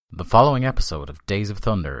The following episode of Days of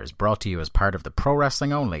Thunder is brought to you as part of the Pro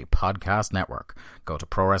Wrestling Only podcast network. Go to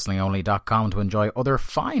ProWrestlingOnly.com to enjoy other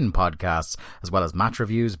fine podcasts, as well as match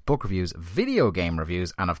reviews, book reviews, video game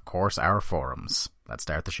reviews, and of course our forums. Let's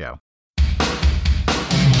start the show.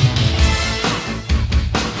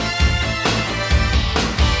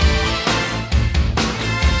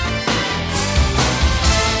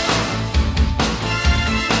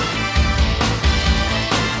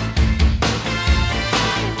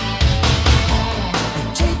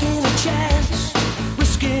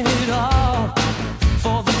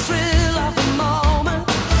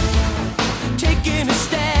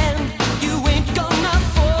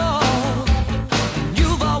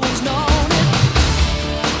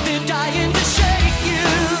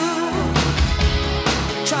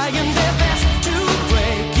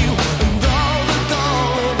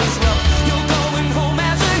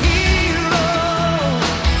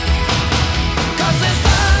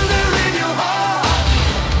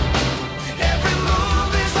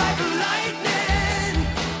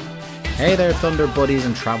 Hey there, Thunder buddies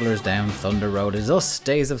and travellers down Thunder Road. It is us,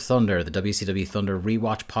 Days of Thunder, the WCW Thunder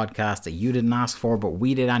rewatch podcast that you didn't ask for, but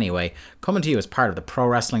we did anyway, coming to you as part of the Pro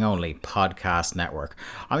Wrestling Only podcast network.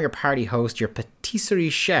 I'm your party host, your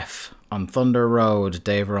patisserie chef on Thunder Road,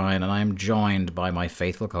 Dave Ryan, and I'm joined by my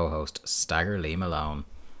faithful co-host, Stagger Lee Malone.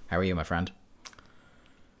 How are you, my friend?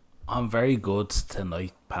 I'm very good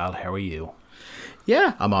tonight, pal. How are you?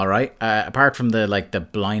 Yeah, I'm alright. Apart from the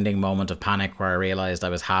blinding moment of panic where I realised I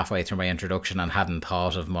was halfway through my introduction and hadn't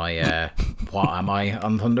thought of my what am I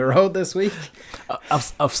on Thunder Road this week?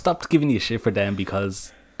 I've stopped giving you shit for them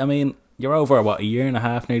because, I mean, you're over, a year and a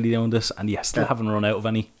half nearly doing this and you still haven't run out of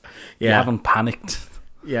any. Yeah. You haven't panicked.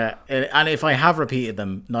 Yeah, and if I have repeated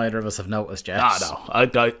them, neither of us have noticed yet.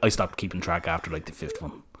 No. I stopped keeping track after the fifth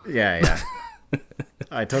one. Yeah.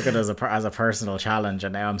 I took it as a personal challenge,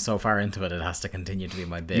 and now I'm so far into it, it has to continue to be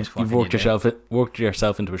my bit. You've worked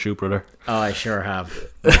yourself into a shoe, brother. Oh, I sure have.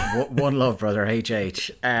 One love, brother.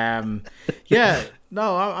 HH. I'm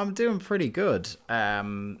doing pretty good.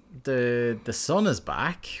 The sun is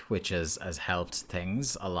back, which has helped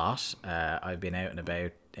things a lot. I've been out and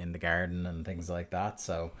about in the garden and things like that,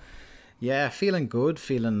 so yeah, feeling good,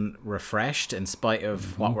 feeling refreshed in spite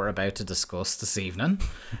of what we're about to discuss this evening.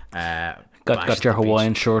 Got your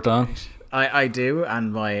Hawaiian shirt on? I do,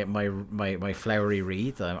 and my flowery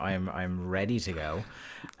wreath. I'm ready to go.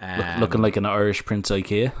 Looking like an Irish Prince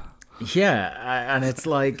IKEA. Yeah, and it's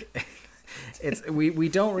like we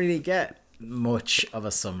don't really get much of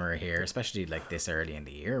a summer here, especially like this early in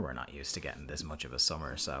the year. We're not used to getting this much of a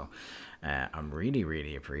summer, so I'm really,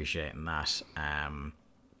 really appreciating that.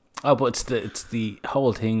 But it's the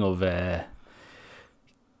whole thing of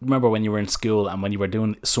remember when you were in school and when you were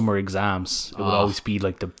doing summer exams, it would always be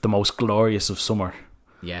like the most glorious of summer.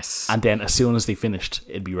 Yes. And then as soon as they finished,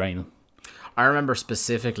 it'd be raining. I remember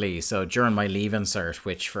specifically, so during my Leaving Cert,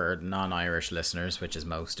 which for non-Irish listeners, which is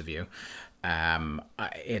most of you,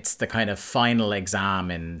 it's the kind of final exam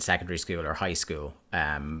in secondary school or high school,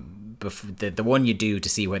 the one you do to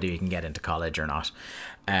see whether you can get into college or not.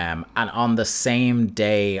 And on the same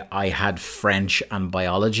day, I had French and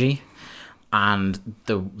biology, and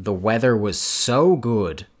the weather was so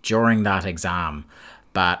good during that exam,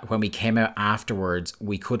 but when we came out afterwards,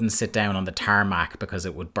 we couldn't sit down on the tarmac because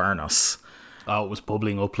it would burn us. Oh, it was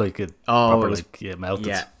bubbling up like it melted.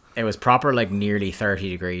 Yeah, it was proper like nearly 30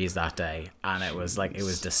 degrees that day, and it was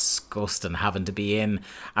disgusting having to be in,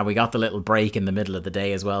 and we got the little break in the middle of the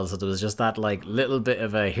day as well, so there was just that like little bit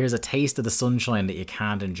of here's a taste of the sunshine that you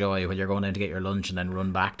can't enjoy while you're going in to get your lunch and then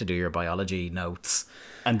run back to do your biology notes.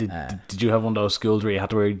 And did you have one of those schools where you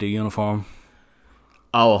had to wear the uniform?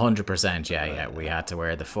 Oh, 100%, yeah. We had to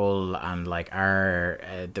wear the full, and like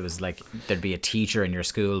there'd be a teacher in your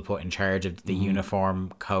school put in charge of the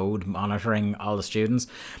uniform code, monitoring all the students,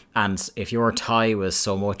 and if your tie was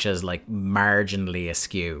so much as like marginally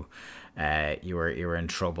askew, you were in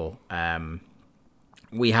trouble.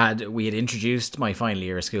 We had introduced, my final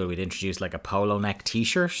year of school, we'd introduced like a polo neck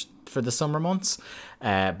t-shirt for the summer months,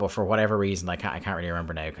 but for whatever reason, I can't really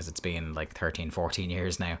remember now because it's been like 13-14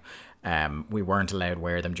 years now. We weren't allowed to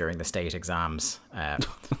wear them during the state exams.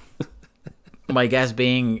 My guess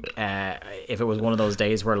being, if it was one of those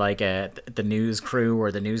days where like the news crew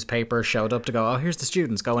or the newspaper showed up to go, oh, here's the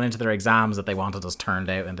students going into their exams, that they wanted us turned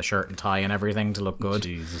out in the shirt and tie and everything to look good.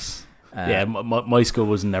 Jesus. My school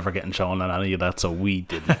was never getting shown on any of that, so we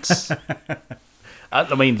didn't.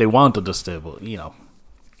 I mean, they wanted us to, but you know.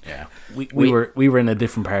 Yeah, we were in a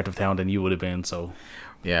different part of town than you would have been, so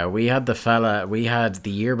Yeah, we had the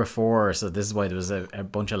year before, so this is why there was a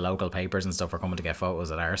bunch of local papers and stuff were coming to get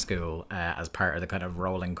photos at our school as part of the kind of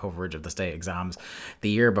rolling coverage of the state exams. The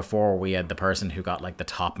year before, we had the person who got like the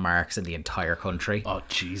top marks in the entire country. Oh,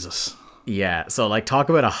 Jesus. Yeah, so like talk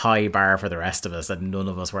about a high bar for the rest of us that none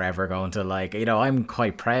of us were ever going to like, I'm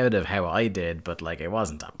quite proud of how I did, but like it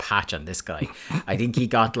wasn't a patch on this guy. I think he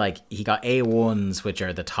got A1s, which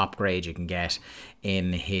are the top grade you can get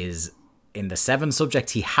in the 7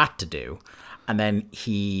 subjects he had to do, and then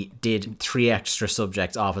he did 3 extra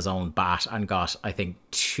subjects off his own bat and got, I think,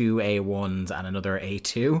 2 A1s and another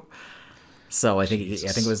A2. So I think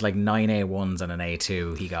it was like 9 A1s and an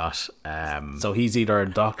A2 he got. So he's either a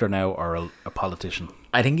doctor now or a politician.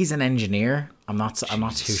 I think he's an engineer. I'm not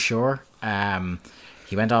too sure.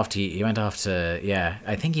 He went off to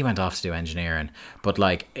I think he went off to do engineering. But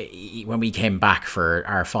like when we came back for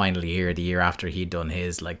our final year, the year after he'd done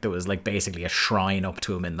his, like there was like basically a shrine up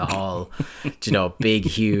to him in the hall. Big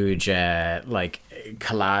huge like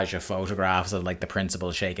collage of photographs of like the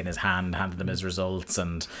principal shaking his hand, handing him his results,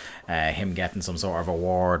 and him getting some sort of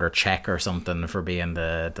award or check or something for being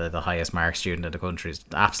the highest mark student in the country. It's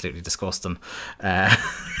absolutely disgusting. Having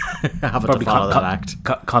to follow that act.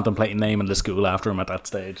 Contemplating naming the school after him at that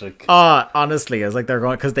stage. Like, honestly, it's like they're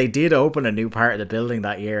going, because they did open a new part of the building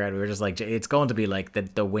that year, and we were just like, it's going to be like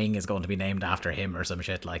the wing is going to be named after him or some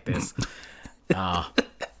shit like this.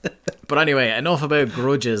 But anyway, enough about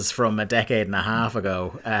grudges from a decade and a half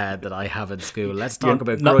ago that I have in school. Let's talk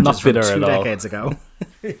about grudges from 2 decades ago.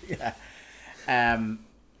 Yeah.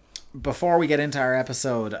 Before we get into our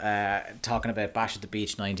episode, talking about Bash at the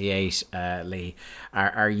Beach 98, Lee,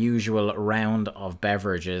 our usual round of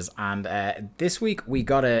beverages, and this week we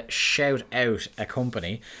got to shout out a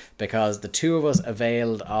company because the two of us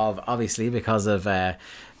availed of, obviously because of the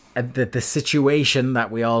situation that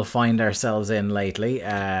we all find ourselves in lately.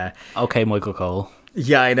 Okay, Michael Cole.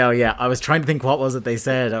 Yeah, I know. Yeah, I was trying to think what was it they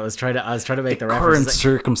said. I was trying to make the reference. Current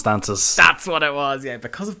circumstances. That's what it was. Yeah,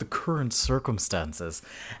 because of the current circumstances,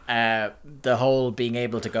 the whole being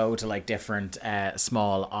able to go to like different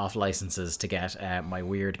small off licenses to get my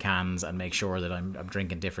weird cans and make sure that I'm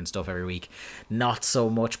drinking different stuff every week, not so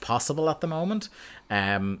much possible at the moment.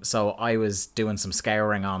 So I was doing some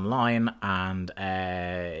scouring online, and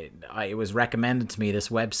it was recommended to me this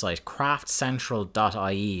website,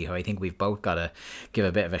 craftcentral.ie, who I think we've both got to give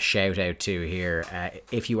a bit of a shout out to here.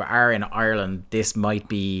 If you are in Ireland, this might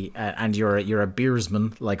be, and you're a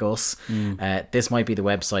beersman like us, this might be the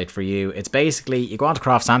website for you. It's basically, you go on to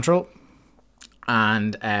Craft Central,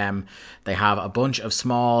 and they have a bunch of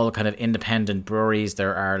small kind of independent breweries.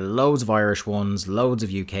 There are loads of Irish ones, loads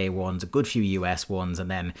of UK ones, a good few US ones,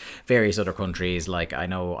 and then various other countries. Like I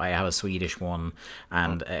know I have a Swedish one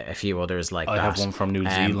and a few others like that. I have one from New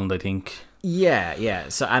Zealand, I think. Yeah.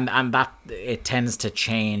 So and that it tends to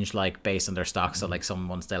change like based on their stock. So like some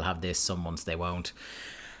months they'll have this, some months they won't.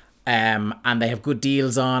 And they have good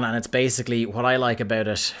deals on, and it's basically what I like about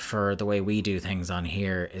it for the way we do things on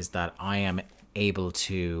here is that I am able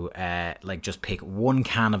to like just pick one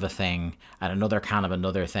can of a thing and another can of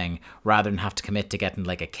another thing rather than have to commit to getting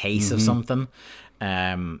like a case of something.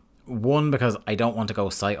 One, because I don't want to go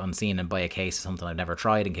sight unseen and buy a case of something I've never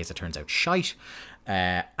tried in case it turns out shite.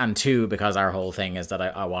 And 2, because our whole thing is that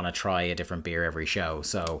I want to try a different beer every show.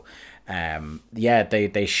 So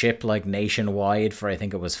they ship like nationwide for I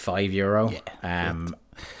think it was €5.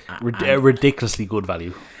 Ridiculously good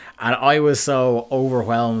value. And I was so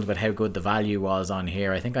overwhelmed with how good the value was on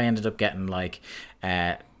here. I think I ended up getting like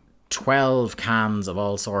 12 cans of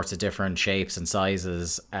all sorts of different shapes and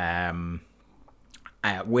sizes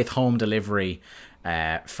with home delivery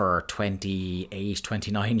for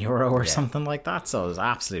 €29 or something like that. So I was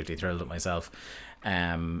absolutely thrilled with myself.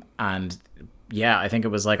 And yeah, I think it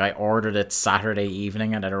was like I ordered it Saturday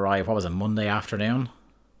evening and it arrived, what was it, Monday afternoon?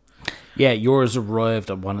 Yeah, yours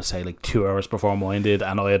arrived, I want to say, like 2 hours before mine did,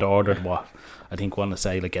 and I had ordered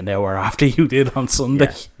like an hour after you did on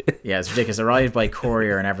Sunday. Yeah, it's ridiculous. It arrived by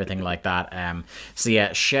courier and everything like that. So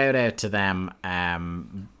yeah, shout out to them.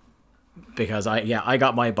 Because I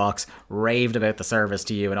got my box, raved about the service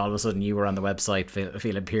to you, and all of a sudden you were on the website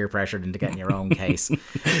feeling peer pressured into getting your own case.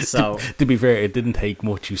 So to be fair, it didn't take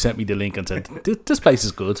much. You sent me the link and said, this place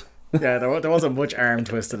is good. Yeah, there wasn't much arm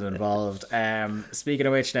twisted involved. Speaking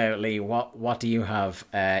of which now, Lee, what do you have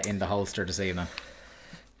in the holster this evening?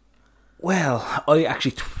 Well, I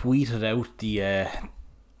actually tweeted out the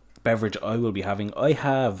beverage I will be having. I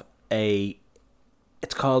have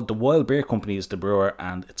it's called the Wild Beer Company is the brewer,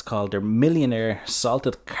 and it's called their Millionaire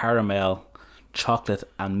Salted Caramel Chocolate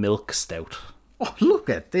and Milk Stout. Oh, look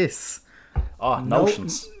at this. Oh,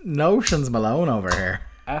 Notions. Notions Malone over here.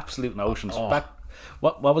 Absolute notions. Back,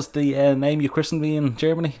 what was the name you christened me in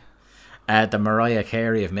Germany? The Mariah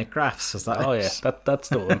Carey of McGraths, was that Oh it? yeah, that's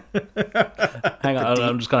the one. Hang on,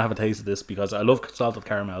 I'm just gonna have a taste of this because I love salted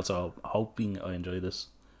caramel, so I'm hoping I enjoy this.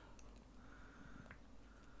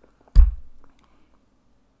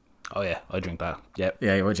 Oh yeah, I drink that. Yep.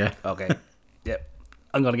 Yeah, would you? Okay. Yep.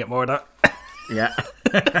 I'm gonna get more of that. Yeah.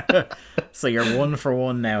 So you're 1 for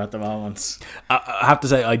 1 now at the moment. I have to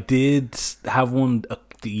say, I did have one a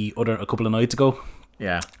couple of nights ago.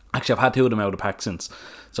 Yeah. Actually, I've had two of them out of the pack since.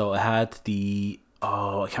 So I had I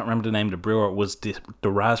can't remember the name of the brewer. It was the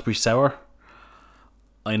raspberry sour.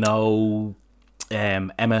 I know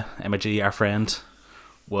Emma G, our friend,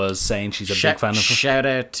 was saying she's a big fan of it. Shout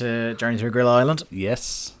out to Journey Through Grill Island.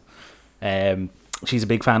 Yes. She's a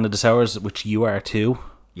big fan of the sours, which you are too.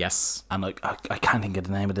 Yes. And I can't think of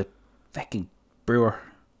the name of the fucking brewer.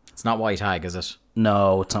 It's not White Hag, is it?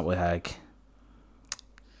 No, it's not White Hag.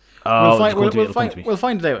 Oh, we'll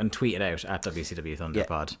find it out and tweet it out at WCW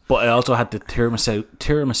Thunderpod. Yeah. But I also had the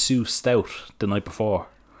tiramisu stout the night before.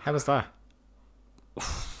 How was that?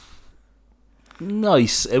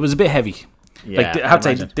 Nice. It was a bit heavy. Yeah, I have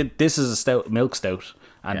to say, this is a stout, milk stout,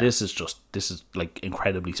 and this is like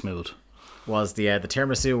incredibly smooth. Was the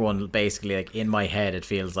tiramisu one basically like in my head? It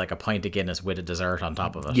feels like a pint of Guinness with a dessert on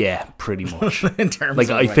top of it. Yeah, pretty much. In terms like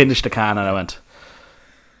of I finished the can and I went,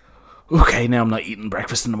 okay, now I'm not eating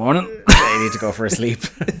breakfast in the morning. I need to go for a sleep.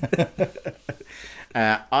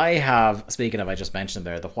 I have, speaking of, I just mentioned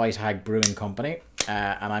there, the White Hag Brewing Company,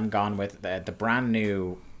 and I'm gone with the brand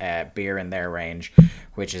new beer in their range,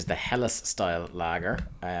 which is the Helles style lager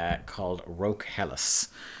called Roke Helles.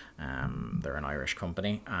 They're an Irish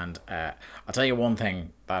company, and I'll tell you one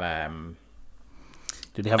thing that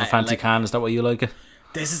do they have a fancy can? Is that what you like it?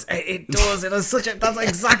 It does. It is that's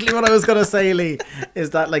exactly what I was gonna say, Lee. Is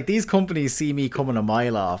that like these companies see me coming a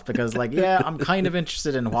mile off because like, yeah, I'm kind of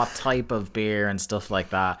interested in what type of beer and stuff like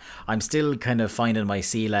that. I'm still kind of finding my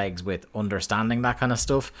sea legs with understanding that kind of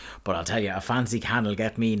stuff. But I'll tell you, a fancy can will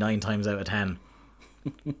get me 9 times out of 10.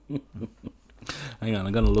 Hang on,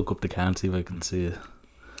 I'm gonna look up the can, see if I can see it.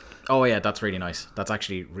 Oh yeah, that's really nice. That's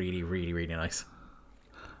actually really, really, really nice.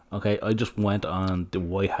 Okay, I just went on the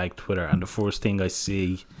White Hag Twitter, and the first thing I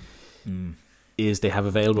see is they have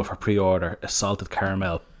available for pre-order a salted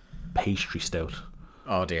caramel pastry stout.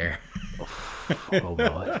 Oh dear. Oh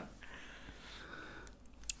boy.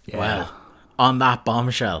 Yeah. Well, on that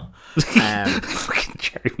bombshell, fucking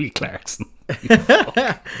Jeremy Clarkson.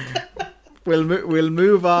 We'll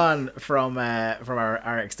move on from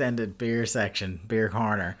our extended beer section, beer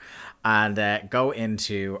corner, and go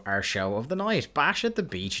into our show of the night. Bash at the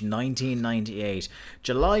Beach 1998,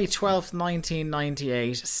 July 12th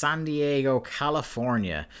 1998, San Diego,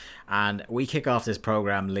 California. And we kick off this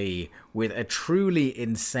program, Lee, with a truly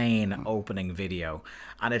insane opening video,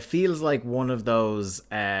 and it feels like one of those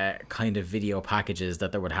kind of video packages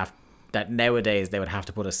that nowadays they would have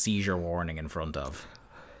to put a seizure warning in front of.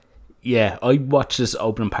 Yeah, I watched this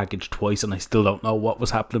opening package twice and I still don't know what was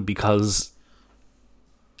happening because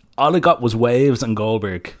all I got was Waves and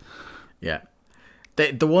Goldberg. Yeah.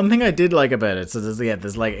 The one thing I did like about it, so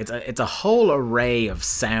there's like it's a whole array of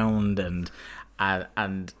sound and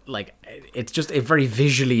like it's just very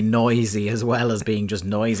visually noisy as well as being just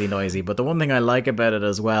noisy. But the one thing I like about it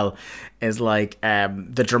as well is like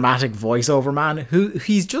the dramatic voiceover man who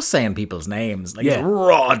he's just saying people's names, like it's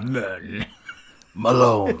Rodman,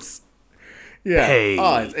 Malone,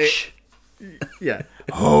 Page, yeah,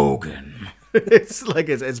 Hogan. It's like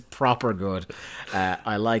it's proper good.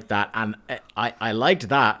 I like that, and I liked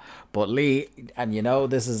that. But Lee, and you know,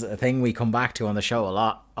 this is a thing we come back to on the show a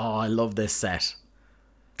lot. Oh, I love this set.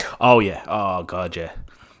 Oh yeah. Oh god, yeah.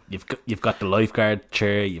 You've got the lifeguard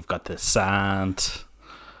chair. You've got the sand.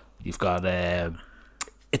 You've got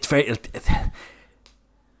it's very.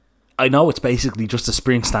 I know it's basically just a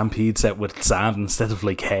spring stampede set with sand instead of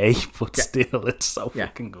like hay, but still, it's so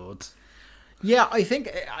fucking good. Yeah, I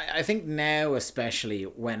think now, especially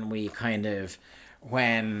when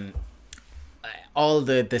all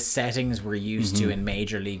the settings we're used to in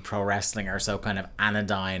Major League Pro Wrestling are so kind of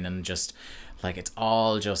anodyne and just like it's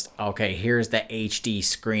all just okay, here's the HD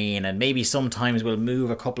screen, and maybe sometimes we'll move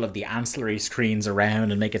a couple of the ancillary screens around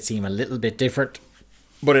and make it seem a little bit different,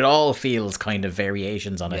 but it all feels kind of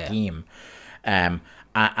variations on a theme.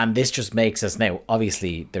 And this just makes us now.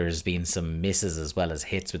 Obviously, there's been some misses as well as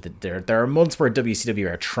hits with it. There are months where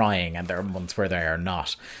WCW are trying, and there are months where they are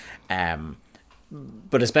not.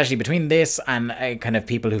 But especially between this and kind of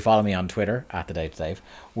people who follow me on Twitter at the Dave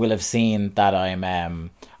will have seen that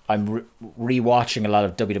I'm rewatching a lot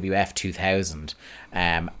of WWF 2000,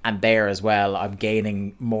 and there as well, I'm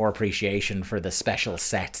gaining more appreciation for the special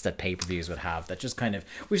sets that pay-per-views would have. That just kind of,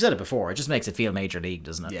 we've said it before, it just makes it feel major league,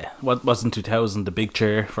 doesn't it? Yeah. What wasn't 2000 the big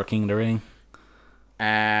chair for King of the Ring?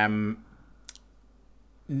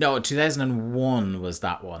 No, 2001 was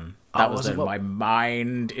that one. That was the, my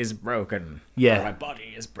mind is broken. Yeah. Or my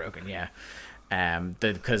body is broken. Yeah.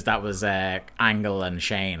 Because that was Angle and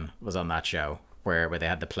Shane was on that show where they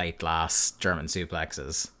had the plate glass German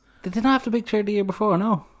suplexes. They didn't have the big chair the year before,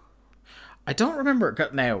 no. I don't remember.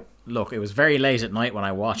 Now, look, it was very late at night when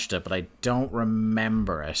I watched it, but I don't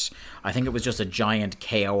remember it. I think it was just a giant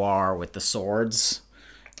KOR with the swords,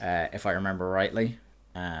 if I remember rightly.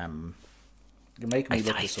 You're making me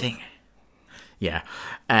look this up. Yeah.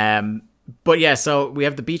 But yeah, so we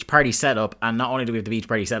have the beach party set up, and not only do we have the beach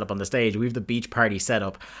party set up on the stage, we have the beach party set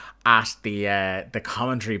up at the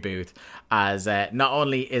commentary booth, as not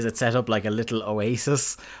only is it set up like a little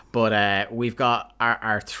oasis, but we've got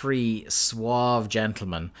our three suave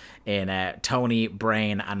gentlemen in Tony,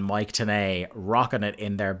 Brain and Mike Tenay rocking it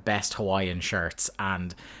in their best Hawaiian shirts,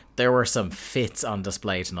 and there were some fits on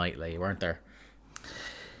display tonight, Lee, weren't there?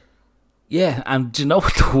 Yeah, and do you know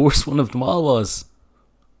what the worst one of them all was?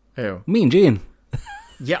 Who? Mean Gene.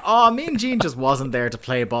 Yeah, Mean Gene just wasn't there to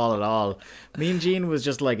play ball at all. Mean Gene was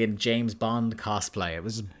just like in James Bond cosplay. It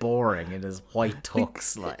was just boring in his white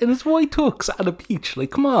tux. In his white tux at a beach.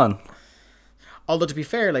 Like, come on. Although, to be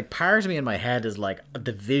fair, like, part of me in my head is like,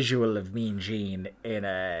 the visual of Mean Gene in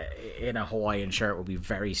a Hawaiian shirt would be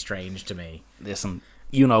very strange to me. Listen,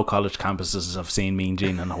 you know college campuses have seen Mean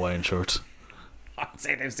Gene in a Hawaiian shirt. I'd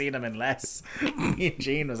say they've seen him in less. Mean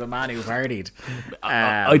Gene was a man who partied.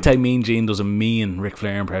 I'd say Mean Gene does a mean Ric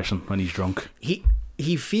Flair impression when he's drunk.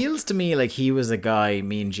 He feels to me like he was a guy,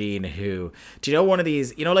 Mean Gene, who, do you know one of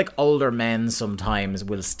these, you know, like older men sometimes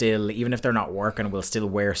will still, even if they're not working, will still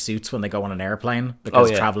wear suits when they go on an airplane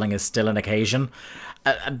because traveling is still an occasion.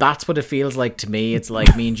 That's what it feels like to me. It's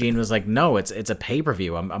like Mean Gene was like, no, it's a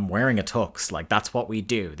pay-per-view. I'm wearing a tux. Like, that's what we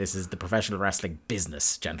do. This is the professional wrestling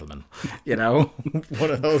business, gentlemen. You know? One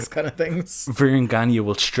of those kind of things. Vern Gagne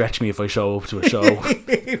will stretch me if I show up to a show.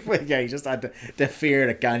 Well, yeah, he just had the fear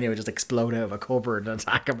that Gagne would just explode out of a cupboard and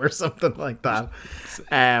attack him or something like that.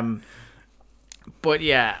 But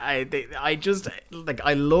yeah, I just, like,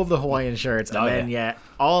 I love the Hawaiian shirts. And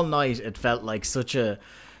all night it felt like such a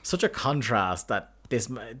contrast that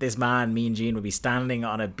this man, Mean Gene, would be standing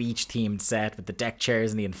on a beach themed set with the deck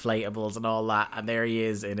chairs and the inflatables and all that, and there he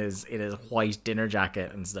is in his white dinner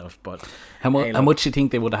jacket and stuff. But how much do you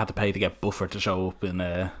think they would have had to pay to get Buffer to show up in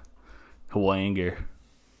Hawaiian gear?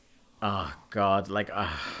 Oh God, like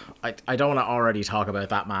I don't want to already talk about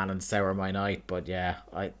that man and sour my night, but yeah,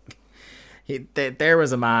 there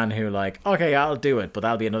was a man who, like, okay, I'll do it, but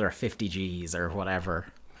that'll be another 50 G's or whatever,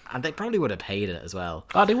 and they probably would have paid it as well.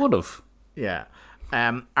 Oh, they would have. Yeah.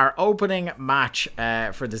 Our opening match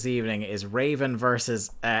for this evening is Raven versus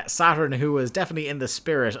Saturn, who was definitely in the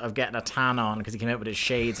spirit of getting a tan on because he came out with his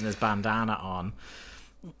shades and his bandana on.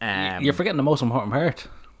 You're forgetting the most important part.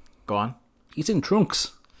 Go on. He's in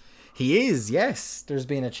trunks. He is, yes. There's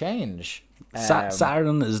been a change.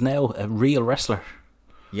 Saturn is now a real wrestler.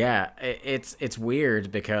 Yeah, it's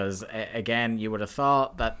weird because, again, you would have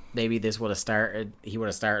thought that maybe he would have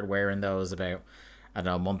started wearing those about, I don't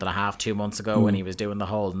know, a month and a half, 2 months ago when he was doing the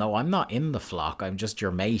whole, no, I'm not in the flock, I'm just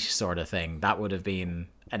your mate sort of thing. That would have been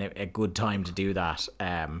a good time to do that.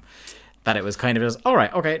 That it was kind of just, all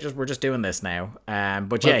right, okay, we're just doing this now.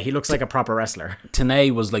 But yeah, he looks like a proper wrestler.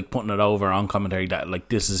 Tenay was like putting it over on commentary that like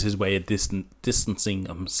this is his way of distancing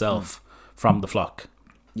himself from the flock.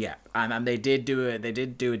 Yeah, and they did do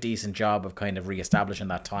a decent job of kind of reestablishing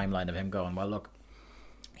that timeline of him going, well, look,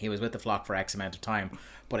 he was with the flock for X amount of time,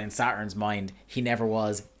 but in Saturn's mind, he never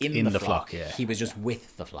was in the flock. Yeah. He was just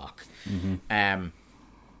with the flock. Mm-hmm.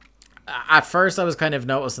 At first, I was kind of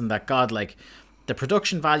noticing that, God, like, the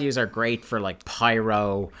production values are great for, like,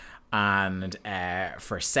 pyro and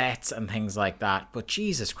for sets and things like that, but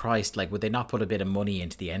Jesus Christ, like, would they not put a bit of money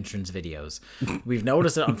into the entrance videos? We've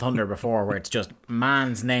noticed it on Thunder before, where it's just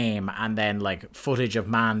man's name and then, like, footage of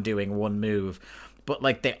man doing one move. But,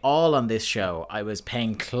 like, they all on this show, I was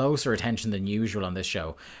paying closer attention than usual on this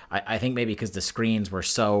show. I think maybe because the screens were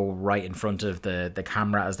so right in front of the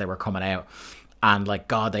camera as they were coming out. And, like,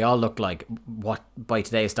 God, they all look like what, by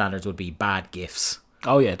today's standards, would be bad GIFs.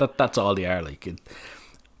 Oh, yeah, that's all they are, like.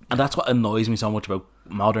 And that's what annoys me so much about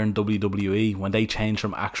modern WWE, when they change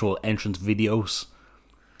from actual entrance videos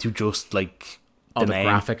to just, like, the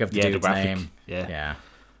graphic of the dude's name. Yeah.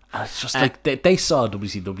 And it's just like they saw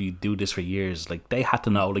WCW do this for years. Like, they had to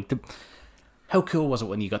know. Like, how cool was it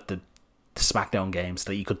when you got the SmackDown games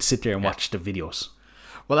that you could sit there and watch the videos?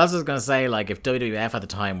 Well, that's what I was going to say. Like, if WWF at the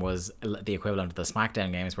time was the equivalent of the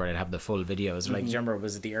SmackDown games where they'd have the full videos. Like, do you remember,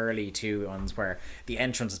 was it the early two ones where the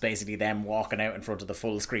entrance was basically them walking out in front of the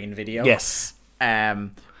full screen video? Yes.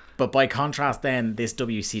 But by contrast then, this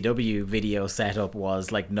WCW video setup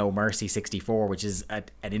was like No Mercy 64, which is an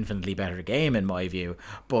infinitely better game in my view.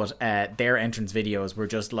 But their entrance videos were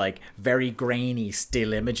just like very grainy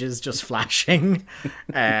still images just flashing.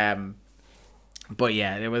 But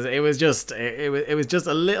yeah, it was just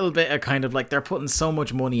a little bit of kind of like, they're putting so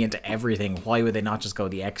much money into everything. Why would they not just go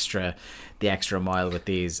the extra mile with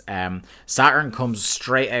these? Saturn comes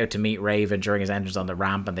straight out to meet Raven during his entrance on the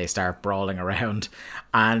ramp, and they start brawling around.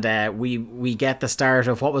 And we get the start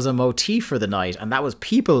of what was a motif for the night, and that was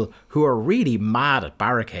people who are really mad at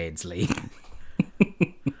barricades, Lee.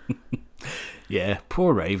 Yeah,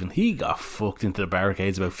 poor Raven. He got fucked into the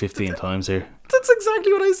barricades about 15 times here. That's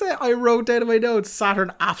exactly what I said. I wrote down in my notes,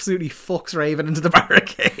 Saturn absolutely fucks Raven into the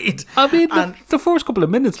barricade. I mean, the first couple of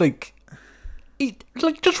minutes, like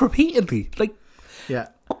just repeatedly. Like, yeah.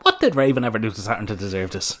 What did Raven ever do to Saturn to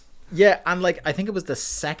deserve this? Yeah, and like, I think it was the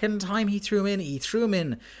second time he threw him in. He threw him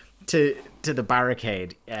in to the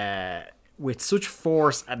barricade with such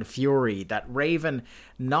force and fury that Raven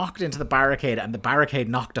knocked into the barricade, and the barricade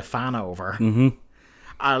knocked a fan over. Mm-hmm.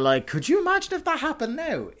 Like, could you imagine if that happened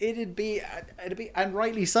now? It'd be, and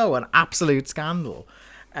rightly so, an absolute scandal.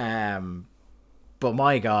 But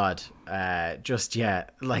my God,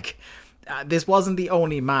 this wasn't the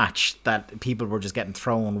only match that people were just getting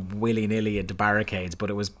thrown willy-nilly into barricades,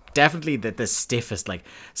 but it was definitely the stiffest. Like,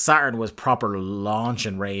 Saturn was proper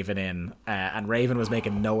launching Raven in, and Raven was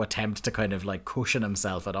making no attempt to kind of like cushion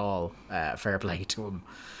himself at all. Fair play to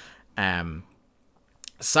him.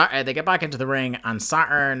 They get back into the ring, and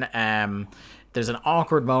Saturn, there's an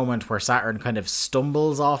awkward moment where Saturn kind of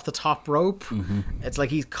stumbles off the top rope. Mm-hmm. It's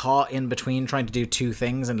like he's caught in between trying to do two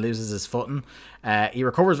things and loses his footing. He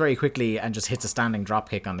recovers very quickly and just hits a standing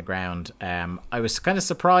dropkick on the ground. I was kind of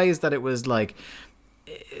surprised that it was like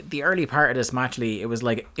the early part of this match, Lee, it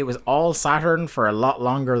was all Saturn for a lot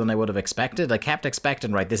longer than I would have expected. I kept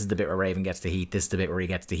expecting, right, this is the bit where Raven gets the heat, this is the bit where he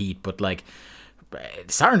gets the heat, but like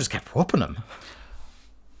Saturn just kept whooping him.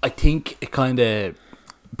 I think it kind of,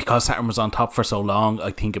 because Saturn was on top for so long, I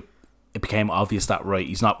think it became obvious that, right,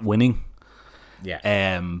 he's not winning.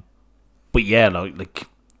 Yeah. But yeah, like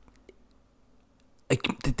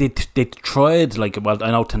they tried, like, well, I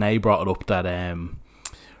know Tanay brought it up that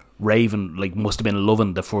Raven like must have been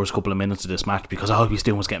loving the first couple of minutes of this match, because all he was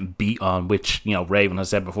doing was getting beat on, which, you know, Raven has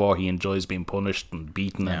said before, he enjoys being punished and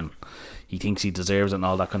beaten, and he thinks he deserves it and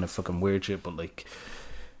all that kind of fucking weird shit. But like,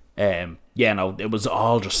 it was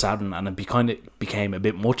all just Saturn, and it became a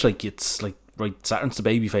bit much. Like, it's like, right, Saturn's the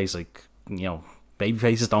babyface. Like, you know,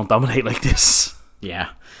 babyfaces don't dominate like this. Yeah.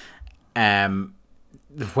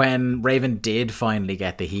 When Raven did finally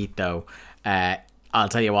get the heat, though, I'll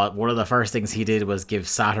tell you what, one of the first things he did was give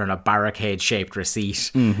Saturn a barricade-shaped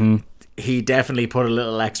receipt. Mm-hmm. He definitely put a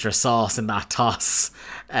little extra sauce in that toss,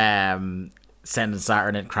 sending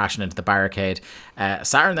Saturn in crashing into the barricade.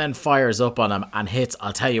 Saturn then fires up on him and hits,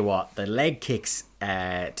 I'll tell you what, the leg kicks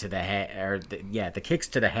to the head, the kicks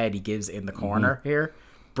to the head he gives in the corner here,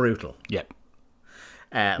 brutal. Yep.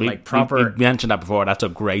 We mentioned that before. That's a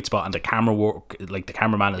great spot, and the camera work, like the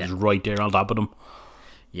cameraman is right there on top of them.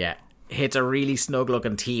 Yeah. Hits a really snug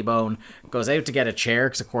looking T-bone, goes out to get a chair,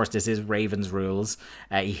 because of course this is Raven's rules.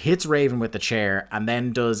 He hits Raven with the chair, and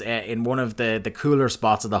then does, in one of the cooler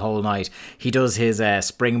spots of the whole night, he does his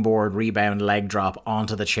springboard rebound leg drop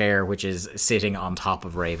onto the chair, which is sitting on top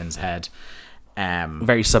of Raven's head.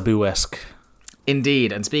 Very Sabu-esque.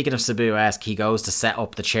 Indeed, and speaking of Sabu-esque, he goes to set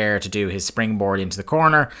up the chair to do his springboard into the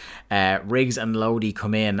corner. Riggs and Lodi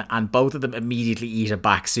come in, and both of them immediately eat a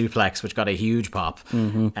back suplex, which got a huge pop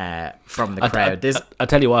from the crowd. I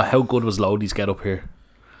tell you what, how good was Lodi's get up here?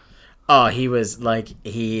 Oh, he was like,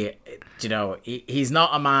 he's not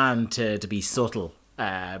a man to be subtle,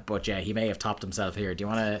 but yeah, he may have topped himself here. Do you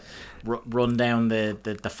want to run down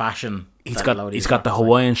the fashion? He's got the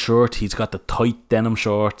Hawaiian shirt, he's got the tight denim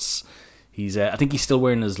shorts. He's, I think he's still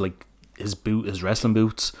wearing his wrestling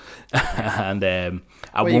boots, and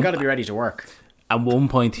you got to be ready to work. At one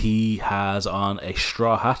point, he has on a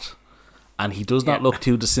straw hat, and he does not look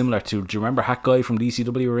too dissimilar to. Do you remember Hat Guy from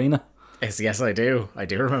DCW Arena? Yes, I do. I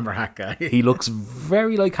do remember Hat Guy. He looks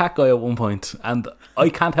very like Hat Guy at one point, and I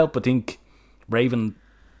can't help but think Raven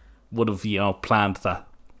would have, planned that.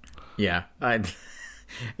 Yeah,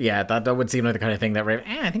 that would seem like the kind of thing that Raven.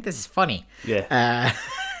 I think this is funny. Yeah.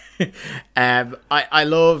 I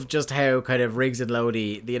love just how kind of Riggs and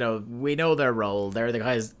Lodi, you know, we know their role. They're the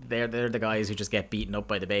guys. They're the guys who just get beaten up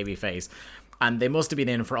by the babyface, and they must have been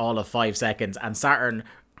in for all of 5 seconds. And Saturn,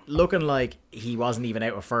 looking like he wasn't even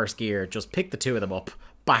out of first gear, just picked the two of them up,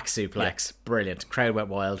 back suplex, brilliant. Crowd went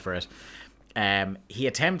wild for it. He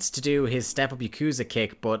attempts to do his step up Yakuza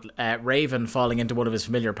kick, but Raven, falling into one of his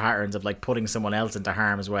familiar patterns of like putting someone else into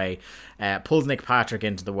harm's way, pulls Nick Patrick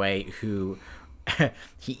into the way, who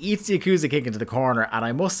he eats the Yakuza kick into the corner. And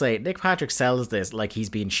I must say, Nick Patrick sells this like he's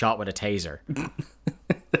being shot with a taser.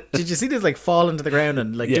 Did you see this like fall into the ground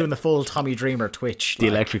and like doing the full Tommy Dreamer twitch? The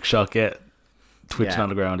electric shock, twitching on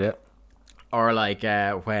the ground, Or like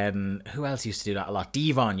when, who else used to do that a lot?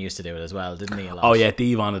 Devon used to do it as well, didn't he? A lot. Oh yeah,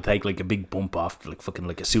 Devon would take like a big bump off, like fucking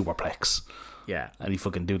like a superplex. Yeah. And he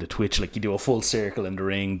fucking do the twitch, like you do a full circle in the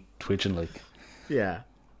ring, twitching like. Yeah.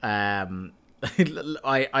 I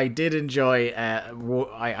did enjoy,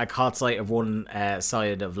 I caught sight of one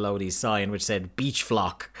side of Lodi's sign which said beach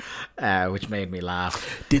flock, which made me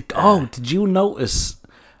laugh. Did you notice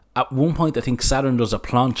at one point I think Saturn does a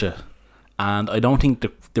plancha, and I don't think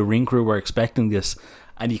the ring crew were expecting this,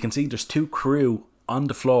 and you can see there's 2 crew on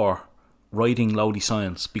the floor writing Lodi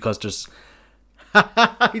signs, because there's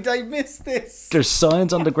I missed this. There's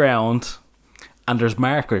signs on the ground and there's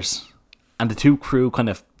markers, and the 2 crew kind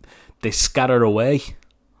of, they scatter away.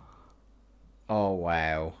 Oh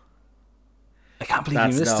wow, I can't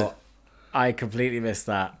believe you missed it. I completely missed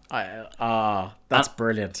that. That's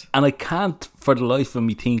brilliant. And I can't for the life of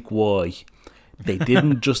me think why they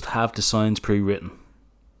didn't just have the signs pre-written.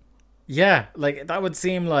 Yeah, like that would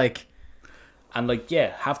seem like, and like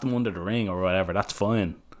have them under the ring or whatever, that's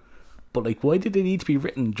fine. But like, why did they need to be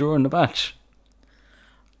written during the match?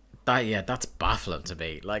 That's baffling to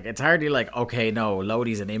me. Like, it's hardly like, okay, no,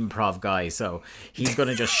 Lodi's an improv guy, so he's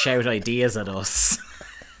gonna just shout ideas at us.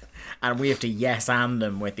 And we have to yes and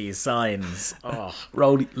him with these signs. Oh,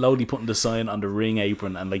 Lodi putting the sign on the ring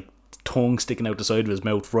apron and like tongue sticking out the side of his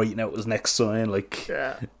mouth, writing out his next sign. Like,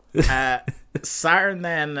 Saturn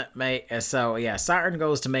then Saturn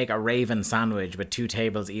goes to make a Raven sandwich with 2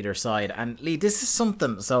 tables either side. And Lee, this is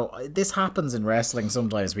something. So this happens in wrestling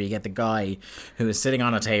sometimes, where you get the guy who is sitting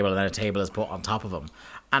on a table and then a table is put on top of him.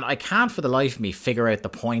 And I can't for the life of me figure out the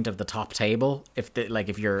point of the top table if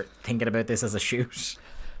you're thinking about this as a shoot.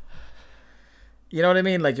 You know what I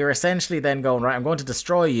mean? Like, you're essentially then going, right, I'm going to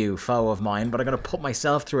destroy you, foe of mine, but I'm going to put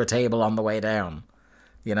myself through a table on the way down.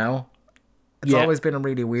 You know? It's always been a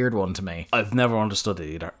really weird one to me. I've never understood it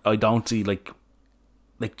either. I don't see, like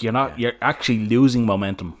you're actually losing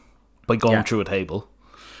momentum by going through a table.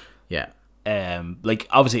 Yeah. Like,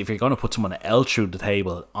 obviously, if you're going to put someone else through the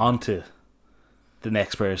table onto the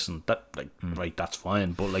next person, that right, that's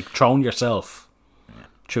fine. But like, throwing yourself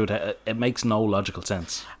through it makes no logical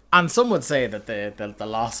sense. And some would say that the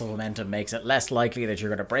loss of momentum makes it less likely that you're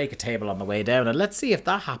going to break a table on the way down. And let's see if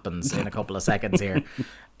that happens in a couple of seconds here.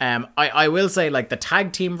 I will say, like, the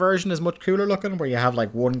tag team version is much cooler looking, where you have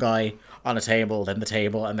like one guy on a table, then the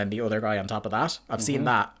table, and then the other guy on top of that. I've seen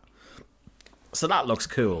that. So that looks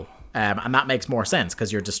cool. And that makes more sense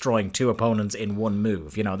because you're destroying 2 opponents in one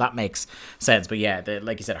move. You know, that makes sense. But yeah,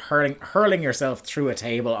 like you said, hurling yourself through a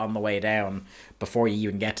table on the way down before you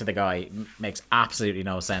even get to the guy makes absolutely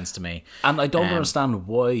no sense to me. And I don't understand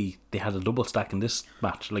why they had a double stack in this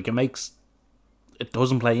match. Like, it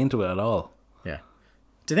doesn't play into it at all. Yeah.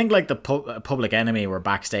 Do you think like the Public Enemy were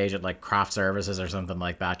backstage at like craft services or something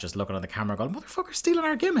like that, just looking at the camera going, motherfucker's stealing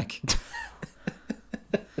our gimmick?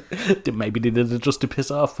 Maybe they did it just to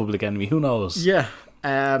piss off Public Enemy. Who knows? Yeah.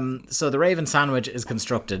 So the Raven sandwich is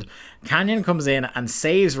constructed. Kanyon comes in and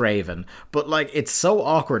saves Raven, but like, it's so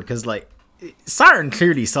awkward because like Saturn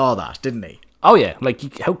clearly saw that, didn't he? Oh yeah,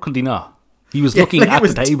 like how could he not? He was looking at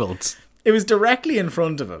the tables. It was directly in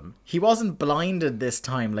front of him. He wasn't blinded this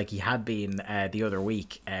time like he had been the other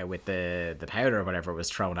week with the powder or whatever was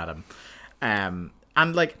thrown at him.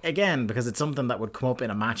 And like, again, because it's something that would come up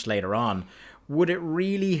in a match later on, would it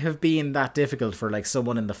really have been that difficult for like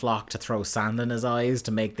someone in the flock to throw sand in his eyes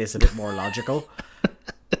to make this a bit more logical?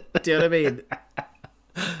 Do you know what I mean?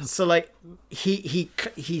 So like, he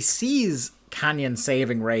sees Kanyon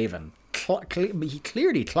saving Raven. He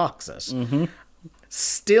clearly clocks it. Mm-hmm.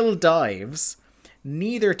 Still dives.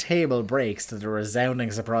 Neither table breaks, to the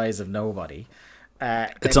resounding surprise of nobody.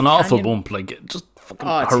 It's an awful bump, like, just fucking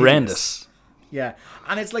horrendous. Yeah,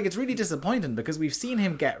 and it's like, it's really disappointing because we've seen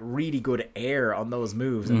him get really good air on those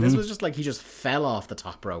moves, and this was just like he just fell off the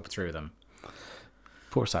top rope through them.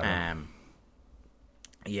 Poor Saturn.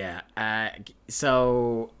 Yeah.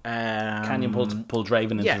 So Kanyon pulled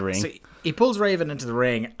Raven into the ring. So he pulls Raven into the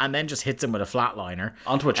ring and then just hits him with a flatliner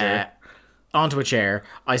Onto a chair. Onto a chair.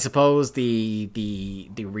 I suppose the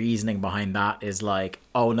reasoning behind that is like,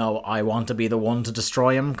 oh no, I want to be the one to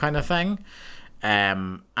destroy him, kind of thing.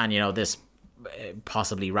 And this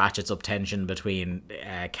possibly ratchets up tension between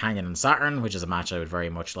Kanyon and Saturn, which is a match I would very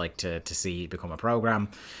much like to see become a program.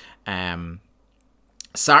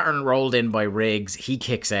 Saturn rolled in by Riggs. He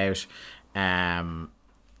kicks out.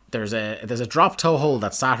 There's a drop toe hold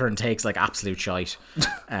that Saturn takes like absolute shite.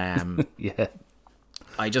 Yeah.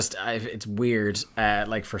 It's weird,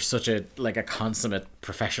 like for such a consummate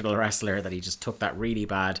professional wrestler that he just took that really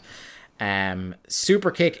bad.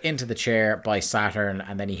 Super kick into the chair by Saturn,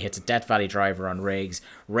 and then he hits a Death Valley driver on Riggs.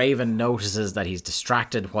 Raven notices that he's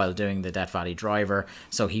distracted while doing the Death Valley driver,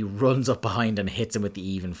 so he runs up behind and hits him with the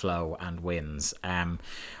even flow and wins.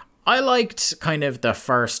 I liked kind of the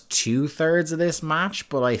first 2/3 of this match,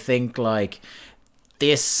 but I think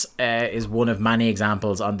this is one of many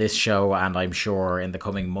examples on this show, and I'm sure in the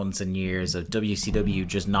coming months and years, of WCW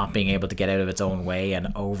just not being able to get out of its own way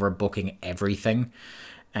and overbooking everything.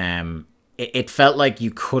 It felt like you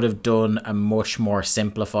could have done a much more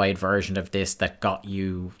simplified version of this that got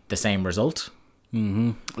you the same result.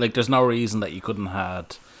 Mm-hmm. Like, there's no reason that you couldn't have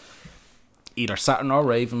had either Saturn or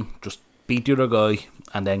Raven just beat the other guy,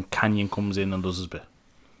 and then Kanyon comes in and does his bit.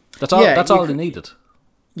 That's all. That's all they needed.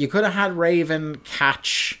 You could have had Raven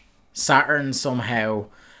catch Saturn somehow,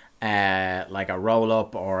 like a roll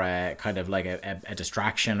up or a kind of like a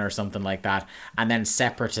distraction or something like that, and then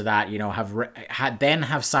separate to that,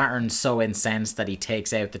 have Saturn so incensed that he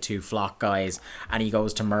takes out the two Flock guys and he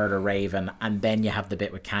goes to murder Raven, and then you have the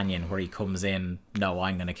bit with Kanyon where he comes in, no,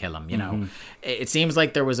 I'm gonna kill him. It seems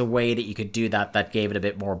like there was a way that you could do that gave it a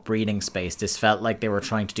bit more breathing space. This felt like they were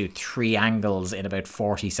trying to do 3 angles in about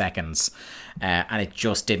 40 seconds, and it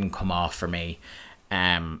just didn't come off for me.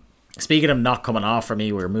 Speaking of not coming off for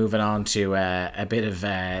me, we're moving on to a bit of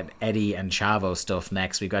Eddie and Chavo stuff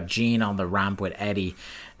next. We've got Gene on the ramp with Eddie.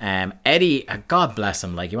 Eddie, God bless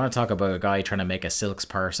him. Like, you want to talk about a guy trying to make a silk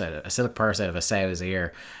purse out of a sow's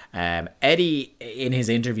ear. Eddie, in his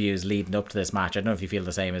interviews leading up to this match, I don't know if you feel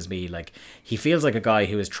the same as me. Like, he feels like a guy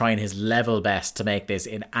who is trying his level best to make this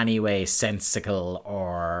in any way sensical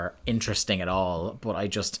or interesting at all. But I'm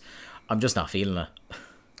just not feeling it.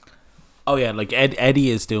 Oh yeah, like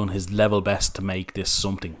Eddie is doing his level best to make this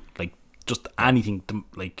something. Like, just anything.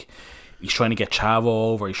 Like, he's trying to get Chavo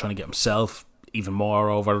over. He's trying to get himself even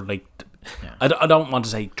more over. Like, yeah. I don't want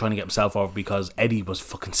to say trying to get himself over, because Eddie was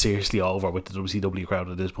fucking seriously over with the WCW crowd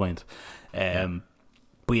at this point. But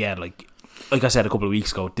yeah, like I said a couple of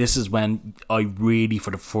weeks ago, this is when I really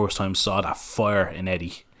for the first time saw that fire in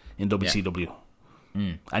Eddie in WCW.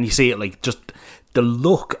 Yeah. And you see it, like, just the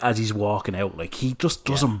look as he's walking out, like, he just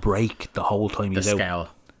doesn't break the whole time he's out.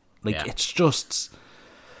 Like, it's just,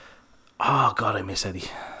 oh god, I miss Eddie.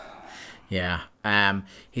 Yeah.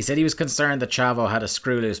 He said he was concerned that Chavo had a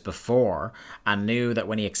screw loose before, and knew that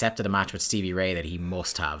when he accepted a match with Stevie Ray that he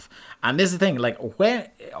must have. And this is the thing, like,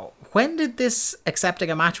 when did this accepting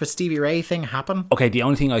a match with Stevie Ray thing happen? Okay, the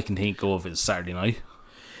only thing I can think of is Saturday night.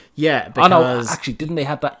 Yeah, because... actually, didn't they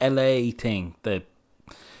have that LA thing? The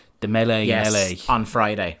melee in LA. On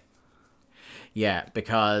Friday. Yeah,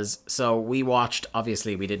 because so we watched,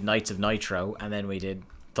 obviously we did Nights of Nitro and then we did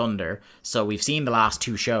Thunder. So we've seen the last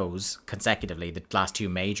 2 shows consecutively, the last 2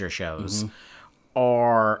 major shows.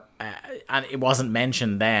 And it wasn't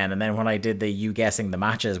mentioned then. And then when I did the you guessing the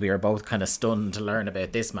matches, we were both kind of stunned to learn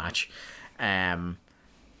about this match.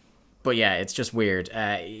 But yeah, it's just weird.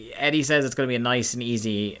 Eddie says it's going to be a nice and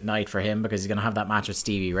easy night for him because he's going to have that match with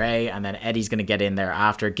Stevie Ray, and then Eddie's going to get in there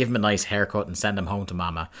after, give him a nice haircut and send him home to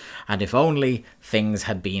mama. And if only things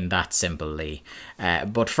had been that simple, Lee.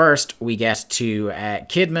 But first, we get to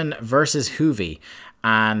Kidman versus Hoovy.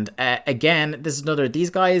 And again, this is another, these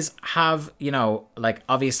guys have, like,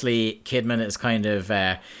 obviously Kidman is kind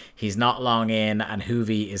of, he's not long in, and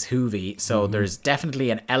Hoovy is Hoovy, so there's definitely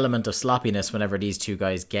an element of sloppiness whenever these two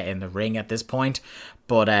guys get in the ring at this point.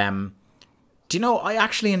 But do you know, I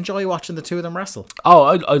actually enjoy watching the two of them wrestle.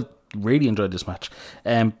 Oh, I really enjoyed this match.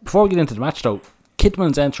 Before we get into the match though,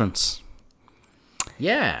 Kidman's entrance.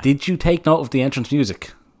 Yeah. Did you take note of the entrance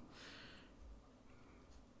music?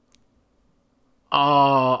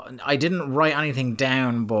 Oh, I didn't write anything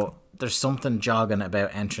down, but there's something jogging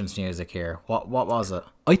about entrance music here. What was it?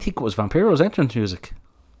 I think it was Vampiro's entrance music.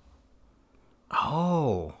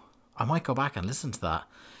 Oh, I might go back and listen to that.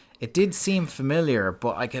 It did seem familiar,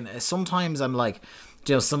 but sometimes I'm like,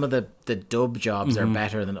 you know, some of the dub jobs are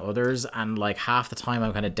better than others, and like half the time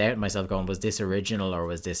I'm kind of doubting myself, going, was this original or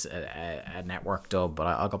was this a network dub? But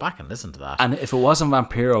I'll go back and listen to that. And if it wasn't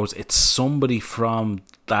Vampiros, it's somebody from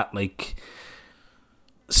that like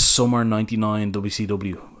summer '99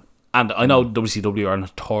 WCW. And I know WCW are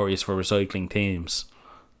notorious for recycling teams.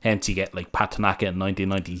 Hence, you get like Pat Tanaka in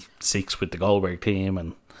 1996 with the Goldberg team,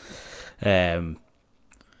 and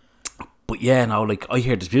but yeah, no, like I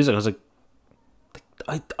hear this music, I was like,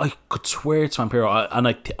 I could swear it's Vampiro, and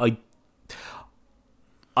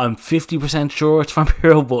I'm 50% sure it's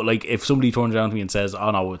Vampiro, but like if somebody turns around to me and says, "Oh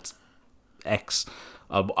no, it's X,"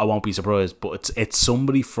 I won't be surprised. But it's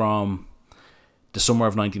somebody from the summer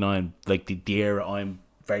of '99, like the era I'm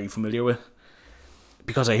very familiar with,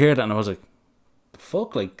 because I heard that and I was like,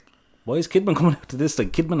 fuck, like, why is Kidman coming out to this?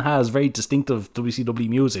 Like, Kidman has very distinctive WCW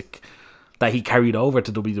music that he carried over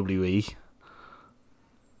to WWE.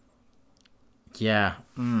 Yeah.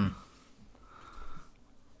 I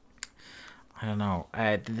don't know.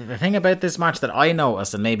 The thing about this match that I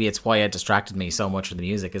noticed, and maybe it's why it distracted me so much from the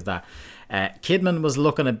music, is that Kidman was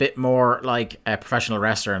looking a bit more like a professional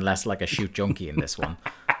wrestler and less like a shoot junkie in this one.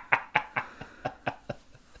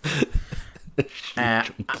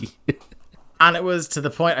 And it was to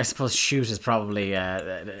the point, I suppose shoot is probably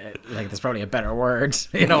like there's probably a better word,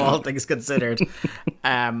 you know, all things considered.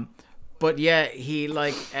 But yeah, he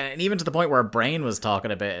like, and even to the point where Brain was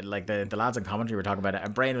talking a bit, like the lads in commentary were talking about it,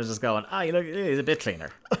 and Brain was just going, you look, he's a bit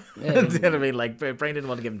cleaner. Yeah. You know what I mean? Like, Brain didn't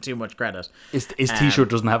want to give him too much credit. His t-shirt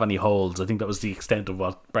doesn't have any holes. I think that was the extent of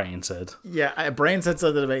what Brain said. Yeah, Brain said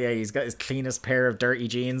something about, he's got his cleanest pair of dirty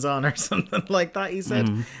jeans on or something like that, he said.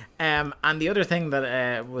 And the other thing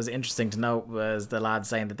that was interesting to note was the lad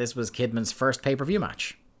saying that this was Kidman's first pay-per-view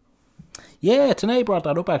match. Yeah, Tanay brought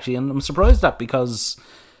that up actually, and I'm surprised at that because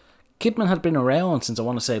Kidman had been around since, I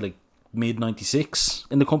want to say, like mid '96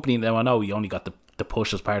 in the company. Now I know he only got the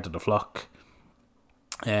push as part of the flock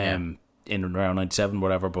in around '97,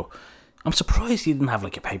 whatever, but I'm surprised he didn't have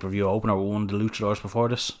like a pay-per-view opener with one of the luchadors before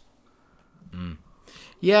this.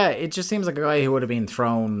 Yeah, it just seems like a guy who would have been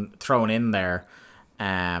thrown in there.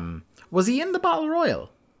 Was he in the Battle Royal?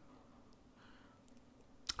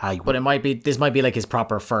 But this might be like his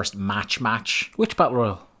proper first match. Which Battle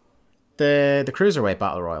Royal? The Cruiserweight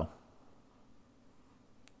Battle Royal.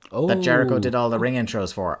 Oh, that Jericho did all the ring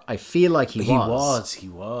intros for. I feel like he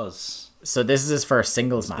was. So this is his first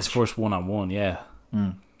singles match. His first one-on-one, yeah.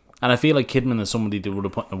 And I feel like Kidman is somebody that would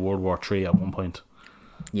have put in a World War III at one point.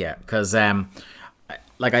 Yeah, because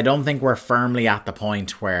like I don't think we're firmly at the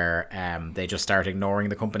point where they just start ignoring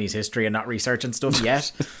the company's history and not researching stuff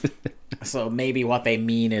yet. So maybe what they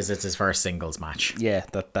mean is it's his first singles match. Yeah,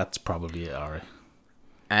 that's probably it, alright.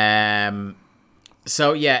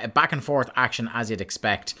 So yeah, back and forth action as you'd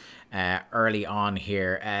expect early on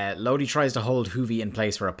here. Lodi tries to hold Juvi in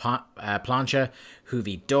place for a plancha.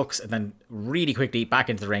 Juvi ducks and then really quickly back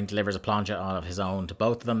into the ring, delivers a plancha of his own to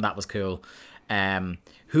both of them. That was cool.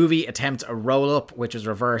 Juvi attempts a roll up, which was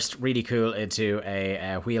reversed really cool into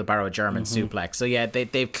a wheelbarrow German suplex. So yeah,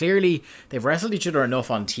 they've wrestled each other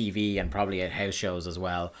enough on TV and probably at house shows as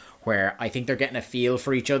well, where I think they're getting a feel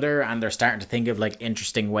for each other and they're starting to think of like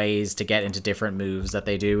interesting ways to get into different moves that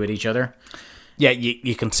they do with each other. Yeah,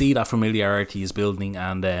 you can see that familiarity is building,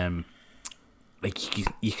 and like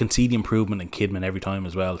you can see the improvement in Kidman every time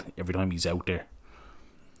as well. Every time he's out there,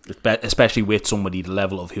 especially with somebody the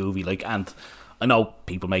level of Juvi. Like, and I know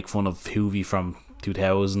people make fun of Juvi from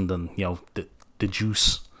 2000 and you know the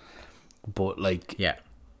juice, but like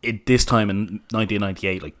this time in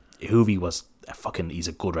 1998, like Juvi was he's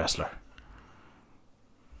a good wrestler.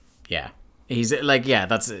 Yeah. He's like,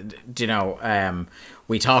 that's, you know,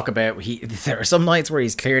 we talk about, there are some nights where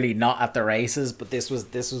he's clearly not at the races, but this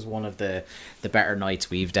was one of the better nights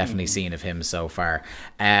we've definitely seen of him so far.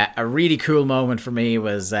 A really cool moment for me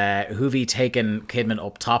was Juvi taking Kidman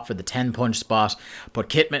up top for the 10-punch spot, but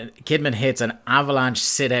Kidman hits an avalanche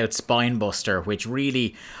sit-out spinebuster, which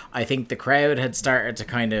really, I think the crowd had started to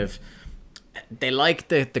kind of, they like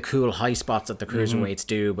the cool high spots that the cruiserweights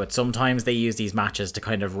do, but sometimes they use these matches to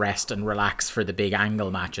kind of rest and relax for the big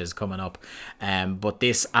angle matches coming up. But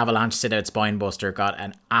this avalanche sit-out spinebuster got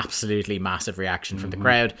an absolutely massive reaction from the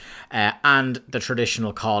crowd, and the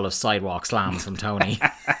traditional call of sidewalk slams from Tony.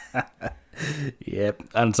 Yep,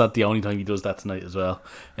 and it's not the only time he does that tonight as well.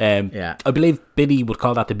 I believe Billy would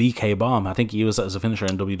call that the BK bomb. I think he used that as a finisher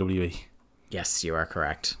in WWE. Yes, you are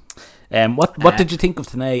correct. What did you think of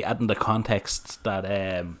tonight, adding the context that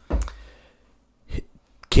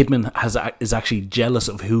Kidman is actually jealous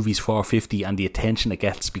of Juvi's 450 and the attention it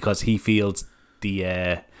gets because he feels the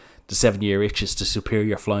 7-year itch is the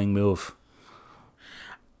superior flying move?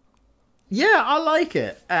 Yeah, I like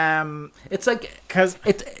it. It's like, Because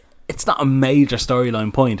it's not a major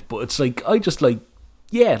storyline point, but it's like, I just like,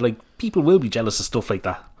 yeah, like, people will be jealous of stuff like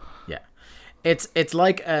that. yeah, it's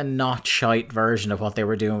like a not shite version of what they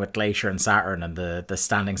were doing with Glacier and Saturn and the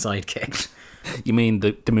standing sidekick. You mean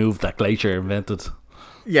the move that Glacier invented?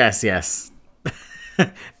 Yes.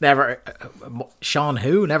 Never, Sean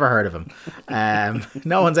who? Never heard of him.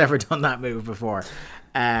 No one's ever done that move before.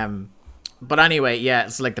 But anyway, yeah,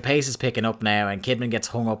 it's like the pace is picking up now, and Kidman gets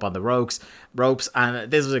hung up on the ropes, and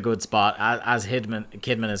this was a good spot. As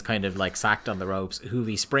Kidman is kind of like sacked on the ropes,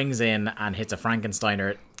 Hoovy springs in and hits a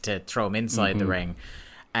Frankensteiner to throw him inside the ring.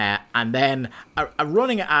 And then a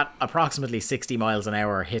running at approximately 60 miles an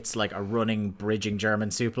hour hits like a running bridging German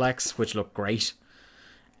suplex, which looked great.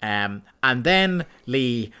 And then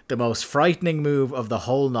Lee, the most frightening move of the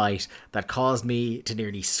whole night that caused me to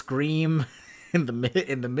nearly scream in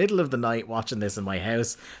the middle of the night watching this in my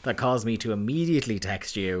house, that caused me to immediately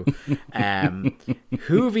text you.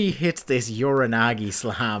 Hoovy hits this Uranagi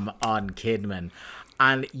slam on Kidman,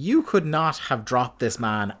 and you could not have dropped this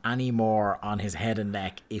man any more on his head and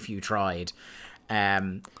neck if you tried.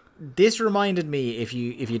 This reminded me, if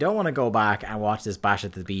you don't want to go back and watch this Bash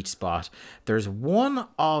at the Beach spot, there's one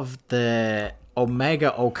of the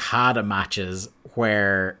Omega Okada matches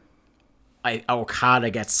where Okada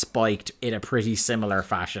gets spiked in a pretty similar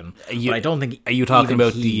fashion. But I don't think. Are you talking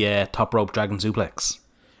about the top rope dragon suplex?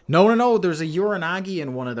 No. There's a Uranagi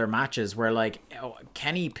in one of their matches where like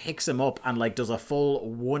Kenny picks him up and like does a full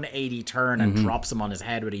 180 turn and drops him on his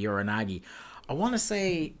head with a Uranagi. I want to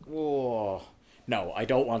say, no, I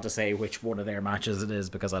don't want to say which one of their matches it is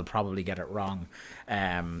because I'll probably get it wrong.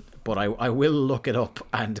 But I will look it up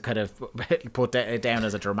and kind of put it down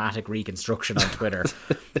as a dramatic reconstruction on Twitter.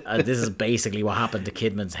 This is basically what happened to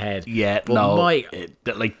Kidman's head. Yeah, but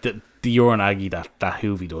the Uranagi that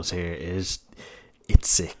Hoovy does here it's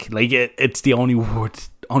sick. Like it's the only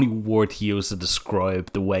word he used to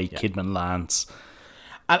describe the way Kidman lands.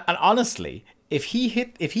 And honestly, if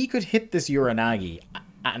he could hit this Uranagi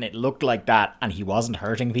and it looked like that and he wasn't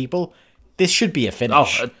hurting people, this should be a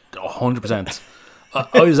finish. 100%.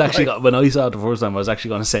 I was actually, when I saw it the first time, I was actually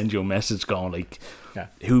going to send you a message going like,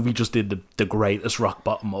 Hoovy just did the greatest rock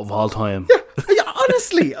bottom of all time. Yeah,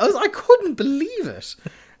 honestly, I couldn't believe it.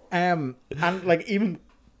 And like, even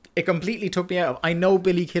it completely took me out. I know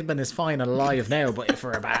Billy Kidman is fine and alive now, but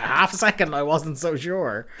for about half a second I wasn't so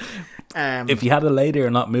sure. If you had a lay there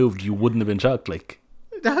and not moved, you wouldn't have been shocked. Like,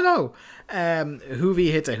 no.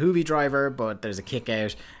 Hoovy hits a Hoovy driver, but there's a kick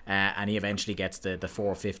out, and he eventually gets the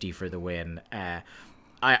 450 for the win.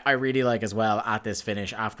 I really like as well at this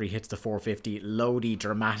finish, after he hits the 450, Lodi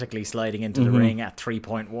dramatically sliding into the ring at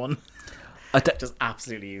 3.1. Just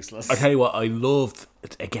absolutely useless. I tell you what, I love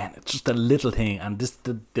it. Again, it's just a little thing, and this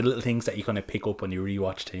the little things that you kind of pick up when you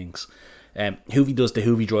rewatch things. Hoovy does the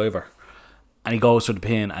Hoovy driver, and he goes for the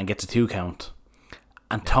pin and gets a 2 count.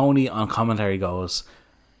 And Tony on commentary goes,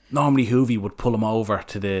 normally Hoovy would pull him over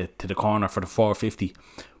to the corner for the 450,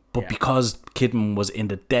 but because Kidman was in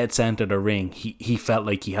the dead center of the ring, he felt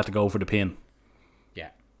like he had to go for the pin. Yeah.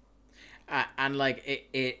 And like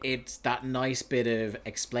it's that nice bit of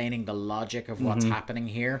explaining the logic of what's happening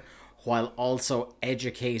here, while also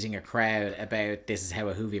educating a crowd about this is how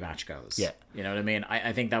a Hoovy match goes. Yeah. You know what I mean?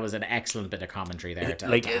 I think that was an excellent bit of commentary there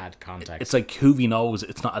to add context. It's like Hoovy knows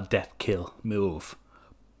it's not a death kill move,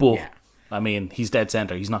 but I mean, he's dead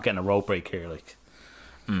center. He's not getting a rope break here. Like,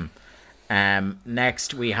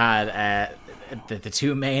 next we had the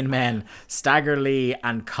two main men, Stagger Lee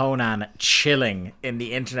and Conan, chilling in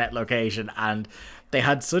the internet location, and they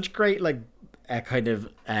had such great like kind of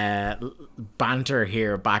banter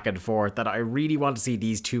here back and forth that I really want to see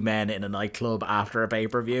these two men in a nightclub after a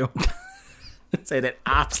pay-per-view. So they'd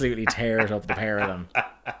absolutely tear it up, the pair of them.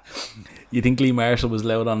 You think Lee Marshall was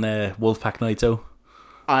loud on Wolfpack Night too?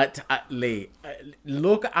 Lee,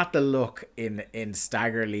 look at the look in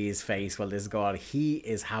Stagger Lee's face while this is going on. He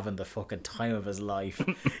is having the fucking time of his life.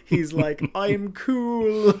 He's like, I'm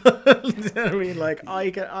cool. You know what I mean? Like,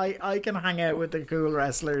 I can hang out with the cool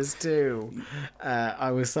wrestlers too.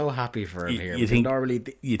 I was so happy for him here.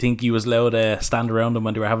 You think he was allowed to stand around them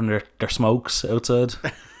when they were having their smokes outside?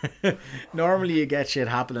 Normally you get shit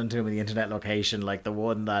happening to him in the internet location, like the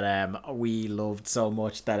one that we loved so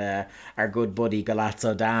much that our good buddy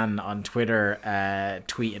Galazzo Dan on Twitter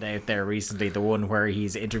tweeted out there recently, the one where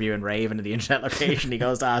he's interviewing Raven in the internet location. He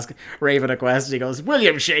goes to ask Raven a question, he goes,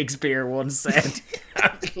 William Shakespeare once said.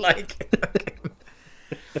 Like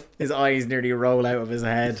his eyes nearly roll out of his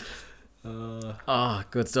head.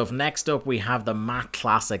 Good stuff. Next up we have the Mac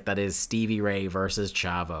Classic, that is Stevie Ray versus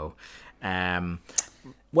Chavo.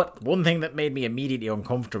 What? One thing that made me immediately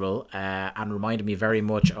uncomfortable and reminded me very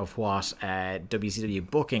much of what WCW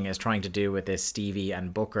booking is trying to do with this Stevie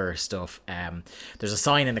and Booker stuff. There's a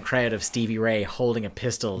sign in the crowd of Stevie Ray holding a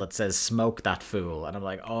pistol that says "Smoke that fool," and I'm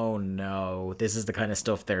like, oh no, this is the kind of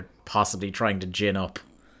stuff they're possibly trying to gin up.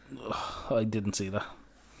 I didn't see that.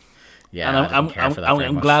 Yeah, and I didn't care for that very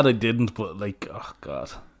I'm much. glad I didn't, but like, oh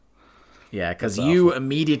god. Yeah, because That's you awful.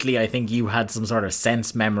 immediately, I think you had some sort of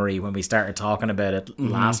sense memory when we started talking about it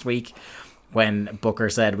last week when Booker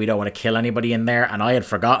said we don't want to kill anybody in there, and I had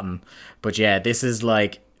forgotten. But yeah, this is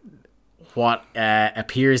like what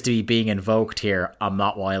appears to be being invoked here. I'm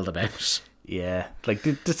not wild about. Yeah, like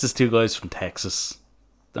this is two guys from Texas.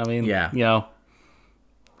 I mean, Yeah. you know,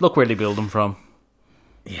 look where they build them from.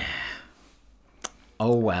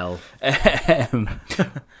 Oh well.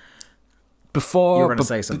 Before You were gonna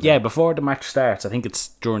say something. Yeah, before the match starts, I think it's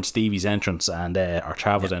during Stevie's entrance and or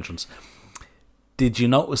Chavo's entrance. Did you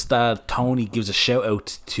notice that Tony gives a shout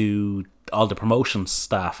out to all the promotion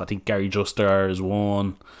staff? I think Gary Juster is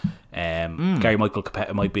one, Gary Michael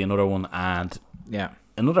Capetta might be another one, and Yeah.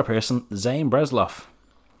 another person, Zane Breslov.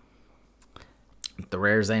 The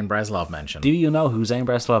rare Zane Breslov mention. Do you know who Zane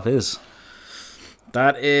Breslov is?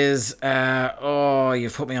 That is,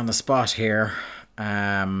 you've put me on the spot here. Do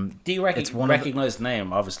you It's one of the- recognize the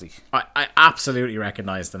name? Obviously, I absolutely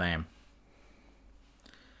recognize the name.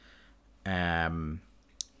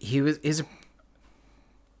 He was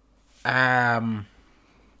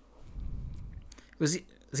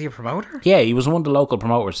he a promoter? yeah, he was one of the local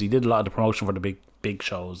promoters. He did a lot of the promotion for the big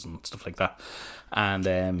shows and stuff like that.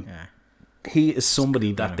 And he is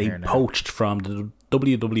somebody that they here now. poached from the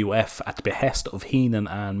WWF at the behest of Heenan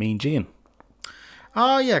and Mean Gene.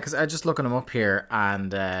 Oh yeah, because I just looking him up here,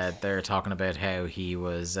 and they're talking about how he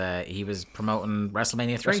was promoting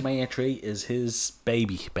WrestleMania 3. WrestleMania 3 is his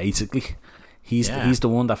baby, basically. He's Yeah. he's the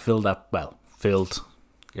one that filled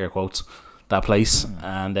air quotes, that place.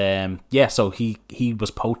 And so he was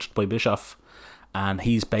poached by Bischoff, and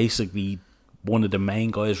he's basically one of the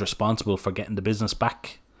main guys responsible for getting the business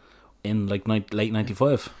back in like late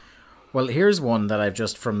 95. Well, here's one that I've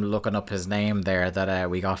just from looking up his name there that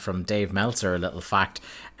we got from Dave Meltzer. A little fact: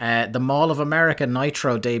 the Mall of America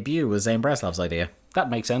Nitro debut was Zane Breslov's idea. That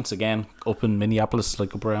makes sense, again, up in Minneapolis,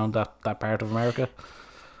 like up around that part of America.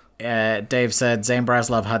 Dave said Zane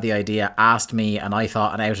Breslov had the idea, asked me, and I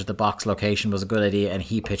thought an out-of-the-box location was a good idea, and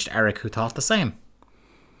he pitched Eric, who thought the same.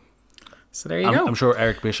 So there you go. I'm sure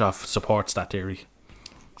Eric Bischoff supports that theory.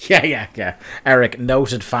 Yeah. Eric,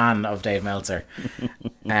 noted fan of Dave Meltzer.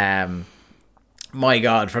 My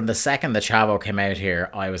God, from the second that Chavo came out here,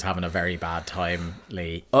 I was having a very bad time,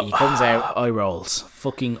 Lee. He comes out. Eye rolls.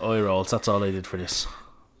 Fucking eye rolls. That's all I did for this.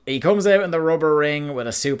 He comes out in the rubber ring with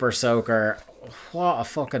a super soaker. What a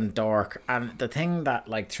fucking dork. And the thing that,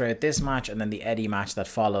 like, throughout this match and then the Eddie match that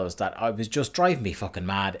follows, that I was just driving me fucking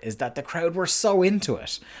mad, is that the crowd were so into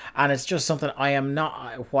it. And it's just something I am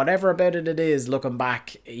not, whatever about it is, looking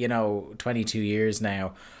back, 22 years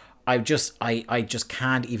now, I just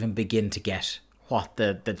can't even begin to get what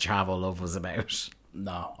the Chavo love was about.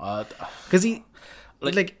 No. Because he,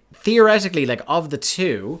 like, theoretically, like, of the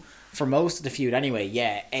two, for most of the feud anyway,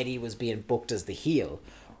 yeah, Eddie was being booked as the heel.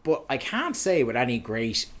 But I can't say with any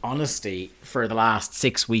great honesty for the last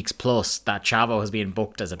 6 weeks plus that Chavo has been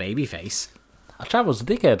booked as a babyface. Chavo's a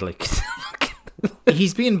dickhead, like.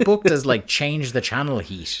 He's being booked as, like, change the channel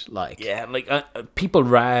heat. Like, Yeah, like, people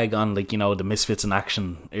rag on, like, the Misfits in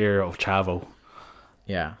Action era of Chavo.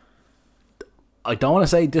 yeah. I don't want to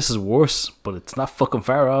say this is worse, but it's not fucking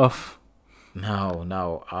far off. No.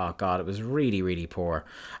 Oh, God, it was really, really poor.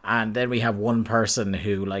 And then we have one person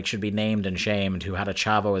who, like, should be named and shamed, who had a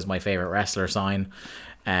Chavo as my favourite wrestler sign.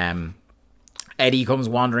 Eddie comes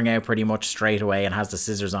wandering out pretty much straight away and has the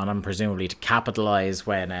scissors on him, presumably to capitalise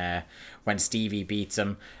when Stevie beats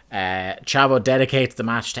him. Chavo dedicates the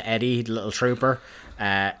match to Eddie, the little trooper.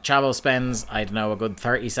 Chavo spends, I don't know, a good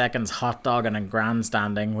 30 seconds hot dogging and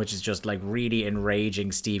grandstanding, which is just like really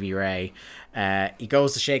enraging Stevie Ray. He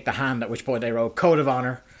goes to shake the hand, at which point they wrote Code of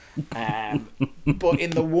Honor. But in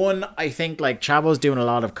the one, I think like Chavo's doing a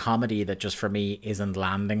lot of comedy that just for me isn't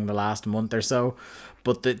landing the last month or so.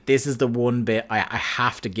 But this is the one bit I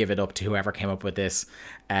have to give it up to whoever came up with this.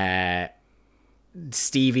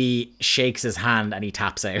 Stevie shakes his hand and he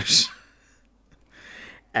taps out.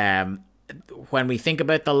 When we think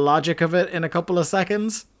about the logic of it in a couple of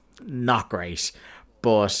seconds, not great.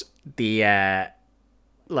 But the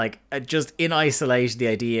like just in isolation, the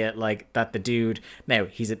idea like that the dude now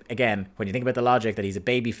again, when you think about the logic that he's a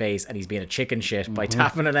baby face and he's being a chicken shit by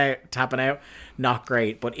tapping out, not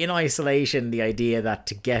great. But in isolation, the idea that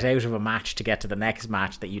to get out of a match, to get to the next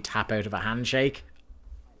match, that you tap out of a handshake,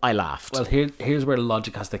 I laughed. Well, here's where the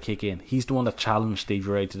logic has to kick in. He's the one that challenged Stevie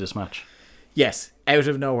Ray to this match. Yes, out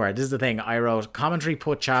of nowhere. This is the thing. I wrote, commentary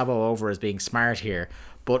put Chavo over as being smart here.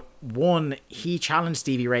 But one, he challenged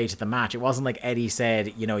Stevie Ray to the match. It wasn't like Eddie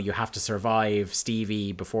said, you know, you have to survive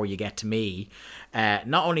Stevie before you get to me.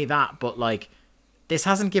 Not only that, but like, this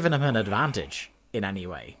hasn't given him an advantage in any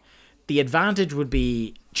way. The advantage would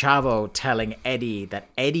be Chavo telling Eddie that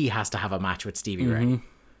Eddie has to have a match with Stevie Ray.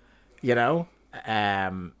 You know?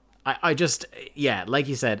 I just, yeah, like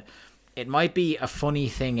you said, it might be a funny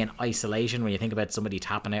thing in isolation when you think about somebody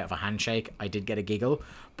tapping out of a handshake. I did get a giggle,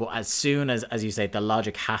 but as soon as you say, the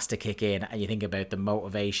logic has to kick in and you think about the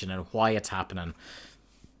motivation and why it's happening,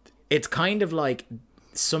 it's kind of like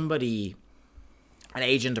somebody, an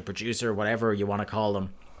agent, a producer, whatever you want to call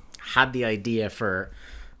them, had the idea for,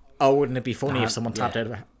 oh, wouldn't it be funny if someone tapped out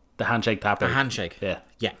of the handshake tap out. A handshake. Yeah.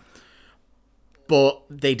 But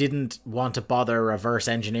they didn't want to bother reverse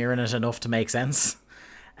engineering it enough to make sense.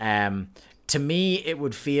 To me, it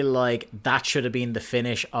would feel like that should have been the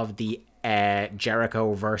finish of the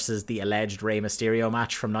Jericho versus the alleged Rey Mysterio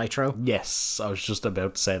match from Nitro. Yes, I was just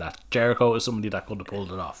about to say that. Jericho is somebody that could have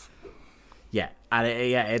pulled it off. Yeah, and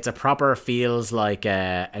it's a proper, feels like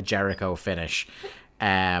a Jericho finish.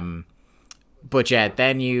 But yeah,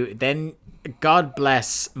 then God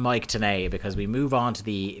bless Mike Tenay, because we move on to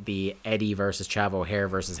the Eddie versus Chavo hair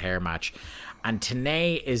versus hair match. And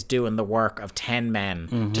Tenay is doing the work of 10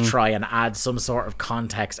 men to try and add some sort of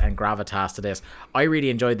context and gravitas to this. I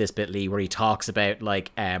really enjoyed this bit, Lee, where he talks about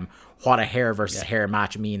like what a hair versus hair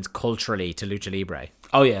match means culturally to Lucha Libre.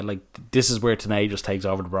 Oh yeah, like this is where Tenay just takes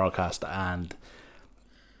over the broadcast, and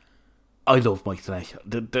I love Mike Tenay.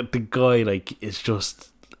 The guy like is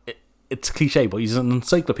just, it's cliche, but he's an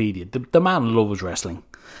encyclopedia. The man loves wrestling,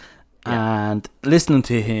 and listening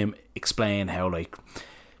to him explain how like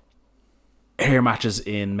hair matches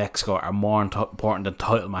in Mexico are more important than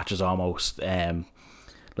title matches almost.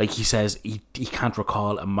 Like he says, he can't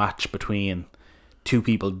recall a match between two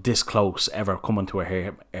people this close ever coming to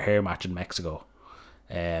a hair match in Mexico.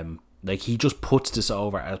 Like he just puts this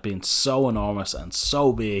over as being so enormous and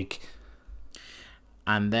so big.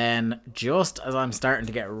 And then just as I'm starting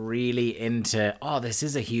to get really into, oh, this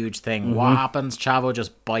is a huge thing, what happens? Chavo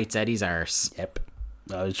just bites Eddie's arse. Yep.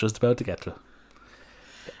 I was just about to get to it.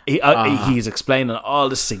 He's explaining all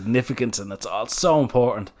the significance, and it's all so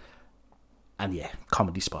important. And yeah,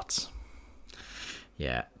 comedy spots.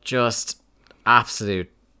 Yeah, just absolute.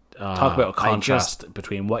 Talk about a contrast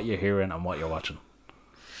between what you're hearing and what you're watching.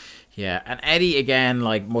 Yeah, and Eddie, again,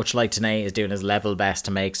 like much like Tenay, is doing his level best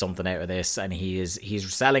to make something out of this, and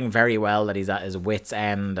he's selling very well that he's at his wit's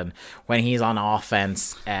end, and when he's on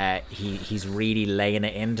offense, he's really laying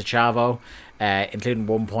it into Chavo, including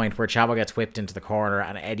one point where Chavo gets whipped into the corner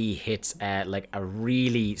and Eddie hits like a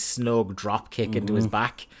really snug drop kick into his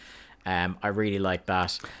back. I really like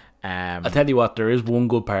that. I tell you what, there is one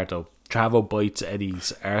good part though. Chavo bites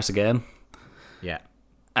Eddie's arse again. Yeah.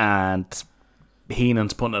 And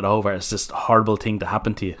Heenan's putting it over as this horrible thing to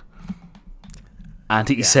happen to you. And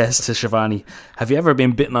he says to Shivani, have you ever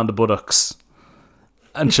been bitten on the buttocks?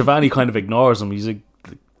 And Shivani kind of ignores him. He's like,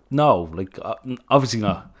 no, like obviously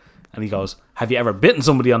not. And he goes, have you ever bitten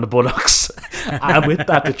somebody on the buttocks? And with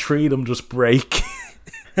that, the three of them just break.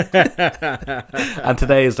 And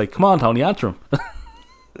Tenay is like, come on, Tony, answer him.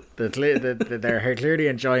 They're clearly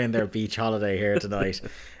enjoying their beach holiday here tonight.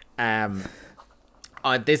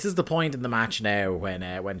 This is the point in the match now when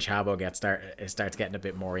Chavo starts getting a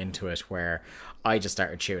bit more into it, where I just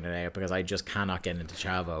started tuning out because I just cannot get into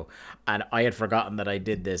Chavo, and I had forgotten that I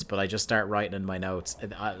did this, but I just start writing in my notes.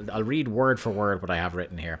 I'll read word for word what I have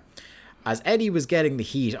written here. As Eddie was getting the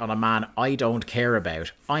heat on a man I don't care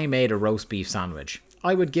about, I made a roast beef sandwich.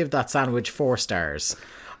 I would give that sandwich 4 stars.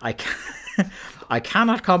 I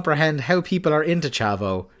cannot comprehend how people are into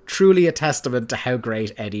Chavo. Truly a testament to how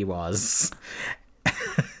great Eddie was.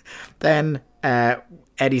 Then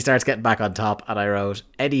Eddie starts getting back on top, and I wrote,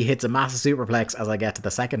 Eddie hits a massive superplex as I get to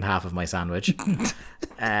the second half of my sandwich.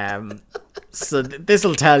 So this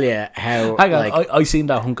will tell you how. Hang on, I seen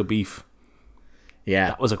that hunk of beef. Yeah,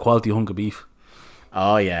 that was a quality hunk of beef.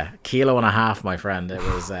 Oh yeah, 1.5 kilos, my friend. It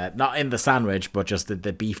was not in the sandwich, but just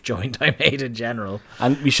the beef joint I made in general.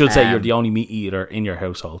 And we should say you're the only meat eater in your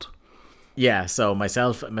household. Yeah, so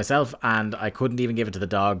myself, and I couldn't even give it to the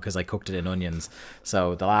dog because I cooked it in onions.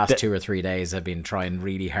 So the last 2 or 3 days I've been trying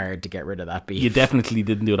really hard to get rid of that beef. You definitely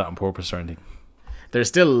didn't do that on purpose or anything. There's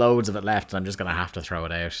still loads of it left, and I'm just gonna have to throw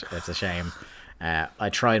it out. It's a shame. I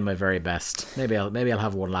tried my very best. Maybe I'll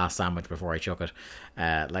have one last sandwich before I chuck it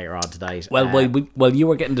later on tonight. Well, while you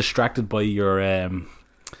were getting distracted by your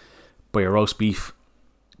roast beef,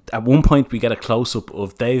 at one point we get a close up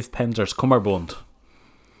of Dave Penzer's cummerbund.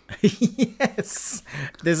 Yes,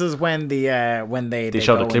 this is when they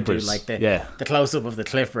show go the clippers, the close up of the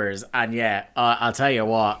clippers, and I'll tell you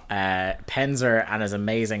what, Penzer and his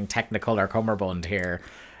amazing Technicolor cummerbund here,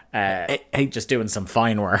 just doing some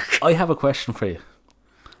fine work. I have a question for you.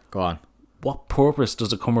 Go on. What purpose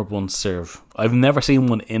does a cummerbund serve? I've never seen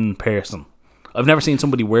one in person. I've never seen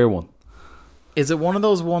somebody wear one. Is it one of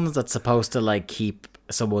those ones that's supposed to like keep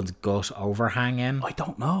someone's gut overhanging? I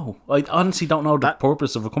don't know. I honestly don't know the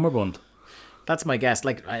purpose of a cummerbund. That's my guess.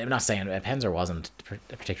 Like, I'm not saying Penzer wasn't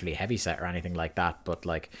a particularly heavy set or anything like that, but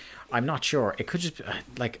like, I'm not sure. It could just be,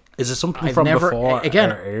 like, is it something from before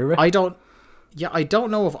again? Our era? I don't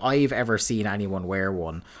know if I've ever seen anyone wear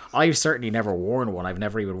one. I've certainly never worn one. I've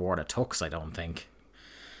never even worn a tux, I don't think.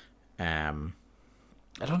 I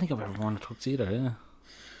don't think I've ever worn a tux either. Yeah.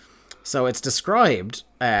 So it's described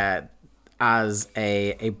as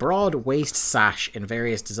a broad waist sash in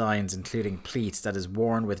various designs, including pleats, that is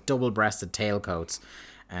worn with double-breasted tailcoats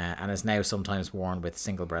and is now sometimes worn with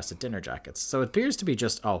single-breasted dinner jackets. So it appears to be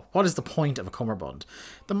just, what is the point of a cummerbund?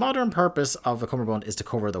 The modern purpose of a cummerbund is to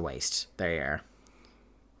cover the waist. There you are.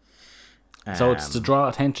 So it's to draw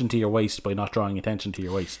attention to your waist by not drawing attention to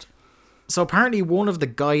your waist. So apparently one of the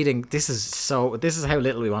guiding... This is how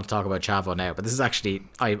little we want to talk about Chavo now, but this is actually...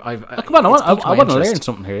 Come on, I want to learn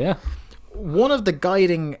something here, yeah. One of the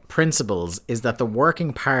guiding principles is that the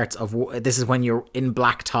working parts of... This is when you're in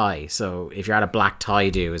black tie. So if you're at a black tie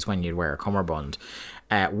do is when you'd wear a cummerbund.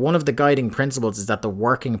 One of the guiding principles is that the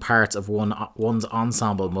working parts of one's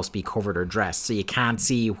ensemble must be covered or dressed. So you can't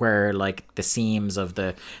see where like the seams of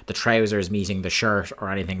the trousers meeting the shirt or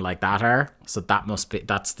anything like that are. So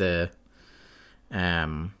that's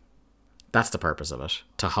the purpose of it,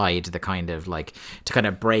 to hide the kind of like, to kind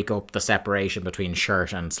of break up the separation between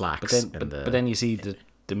shirt and slacks. But then you see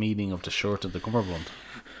the meaning of the shirt of the cummerbund.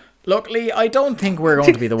 Luckily, I don't think we're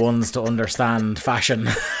going to be the ones to understand fashion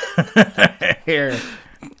here.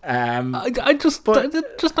 I just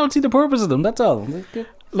don't see the purpose of them. That's all.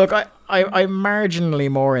 Look, I'm marginally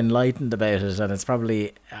more enlightened about it, and it's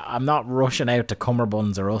probably, I'm not rushing out to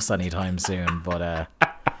cummerbunds or us anytime soon, but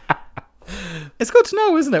it's good to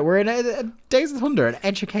know, isn't it? We're in a Days of Thunder, an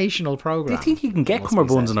educational program. Do you think you can get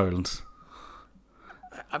cummerbunds in Ireland?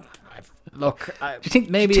 Look, do you think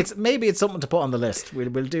maybe it's something to put on the list? We'll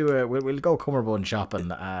go cummerbund shopping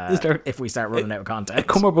if we start running out of content. A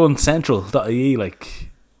cummerbundcentral.ie, like,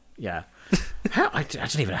 yeah. I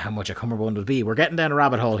don't even know how much a cummerbund would be. We're getting down a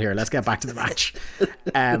rabbit hole here. Let's get back to the match.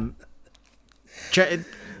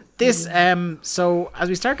 So as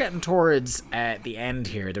we start getting towards the end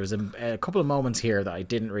here, there was a couple of moments here that I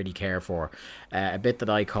didn't really care for. A bit that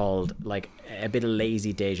I called like a bit of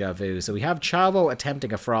lazy deja vu. So we have Chavo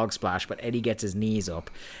attempting a frog splash, but Eddie gets his knees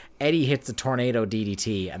up. Eddie hits the tornado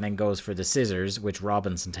DDT and then goes for the scissors, which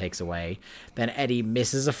Robinson takes away. Then Eddie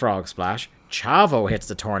misses a frog splash. Chavo hits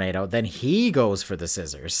the tornado. Then he goes for the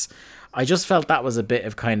scissors. I just felt that was a bit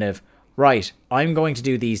of kind of, right, I'm going to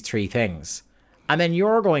do these 3 things. And then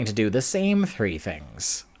you're going to do the same 3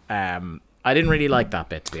 things. I didn't really like that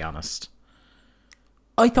bit, to be honest.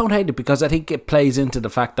 I don't hate it because I think it plays into the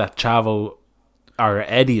fact that Chavo, or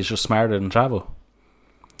Eddie, is just smarter than Chavo.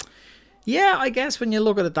 Yeah, I guess when you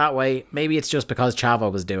look at it that way, maybe it's just because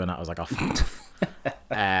Chavo was doing it. I was like,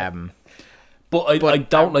 But I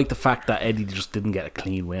don't like the fact that Eddie just didn't get a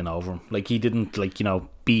clean win over him. Like, he didn't,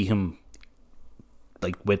 beat him,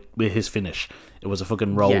 with his finish. It was a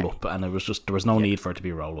fucking roll-up, and there was no need for it to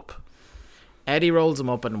be a roll-up. Eddie rolls him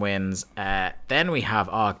up and wins. Then we have,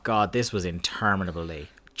 oh god, this was interminably.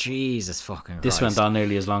 Jesus fucking Christ. This went on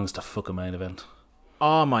nearly as long as the fucking main event.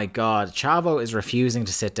 Oh my god. Chavo is refusing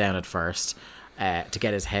to sit down at first to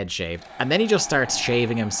get his head shaved. And then he just starts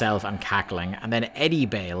shaving himself and cackling. And then Eddie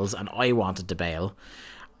bails, and I wanted to bail.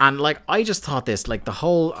 And I just thought this, the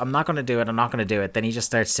whole, I'm not going to do it. Then he just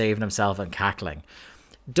starts shaving himself and cackling.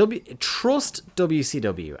 Trust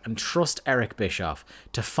WCW and trust Eric Bischoff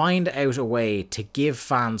to find out a way to give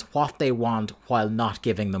fans what they want while not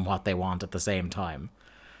giving them what they want at the same time.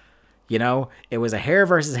 You know, it was a hair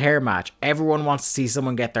versus hair match. Everyone wants to see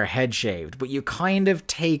someone get their head shaved, but you kind of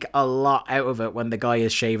take a lot out of it when the guy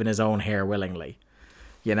is shaving his own hair willingly.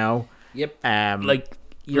 You know? Yep.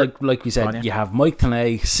 like we said, you have Mike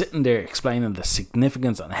Tenay sitting there explaining the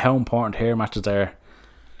significance and how important hair matches are,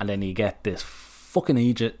 and then you get this fucking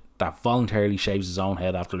idiot that voluntarily shaves his own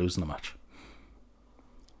head after losing the match.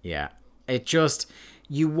 Yeah. It just...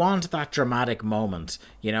 You want that dramatic moment.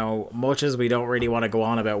 You know, much as we don't really want to go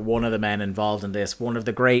on about one of the men involved in this, one of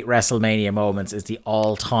the great WrestleMania moments is the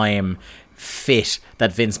all-time fit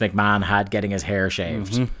that Vince McMahon had getting his hair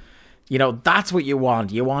shaved. Mm-hmm. You know, that's what you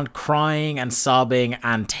want. You want crying and sobbing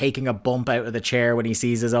and taking a bump out of the chair when he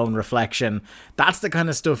sees his own reflection. That's the kind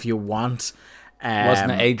of stuff you want.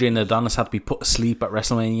 Wasn't it Adrian Adonis had to be put asleep at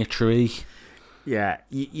WrestleMania 3? Yeah.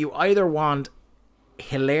 You either want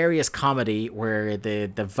hilarious comedy where the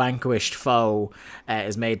vanquished foe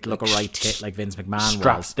is made to look a right tit like Vince McMahon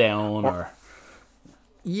strapped down,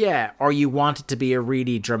 or you want it to be a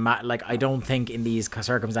really dramatic, like I don't think in these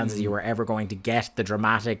circumstances you were ever going to get the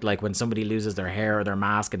dramatic, like when somebody loses their hair or their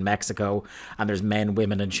mask in Mexico and there's men,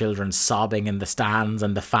 women and children sobbing in the stands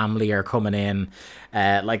and the family are coming in,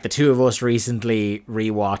 like the two of us recently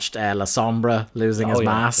rewatched La Sombra losing his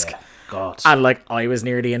mask. Yeah. God. And like I was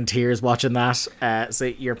nearly in tears watching that. So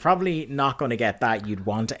you're probably not going to get that. You'd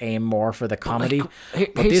want to aim more for the comedy.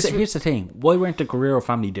 Here's the thing. Why weren't the Guerrero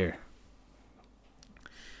family there?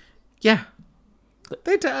 Yeah.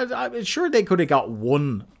 I'm sure they could have got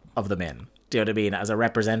one of them in. Do you know what I mean? As a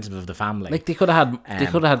representative of the family. Like they could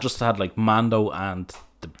have just had like Mando and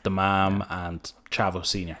the mom and Chavo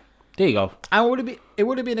Senior. There you go. And it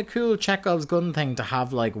would have been a cool Chekhov's gun thing to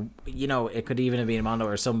have, like, you know, it could even have been Mondo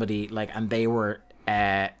or somebody, like, and they were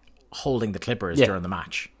holding the clippers during the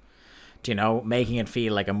match. Do you know, making it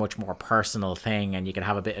feel like a much more personal thing, and you could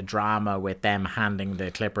have a bit of drama with them handing the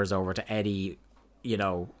clippers over to Eddie, you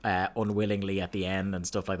know, unwillingly at the end and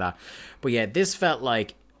stuff like that. But yeah, this felt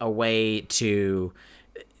like a way to...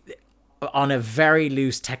 On a very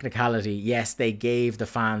loose technicality, yes, they gave the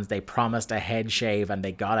fans, they promised a head shave and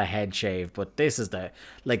they got a head shave, but this is the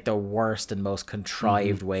worst and most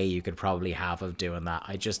contrived way you could probably have of doing that.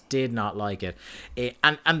 I just did not like it.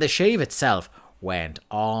 And the shave itself went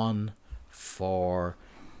on for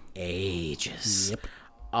ages. Yep.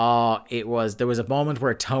 There was a moment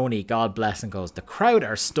where Tony, God bless him, goes, the crowd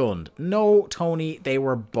are stunned. No, Tony, they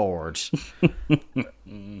were bored.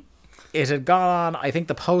 It had gone on, I think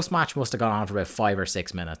the post-match must have gone on for about 5 or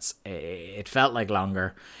 6 minutes. It felt like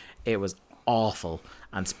longer. It was awful.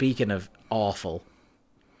 And speaking of awful,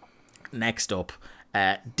 next up,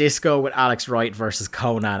 Disco with Alex Wright versus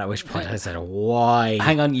Conan, at which point I said, why?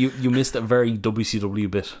 Hang on, you missed a very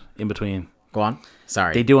WCW bit in between. Go on.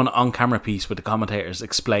 Sorry. They do an on-camera piece with the commentators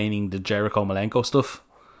explaining the Jericho Malenko stuff.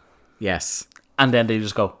 Yes. And then they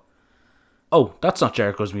just go, oh, that's not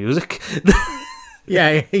Jericho's music.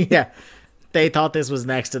 Yeah. They thought this was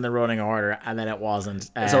next in the running order, and then it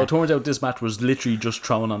wasn't. So it turns out this match was literally just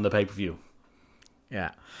thrown on the pay-per-view.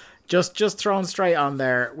 Yeah. Just thrown straight on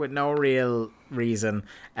there with no real reason.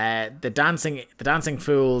 The dancing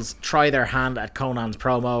fools try their hand at Conan's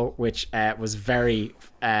promo, which was very...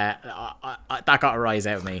 that got a rise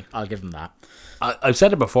out of me. I'll give them that. I've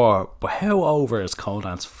said it before, but how over is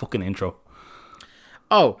Conan's fucking intro?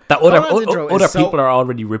 Oh, that other people are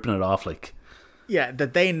already ripping it off, like... Yeah,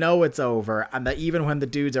 that they know it's over, and that even when the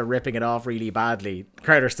dudes are ripping it off really badly, the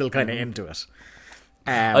crowd are still kind of into it.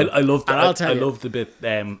 I love the bit.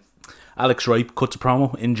 Alex Wright cuts a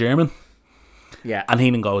promo in German. Yeah, and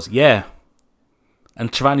Heenan goes, "Yeah,"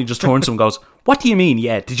 and Giovanni just turns to him and goes, "What do you mean?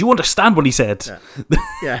 Yeah? Did you understand what he said?"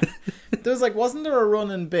 Yeah. There was wasn't there a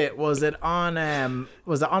running bit? Was it on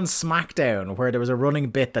SmackDown where there was a running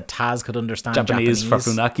bit that Taz could understand Japanese for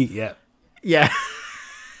Funaki? Yeah. Yeah.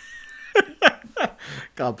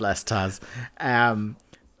 God bless Taz.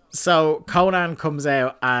 So Conan comes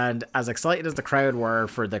out, and as excited as the crowd were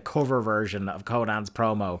for the cover version of Conan's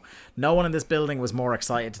promo, no one in this building was more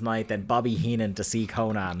excited tonight than Bobby Heenan to see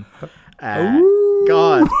Conan.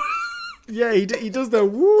 God. Yeah, he does the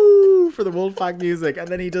woo for the Wolfpack music, and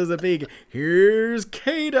then he does a big here's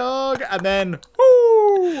K-Dog, and then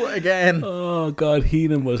woo again. Oh God,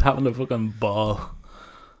 Heenan was having a fucking ball.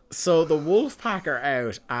 So the Wolfpack are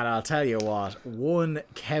out, and I'll tell you what, one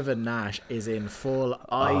Kevin Nash is in full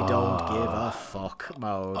I don't give a fuck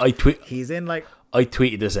mode. He's in I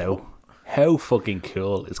tweeted this out. How fucking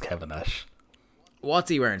cool is Kevin Nash? What's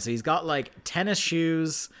he wearing? So he's got tennis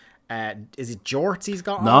shoes. Is it jorts he's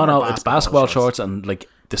got? No, it's basketball shorts and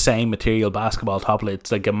the same material basketball top.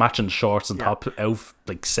 It's like a matching shorts and top out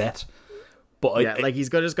set. But he's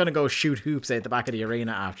just going to go shoot hoops out the back of the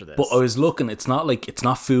arena after this. But I was looking, it's not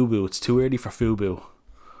FUBU. It's too early for FUBU.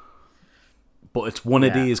 But it's one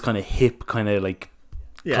of these kind of hip, kind of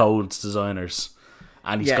clothes designers.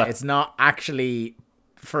 And he's got... it's not actually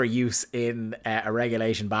for use in a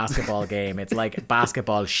regulation basketball game. It's like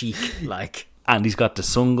basketball chic, like. And he's got the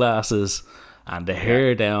sunglasses and the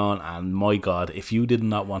hair down, and my God, if you did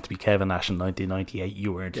not want to be Kevin Nash in 1998,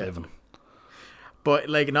 you weren't living. But,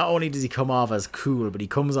 like, not only does he come off as cool, but he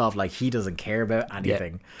comes off like he doesn't care about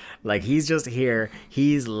anything. Yeah. Like, he's just here,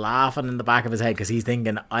 he's laughing in the back of his head because he's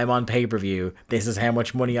thinking, I'm on pay-per-view, this is how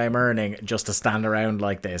much money I'm earning just to stand around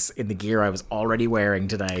like this in the gear I was already wearing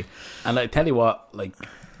today. And I tell you what, like,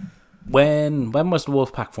 when was the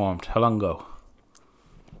Wolfpack formed? How long ago?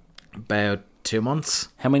 About 2 months.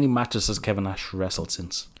 How many matches has Kevin Nash wrestled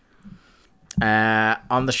since?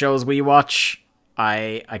 On the shows we watch,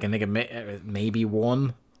 I can think of maybe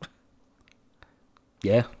one.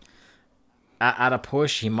 Yeah. At a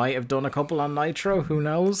push, he might have done a couple on Nitro. Who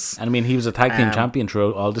knows? And I mean, he was a tag team champion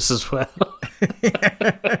throughout all this as well.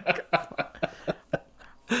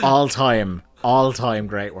 all time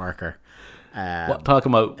great worker.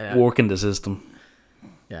 Talking about working the system.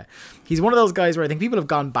 Yeah, he's one of those guys where I think people have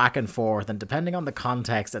gone back and forth, and depending on the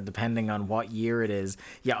context and depending on what year it is,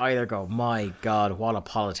 you either go, my God, what a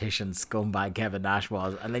politician scumbag Kevin Nash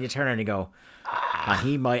was, and then you turn around and you go,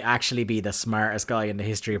 he might actually be the smartest guy in the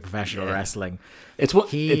history of professional wrestling. It's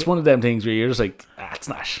one of them things where you're just like, it's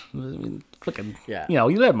Nash. I mean, fucking, you know,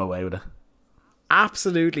 you let him away with it.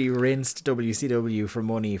 Absolutely rinsed WCW for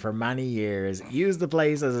money for many years, used the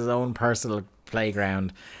place as his own personal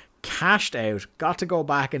playground, cashed out, got to go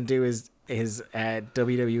back and do his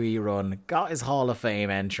WWE run, got his Hall of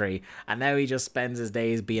Fame entry, and now he just spends his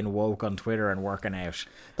days being woke on Twitter and working out.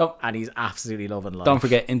 And he's absolutely loving life. Don't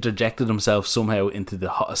forget, interjected himself somehow into the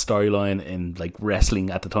hottest storyline in like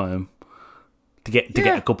wrestling at the time to get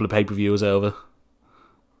a couple of pay-per-views over.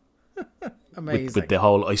 Amazing. With the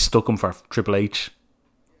whole I stuck him for Triple H.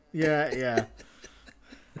 Yeah.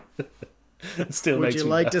 Still Would makes you me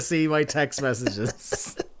like laugh. to see my text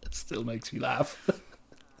messages? Still makes me laugh.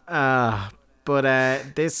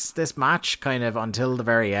 But this match kind of until the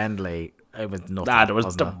very end, like, it was nothing.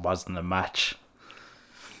 There wasn't a match.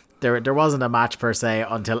 There wasn't a match per se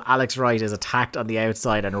until Alex Wright is attacked on the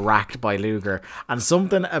outside and racked by Luger, and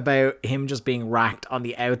something about him just being racked on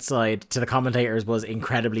the outside to the commentators was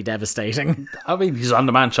incredibly devastating. I mean, he's on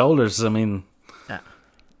the man's shoulders. I mean,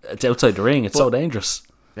 it's outside the ring. It's so dangerous.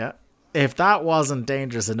 Yeah. If that wasn't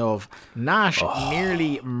dangerous enough, Nash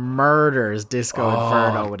nearly murders Disco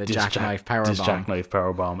Inferno with a jackknife powerbomb. This jackknife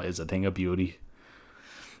powerbomb is a thing of beauty.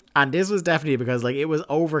 And this was definitely because, like, it was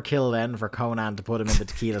overkill then for Conan to put him in the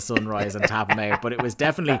Tequila Sunrise and tap him out. But it was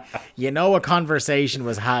definitely, a conversation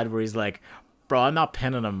was had where he's like, bro, I'm not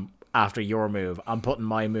pinning him after your move. I'm putting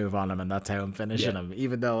my move on him, and that's how I'm finishing him.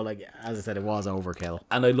 Even though, like, as I said, it was overkill.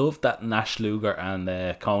 And I love that Nash, Luger, and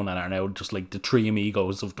Conan are now just like the three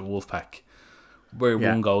amigos of the Wolfpack. Where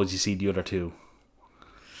one goes, you see the other two.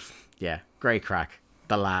 Yeah, great crack.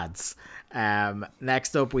 The lads.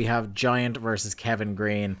 Next up, we have Giant versus Kevin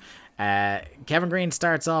Green. Kevin Green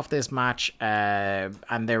starts off this match,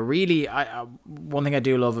 and they're really... one thing I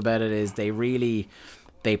do love about it is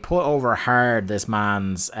they put over hard this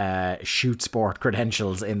man's shoot sport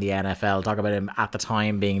credentials in the NFL. Talk about him at the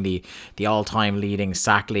time being the all-time leading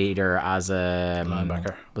sack leader as a...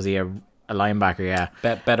 linebacker. Was he a linebacker? Yeah.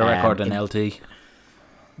 Better record than LT.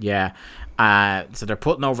 Yeah. So they're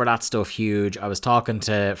putting over that stuff huge. I was talking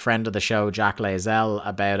to a friend of the show, Jack Lazell,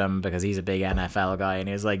 about him because he's a big NFL guy, and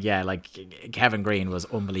he was like, yeah, like Kevin Green was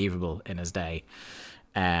unbelievable in his day.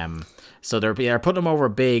 So they're putting him over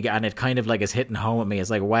big, and it kind of like is hitting home at me. It's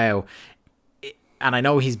like, wow. And I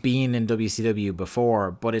know he's been in WCW before,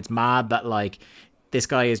 but it's mad that like this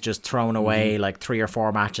guy is just thrown away like 3 or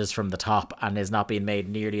 4 matches from the top and is not being made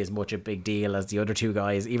nearly as much a big deal as the other two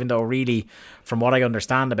guys, even though really, from what I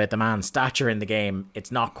understand about the man's stature in the game, it's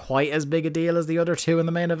not quite as big a deal as the other two in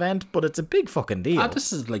the main event, but it's a big fucking deal.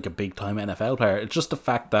 This is like a big time NFL player. It's just the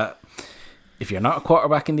fact that if you're not a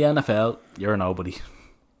quarterback in the NFL, you're a nobody.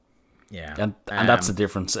 Yeah. And that's the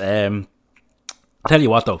difference. I'll tell you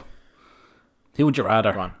what though. Who would you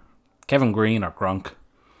rather? Kevin Green or Gronk?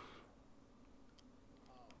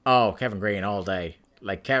 Oh, Kevin Green all day.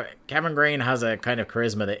 Like Kevin Green has a kind of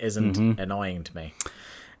charisma that isn't annoying to me.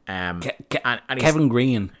 And Kevin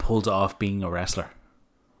Green pulls off being a wrestler.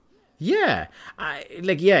 Yeah,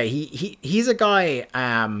 he's a guy.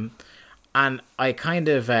 And I kind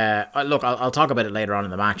of look. I'll talk about it later on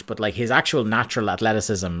in the match, but like his actual natural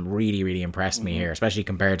athleticism really, really impressed me here, especially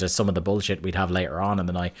compared to some of the bullshit we'd have later on in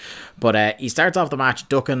the night. But he starts off the match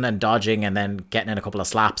ducking and dodging, and then getting in a couple of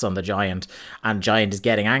slaps on the Giant. And Giant is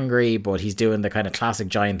getting angry, but he's doing the kind of classic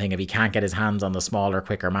Giant thing if he can't get his hands on the smaller,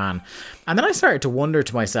 quicker man. And then I started to wonder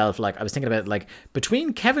to myself, like I was thinking about like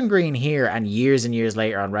between Kevin Green here and years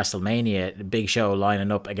later on WrestleMania, Big Show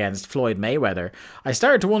lining up against Floyd Mayweather, I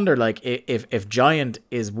started to wonder like if Giant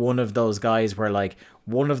is one of those guys where like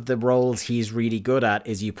one of the roles he's really good at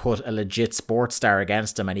is you put a legit sports star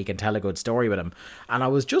against him and he can tell a good story with him. And I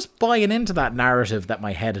was just buying into that narrative that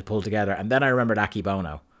my head had pulled together, and then I remembered Aki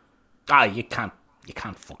Bono. You can't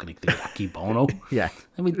fucking ignore Aki Bono. Yeah.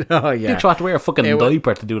 I mean, yeah. Big Show had to wear a fucking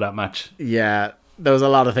diaper to do that match. Yeah, there was a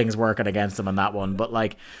lot of things working against him in that one, but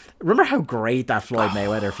like, remember how great that Floyd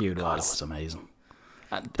Mayweather feud was? God, it was amazing.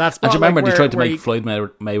 And do you remember they tried to make Floyd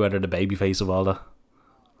Mayweather the babyface of all that?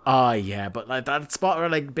 Oh yeah, but like that spot where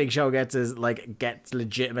like Big Show gets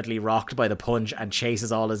legitimately rocked by the punch and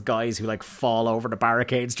chases all his guys who like fall over the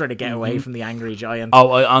barricades trying to get away from the angry Giant.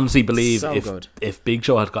 Oh, I honestly believe So good. if Big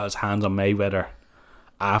Show had got his hands on Mayweather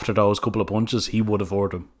after those couple of punches, he would have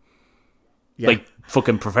hurt him. Yeah. Like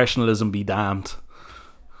fucking professionalism be damned.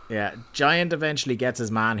 Yeah, Giant eventually gets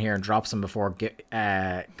his man here and drops him before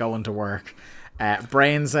going to work.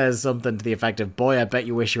 Brain says something to the effect of, "Boy, I bet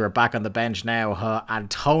you wish you were back on the bench now, huh?" And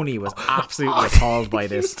Tony was absolutely appalled by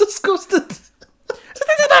this. He was disgusted.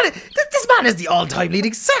 This man is the all-time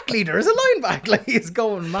leading sack leader as a linebacker. Like, he's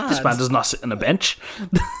going mad. This man does not sit on a bench.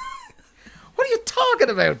 What are you talking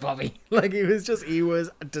about, Bobby? Like, he was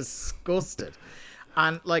disgusted.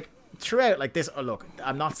 And like throughout, like this. Oh, look,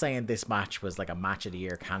 I'm not saying this match was like a match of the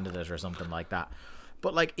year candidate or something like that.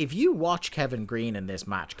 But like, if you watch Kevin Green in this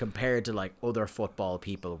match compared to like other football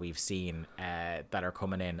people we've seen that are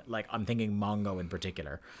coming in, like I'm thinking Mongo in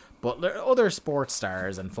particular, but there are other sports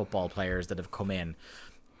stars and football players that have come in,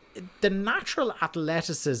 the natural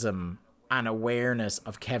athleticism and awareness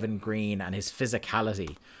of Kevin Green and his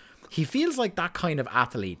physicality, he feels like that kind of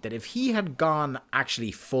athlete that if he had gone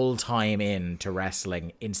actually full time into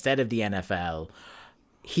wrestling instead of the NFL,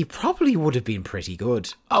 he probably would have been pretty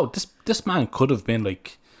good. Oh, this man could have been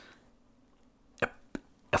like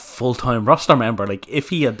a full-time roster member, like if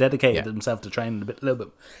he had dedicated himself to training a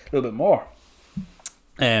little bit more.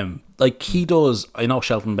 Like he does. I know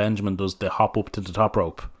Shelton Benjamin does the hop up to the top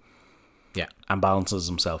rope, and balances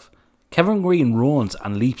himself. Kevin Green runs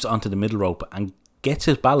and leaps onto the middle rope and gets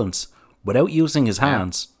his balance without using his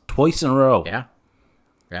hands twice in a row. Yeah,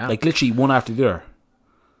 like literally one after the other.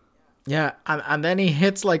 Yeah, and then he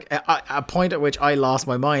hits like a point at which I lost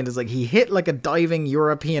my mind. Is like he hit like a diving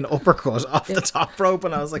European uppercut off the top rope,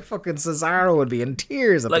 and I was like, fucking Cesaro would be in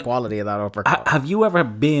tears at the quality of that uppercut. Have you ever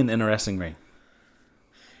been in a wrestling ring?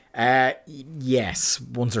 Yes,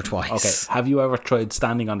 once or twice. Okay, have you ever tried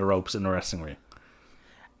standing on the ropes in a wrestling ring?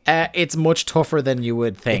 It's much tougher than you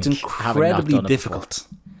would think. It's incredibly difficult.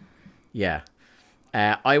 Yeah.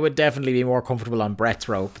 I would definitely be more comfortable on Brett's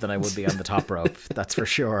rope than I would be on the top rope. That's for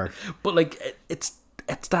sure. But like, it's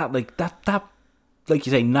that like that like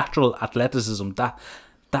you say, natural athleticism, that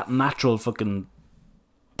natural fucking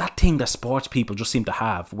that thing that sports people just seem to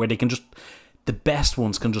have, where they can just, the best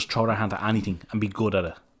ones can just throw their hand at anything and be good at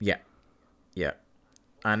it. Yeah.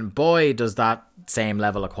 And boy, does that same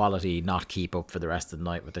level of quality not keep up for the rest of the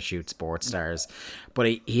night with the shoot sports stars. But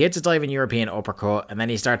he hits a diving European uppercut, and then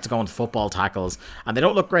he starts going to football tackles, and they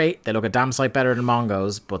don't look great. They look a damn sight better than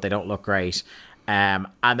Mongo's, but they don't look great. And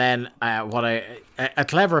then a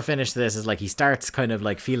clever finish to this is like he starts kind of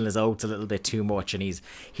like feeling his oats a little bit too much, and he's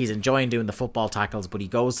enjoying doing the football tackles, but he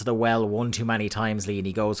goes to the well one too many times, Lee, and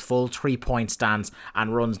he goes full 3-point stance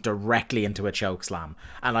and runs directly into a choke slam.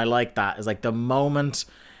 And I like that. It's like the moment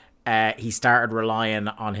he started relying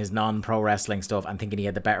on his non-pro wrestling stuff and thinking he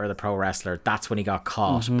had the better of the pro wrestler, that's when he got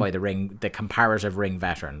caught by the comparative ring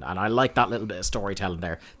veteran. And I like that little bit of storytelling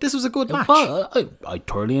there. This was a good match. I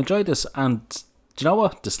thoroughly enjoyed this, and do you know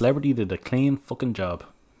what? The celebrity did a clean fucking job.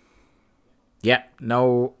 Yeah,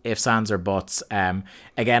 no ifs, ands, or buts.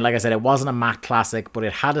 Again, like I said, it wasn't a Matt classic, but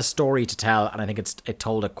it had a story to tell, and I think it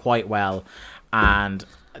told it quite well. And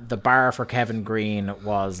the bar for Kevin Green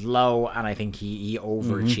was low, and I think he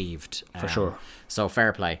overachieved. For sure. So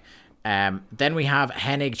fair play. Then we have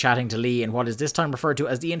Hennig chatting to Lee in what is this time referred to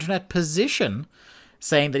as the internet position,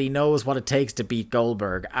 saying that he knows what it takes to beat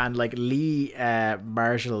Goldberg. And like Lee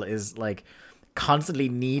Marshall is like constantly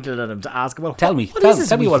needling him to ask, well, tell me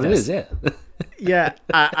what it is.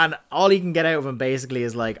 And all he can get out of him basically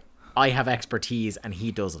is like, I have expertise and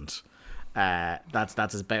he doesn't.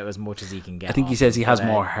 That's about as much as he can get. I think he off says him. he has But,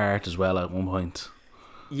 more heart as well at one point.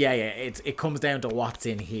 Yeah. It comes down to what's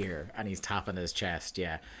in here, and he's tapping his chest.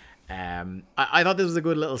 Yeah. I thought this was a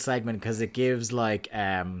good little segment because it gives like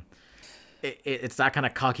it's that kind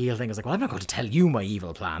of cocky heel thing. It's like, well, I'm not going to tell you my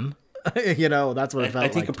evil plan. You know, that's what it felt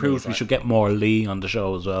like. I think it to proves me, we should get more Lee on the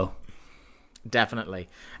show as well. Definitely.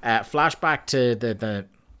 Flashback to the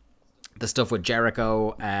stuff with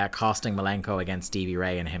Jericho costing Malenko against Stevie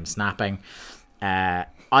Ray and him snapping. I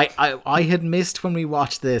had missed when we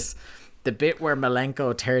watched this the bit where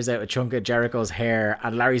Malenko tears out a chunk of Jericho's hair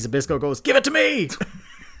and Larry Zbyszko goes, "Give it to me!"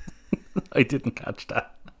 I didn't catch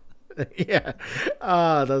that. Yeah.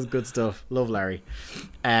 That was good stuff. Love Larry.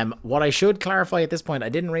 What I should clarify at this point, I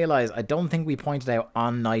didn't realize, I don't think we pointed out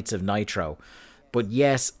on Nights of Nitro, but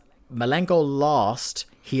yes, Malenko lost.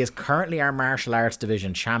 He is currently our martial arts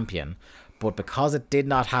division champion, but because it did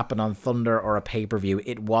not happen on Thunder or a pay-per-view,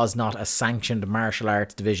 it was not a sanctioned martial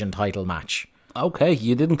arts division title match. Okay,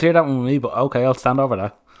 you didn't clear that one with me, but okay, I'll stand over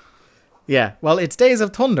that. Yeah, well, it's Days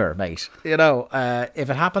of Thunder, mate. You know, if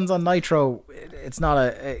it happens on Nitro, it's not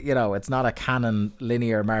a canon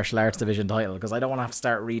linear martial arts division title, because I don't want to have to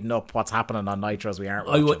start reading up what's happening on Nitros we aren't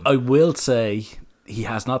watching. I will say he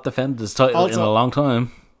has not defended his title Also, in a long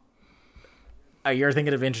time. You're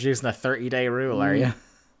thinking of introducing a 30-day rule, are you?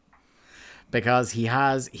 Because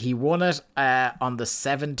he won it on the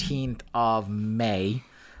 17th of May,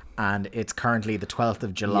 and it's currently the 12th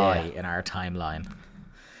of July in our timeline.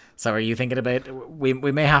 So are you thinking about, we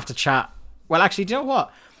may have to chat. Well, actually, do you know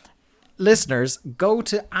what? Listeners, go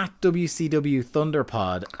to @WCW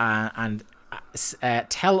Thunderpod and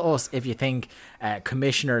tell us if you think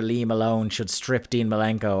Commissioner Lee Malone should strip Dean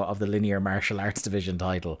Malenko of the linear martial arts division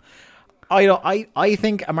title. I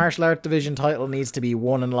think a martial arts division title needs to be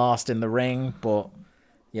won and lost in the ring, but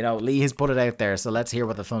you know, Lee has put it out there, so let's hear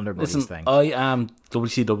what the Thunder Buddies think. I am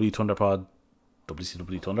WCW Thunderpods,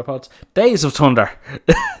 Days of Thunder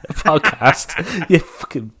podcast. You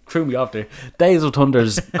fucking threw me off there. Days of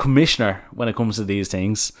Thunder's commissioner when it comes to these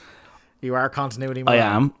things. You are continuity man. I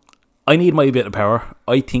am. I need my bit of power.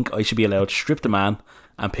 I think I should be allowed to strip the man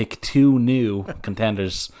and pick 2 new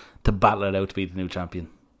contenders to battle it out to be the new champion.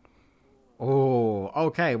 Oh,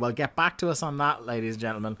 okay. Well, get back to us on that, ladies and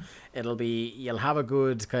gentlemen. You'll have a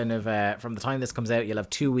good kind of, from the time this comes out, you'll have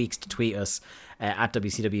 2 weeks to tweet us at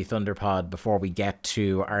WCW Thunderpod before we get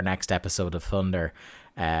to our next episode of Thunder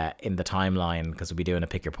in the timeline, because we'll be doing a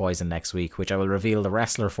Pick Your Poison next week, which I will reveal the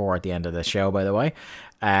wrestler for at the end of the show, by the way.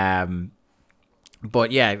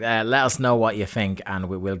 But yeah, let us know what you think, and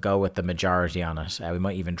we'll go with the majority on it. We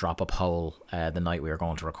might even drop a poll the night we are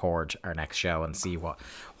going to record our next show and see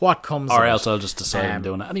what comes. Or else I'll just decide I'm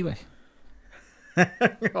doing it anyway.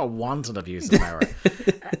 A wanton abuse of power.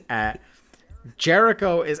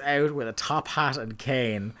 Jericho is out with a top hat and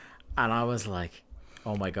cane, and I was like,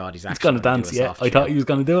 "Oh my god, he's actually going to dance!" Yeah, I thought he was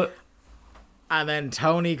going to do it. And then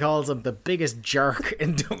Tony calls him the biggest jerk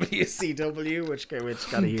in WCW, which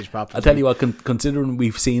got a huge pop. I'll tell you what, considering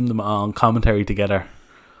we've seen them on commentary together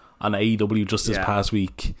on AEW just this past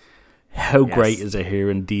week, how great is it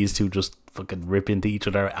hearing these two just fucking rip into each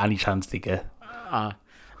other any chance they get?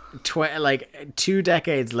 2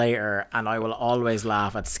 decades later, and I will always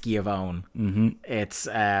laugh at Schiavone. Mm-hmm. It's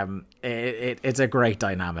it's a great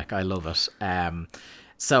dynamic. I love it.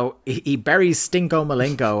 So he buries Stinko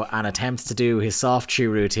Malenko and attempts to do his soft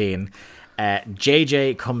shoe routine.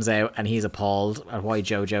 JJ comes out and he's appalled at why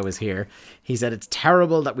JoJo is here. He said it's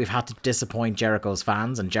terrible that we've had to disappoint Jericho's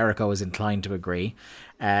fans, and Jericho is inclined to agree.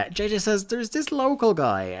 JJ says there's this local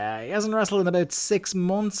guy. He hasn't wrestled in about 6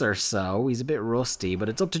 months or so. He's a bit rusty, but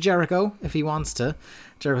it's up to Jericho if he wants to.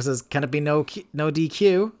 Jericho says, can it be no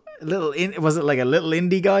DQ? Was it like a little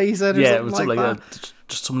indie guy, he said? Yeah, it was like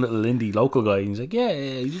just some little indie local guy. And he's like,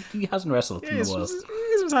 he hasn't wrestled in a while.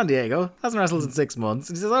 He's from San Diego. Hasn't wrestled in 6 months.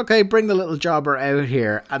 And he says, okay, bring the little jobber out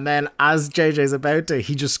here. And then as JJ's about to,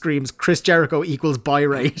 he just screams, Chris Jericho equals buy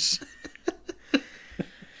rate.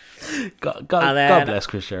 God bless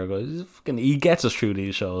Chris Jericho. He gets us through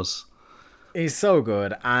these shows. He's so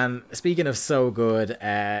good. And speaking of so good,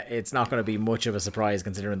 it's not going to be much of a surprise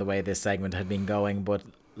considering the way this segment had been going, but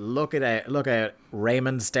look at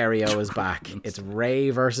Raymond Stereo is back. It's Ray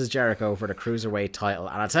versus Jericho for the Cruiserweight title.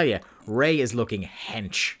 And I'll tell you, Ray is looking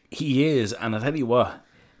hench. He is, and I'll tell you what,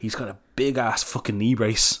 he's got a big ass fucking knee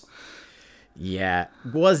brace. Yeah.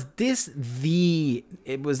 Was this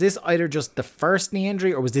either just the first knee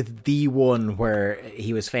injury, or was this the one where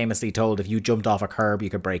he was famously told if you jumped off a curb you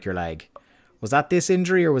could break your leg? Was that this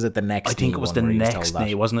injury, or was it the next knee? I think it was the next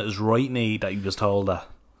knee. Wasn't it his right knee that he was told that?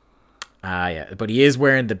 Yeah, but he is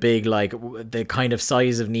wearing the big, like, the kind of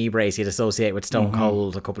size of knee brace you'd associate with Stone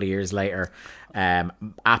Cold a couple of years later.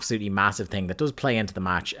 Absolutely massive thing that does play into the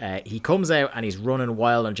match. He comes out and he's running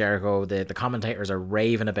wild on Jericho. The commentators are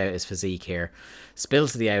raving about his physique here.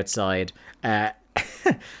 Spills to the outside.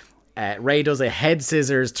 Ray does a head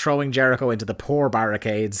scissors, throwing Jericho into the poor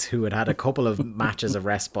barricades, who had a couple of matches of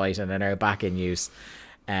respite and are now back in use.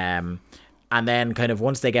 And then kind of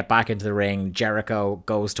once they get back into the ring, Jericho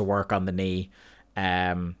goes to work on the knee.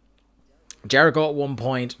 Jericho at one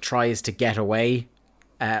point tries to get away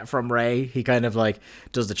from Ray. He kind of like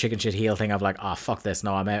does the chicken shit heel thing of like, oh, fuck this,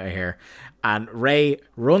 no, I'm out of here. And Ray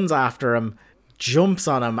runs after him, jumps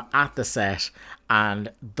on him at the set,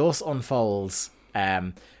 and thus unfolds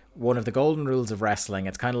one of the golden rules of wrestling.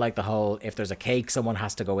 It's kind of like the whole, if there's a cake, someone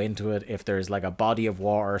has to go into it. If there's like a body of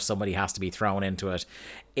water, somebody has to be thrown into it.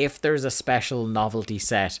 If there's a special novelty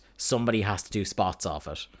set, somebody has to do spots off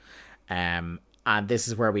it. And this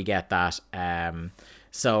is where we get that.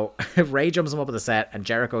 So Ray jumps him up at the set, and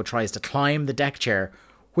Jericho tries to climb the deck chair,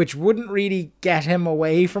 which wouldn't really get him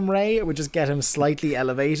away from Ray. It would just get him slightly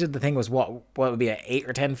elevated. The thing was, what would be 8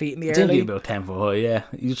 or 10 feet in the air? It's only about 10 foot high, yeah.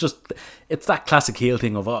 It's that classic heel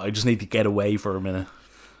thing of, I just need to get away for a minute.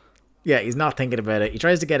 Yeah, he's not thinking about it. He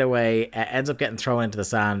tries to get away, ends up getting thrown into the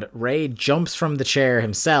sand. Ray jumps from the chair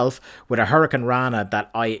himself with a Hurricane Rana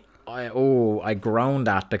that I groaned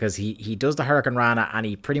at, because he does the Hurricane Rana and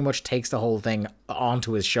he pretty much takes the whole thing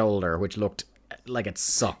onto his shoulder, which looked like it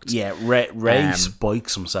sucked. Yeah, Ray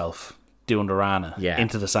spikes himself doing the Rana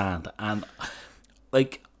into the sand. And,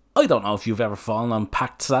 like, I don't know if you've ever fallen on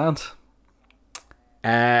packed sand.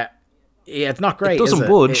 Yeah, it's not great. It doesn't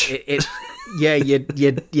budge. Yeah,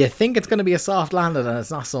 you think it's going to be a soft landing, and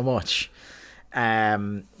it's not so much.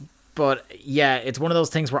 But yeah, it's one of those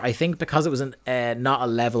things where I think because it was not a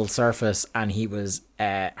level surface, and he was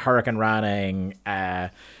Hurricane Ranaing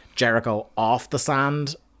Jericho off the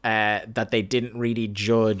sand, that they didn't really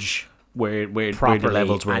judge where properly, the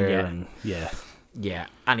levels were. And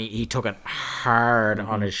and he took it hard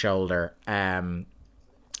on his shoulder.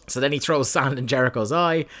 So then he throws sand in Jericho's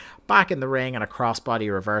eye, back in the ring, and a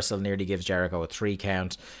crossbody reversal nearly gives Jericho a 3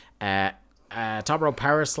 count. Top rope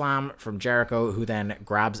power slam from Jericho, who then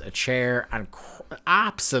grabs a chair and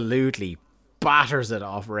absolutely batters it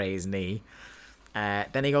off Ray's knee.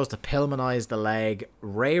 Then he goes to Pillmanize the leg.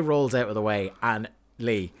 Ray rolls out of the way, and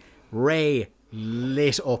Ray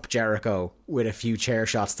lit up Jericho with a few chair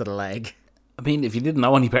shots to the leg. I mean, if you didn't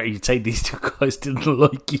know any better, you'd say these two guys didn't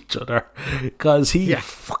like each other, because he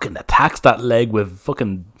fucking attacks that leg with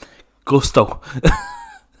fucking gusto.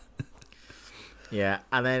 Yeah,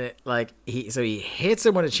 and then he hits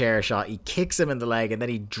him with a chair shot, he kicks him in the leg, and then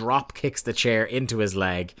he drop kicks the chair into his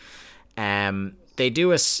leg. They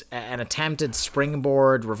do an attempted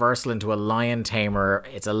springboard reversal into a lion tamer.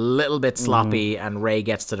 It's a little bit sloppy, and Ray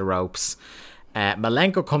gets to the ropes.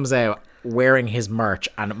 Malenko comes out wearing his merch,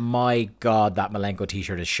 and my god, that Malenko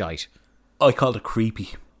t-shirt is shite. I called it creepy.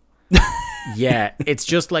 Yeah, it's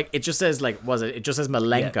just like, it just says it just says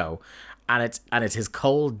Malenko, and it's his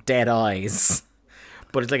cold dead eyes.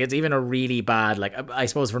 But it's even a really bad, I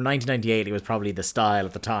suppose for 1998 it was probably the style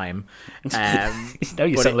at the time. Now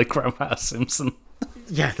you sound like Grandma Simpson.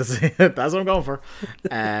 Yeah, that's what I'm going for.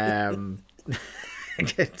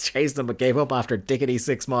 Chased them but gave up after dickety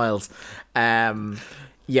 6 miles. Yeah,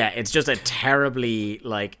 it's just a terribly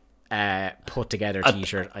put together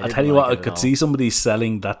t-shirt. I'll tell you what, I could see somebody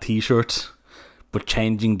selling that t-shirt but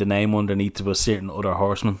changing the name underneath to a certain other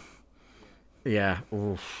horseman. Yeah,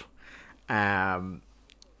 oof.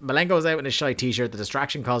 Malenko's out in his shy t-shirt. The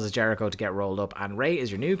distraction causes Jericho to get rolled up, and Ray is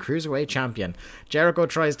your new Cruiserweight champion. Jericho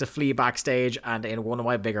tries to flee backstage, and in one of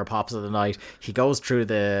my bigger pops of the night, he goes through to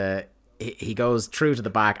the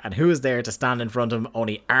back, and who is there to stand in front of him?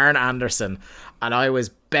 Only Arn Anderson. And I was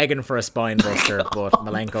begging for a spine buster, but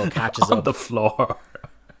Malenko catches on up the floor.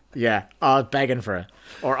 Yeah, begging for it.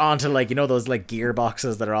 Or onto those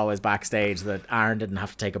gearboxes that are always backstage that Arn didn't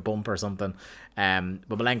have to take a bump or something. But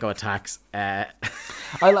Malenko attacks. I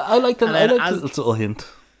like the little hint.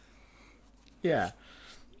 Yeah.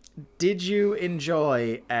 Did you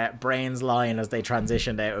enjoy Brain's line as they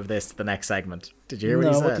transitioned out of this to the next segment? Did you hear what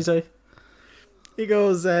he said? What did he say? He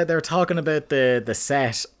goes, they're talking about the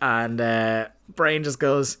set, and Brain just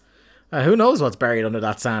goes, who knows what's buried under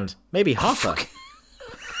that sand? Maybe Hoffa.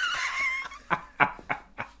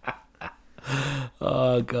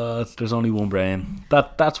 Oh god, there's only one Brain.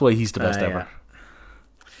 That's why he's the best ever.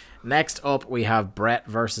 Next up, we have Bret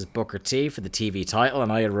versus Booker T for the TV title,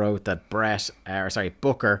 and I had wrote that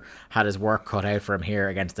Booker had his work cut out for him here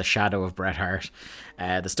against the shadow of Bret Hart.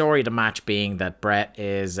 The story of the match being that Bret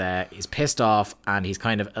is pissed off, and he's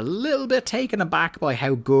kind of a little bit taken aback by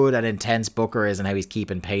how good and intense Booker is and how he's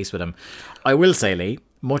keeping pace with him. I will say, Lee,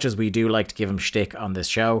 much as we do like to give him shtick on this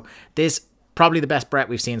show, this probably the best Bret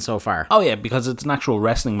we've seen so far. Oh yeah, because it's an actual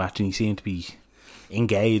wrestling match, and he seemed to be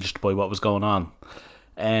engaged by what was going on.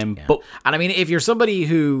 But and I mean, if you're somebody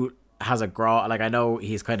who has I know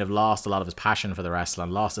he's kind of lost a lot of his passion for the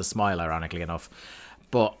wrestling, lost his smile, ironically enough.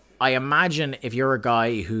 But I imagine if you're a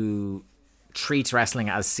guy who treats wrestling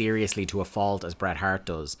as seriously to a fault as Bret Hart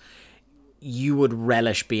does, you would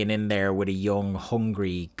relish being in there with a young,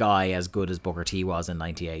 hungry guy as good as Booker T was in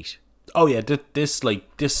 '98. Oh yeah, this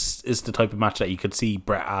is the type of match that you could see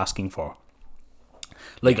Bret asking for.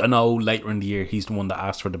 Like, I know later in the year he's the one that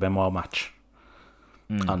asked for the Benoit match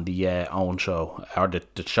on the Owen show, or the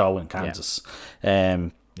show in Kansas. Yeah.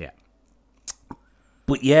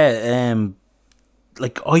 But yeah,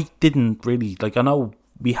 like, I didn't really, like, I know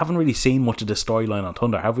we haven't really seen much of the storyline on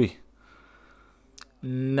Thunder, have we?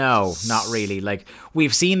 No, not really. Like,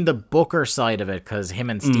 we've seen the Booker side of it because him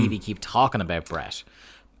and Stevie keep talking about Bret,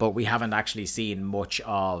 but we haven't actually seen much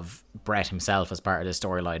of Bret himself as part of the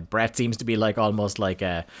storyline. Bret seems to be like almost like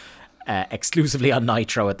exclusively on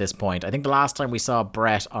Nitro at this point. I think the last time we saw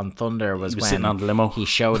Bret on Thunder was when sitting on the limo. He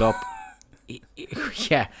showed up.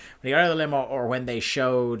 Yeah, when he got out of the limo, or when they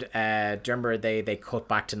showed, do you remember they cut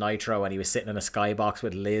back to Nitro and he was sitting in a skybox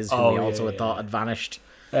with Liz, who we also had thought had vanished.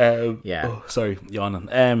 Yeah. Oh, sorry, yawning.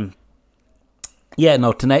 Yeah,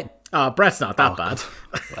 no, Tenay. Oh, Bret's not that bad.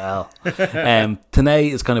 Well,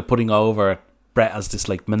 Tenay is kind of putting over Bret as this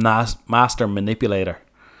like master manipulator,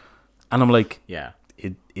 and I'm like, yeah,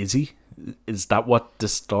 is he? Is that what the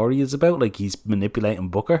story is about? Like, he's manipulating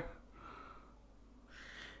Booker?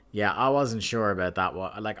 Yeah, I wasn't sure about that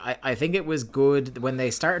one. Like, I think it was good when they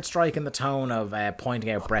started striking the tone of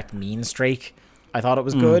pointing out Bret's mean streak. I thought it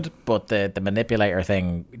was good, but the manipulator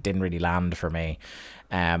thing didn't really land for me.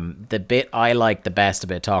 The bit I liked the best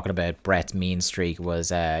about talking about Bret's mean streak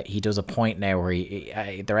was he does a point now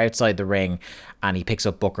where they're outside the ring and he picks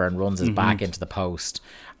up Booker and runs his back into the post.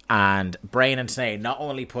 And Brain and Tenay not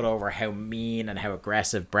only put over how mean and how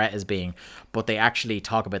aggressive Bret is being, but they actually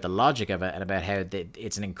talk about the logic of it and about how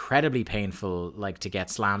it's an incredibly painful, like, to get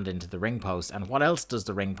slammed into the ring post. And what else does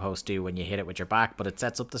the ring post do when you hit it with your back? But it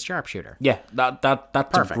sets up the sharpshooter. Yeah, that's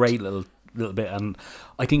Perfect. a great little bit. And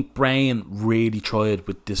I think Brain really tried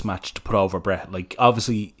with this match to put over Bret. Like,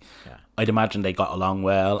 obviously, I'd imagine they got along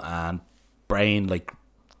well, and Brain, like,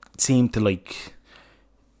 seemed to, like,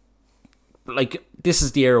 this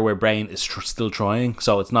is the era where Brain is still trying,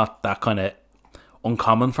 so it's not that kind of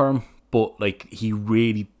uncommon for him. But like, he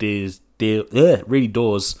really does put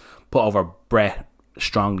over Bret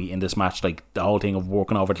strongly in this match. Like, the whole thing of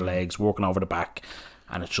working over the legs, working over the back,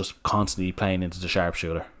 and it's just constantly playing into the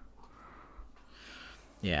sharpshooter.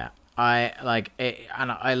 Yeah, I like it,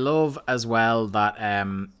 and I love as well that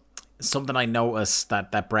something I noticed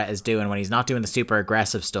that Bret is doing when he's not doing the super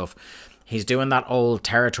aggressive stuff. He's doing that old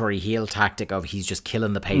territory heel tactic of he's just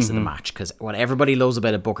killing the pace of the match. Because what everybody loves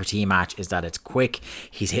about a Booker T match is that it's quick.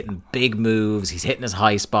 He's hitting big moves. He's hitting his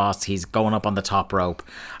high spots. He's going up on the top rope.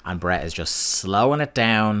 And Bret is just slowing it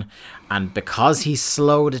down. And because he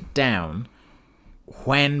slowed it down,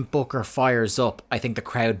 when Booker fires up, I think the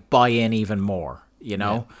crowd buy in even more, you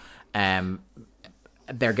know? Yeah.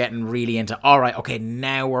 They're getting really into, all right, okay,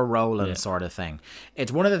 now we're rolling, sort of thing.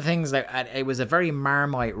 It's one of the things that, it was a very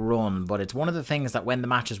Marmite run, but it's one of the things that when the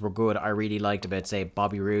matches were good, I really liked about, say,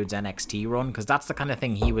 Bobby Roode's NXT run, because that's the kind of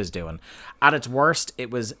thing he was doing. At its worst,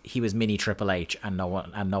 he was mini Triple H, and no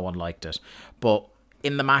one liked it. But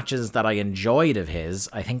in the matches that I enjoyed of his,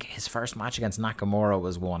 I think his first match against Nakamura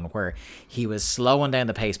was one where he was slowing down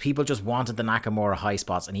the pace. People just wanted the Nakamura high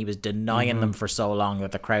spots, and he was denying them for so long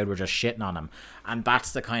that the crowd were just shitting on him. And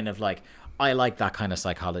that's the kind of, like, I like that kind of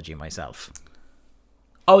psychology myself.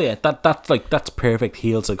 Oh yeah, that's perfect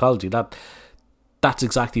heel psychology. That's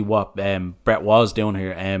exactly what Bret was doing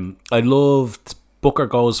here. I loved Booker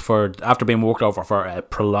goes for, after being worked over for a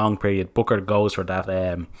prolonged period, Booker goes for that,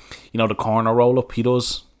 the corner roll up he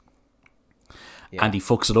does. Yeah. And he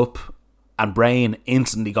fucks it up. And Brain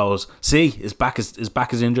instantly goes, see, his back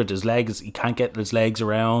is injured, he can't get his legs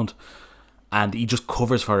around. And he just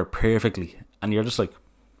covers for it perfectly. And you're just like,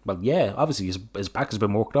 well, yeah, obviously his back has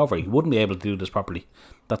been worked over. He wouldn't be able to do this properly.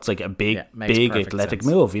 That's like a big athletic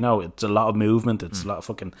move. It's a lot of movement. It's a lot of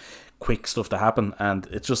fucking quick stuff to happen. And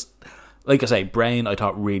it's just, like I say, Brain, I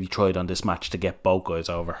thought, really tried on this match to get both guys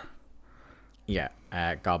over. Yeah,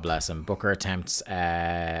 God bless him. Booker attempts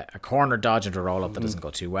a corner dodge into a roll up that doesn't go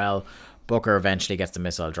too well. Booker eventually gets the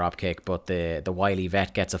missile drop kick, but the wily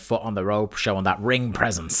vet gets a foot on the rope, showing that ring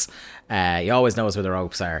presence. He always knows where the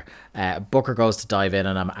ropes are. Booker goes to dive in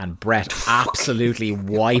on him, and Brett absolutely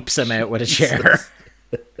wipes him out with a chair.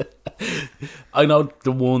 I know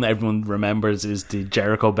the one everyone remembers is the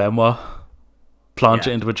Jericho Benoit plancha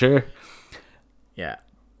into a chair. Yeah.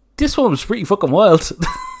 This one was pretty fucking wild.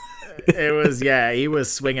 It was, yeah, he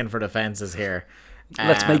was swinging for the fences here.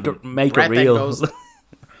 Let's make it real.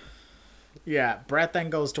 Yeah, Brett then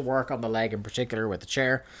goes to work on the leg in particular with the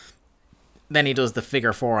chair. Then he does the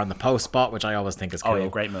figure 4 on the post spot, which I always think is cool. Oh, yeah,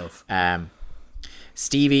 great move.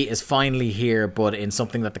 Stevie is finally here, but in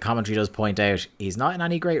something that the commentary does point out, he's not in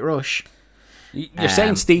any great rush. You're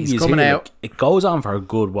saying Stevie's coming here. out. It goes on for a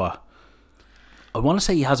good what? I want to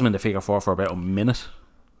say he has him in the figure 4 for about a minute.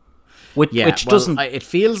 Which doesn't. It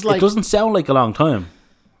feels like it doesn't sound like a long time.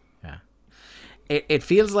 Yeah, it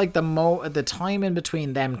feels like the time in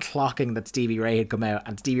between them clocking that Stevie Ray had come out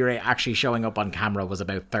and Stevie Ray actually showing up on camera was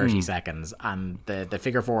about 30 seconds, and the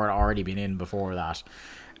figure 4 had already been in before that.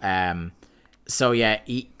 So yeah,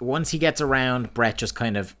 once he gets around, Brett just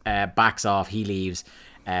kind of backs off. He leaves.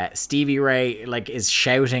 Stevie Ray is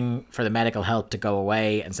shouting for the medical help to go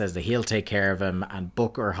away and says that he'll take care of him, and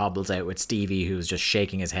Booker hobbles out with Stevie, who's just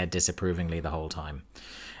shaking his head disapprovingly the whole time.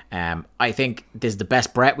 I think this is the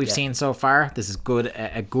best Brett we've seen so far. This is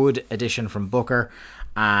a good addition from Booker,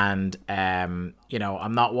 and I'm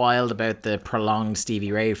not wild about the prolonged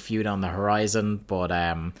Stevie Ray feud on the horizon, but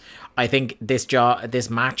I think this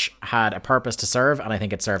match had a purpose to serve, and I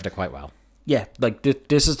think it served it quite well. Yeah,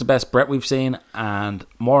 this is the best Brett we've seen, and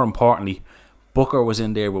more importantly, Booker was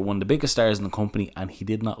in there with one of the biggest stars in the company, and he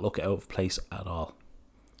did not look out of place at all.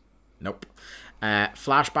 Nope.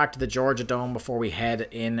 Flashback to the Georgia Dome before we head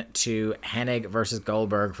into Hennig versus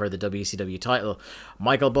Goldberg for the WCW title.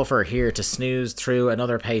 Michael Buffer here to snooze through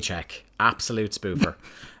another paycheck. Absolute spoofer.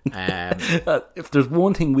 If there's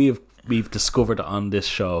one thing we've discovered on this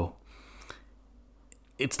show,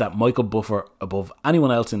 it's that Michael Buffer, above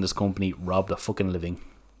anyone else in this company, robbed a fucking living.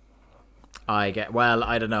 I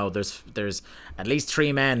don't know. There's at least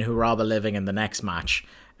 3 men who rob a living in the next match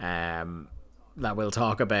that we'll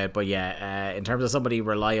talk about. But yeah, in terms of somebody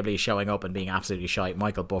reliably showing up and being absolutely shite,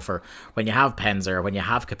 Michael Buffer. When you have Penzer, when you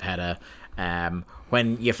have Capetta,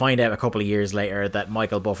 when you find out a couple of years later that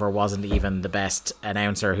Michael Buffer wasn't even the best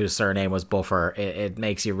announcer whose surname was Buffer, it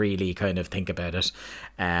makes you really kind of think about it.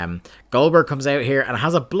 Goldberg comes out here and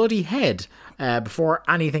has a bloody head before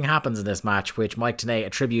anything happens in this match, which Mike Tenay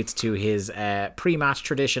attributes to his pre-match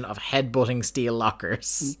tradition of headbutting steel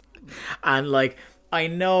lockers. And I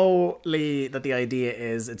know, Lee, that the idea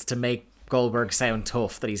is it's to make Goldberg sound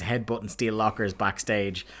tough, that he's headbutting steel lockers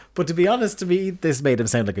backstage, but to be honest, to me this made him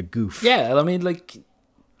sound like a goof. Yeah, I mean,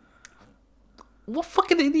 what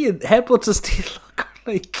fucking idiot headbutts a steel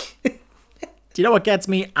locker? Do you know what gets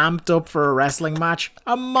me amped up for a wrestling match?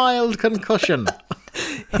 A mild concussion.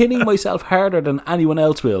 Hitting myself harder than anyone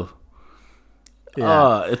else will.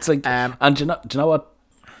 Yeah. It's and do you know what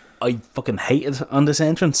I fucking hated on this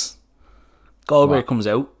entrance? Goldberg comes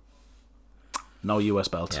out, no US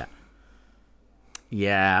belt.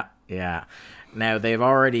 Yeah. Now they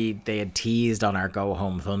had teased on our Go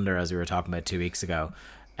Home Thunder, as we were talking about 2 weeks ago.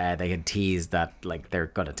 They had teased that they're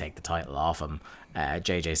going to take the title off him.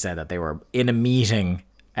 JJ said that they were in a meeting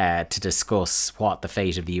to discuss what the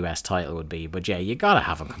fate of the US title would be. But yeah, you gotta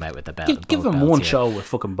have him come out with the belt. Give him one show with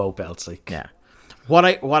fucking both belts. Yeah. What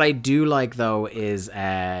I do like though is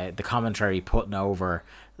the commentary putting over,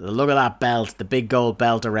 look at that belt, the big gold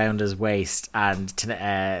belt around his waist, and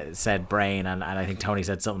said Brain, and I think Tony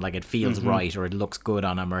said something like it feels right, or it looks good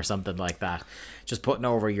on him, or something like that. Just putting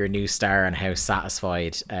over your new star and how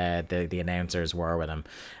satisfied the announcers were with him.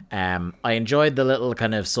 I enjoyed the little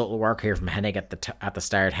kind of subtle work here from Hennig at the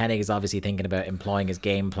start. Hennig is obviously thinking about employing his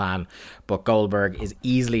game plan, but Goldberg is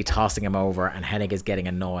easily tossing him over, and Hennig is getting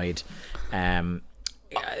annoyed.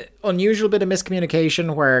 Unusual bit of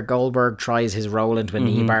miscommunication where Goldberg tries his roll into a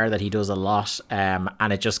knee bar that he does a lot, and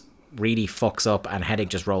it just really fucks up, and Hennig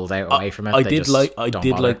just rolls out away from it. I did like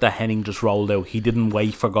that Hennig just rolled out. He didn't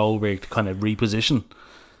wait for Goldberg to kind of reposition.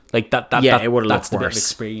 It would have looked the bit of worse.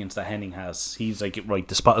 experience that Hennig has. He's like, right,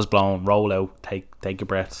 the spot is blown, roll out, take a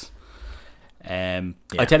breath. I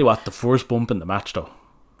tell you what, the first bump in the match though.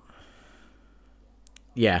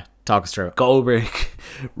 Yeah, talk us through it. Goldberg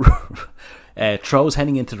throws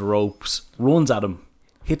Hennig into the ropes, runs at him,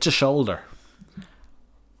 hits a shoulder.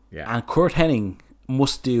 Yeah. And Kurt Hennig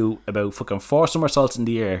must do about fucking 4 somersaults in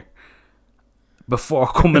the air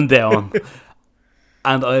before coming down.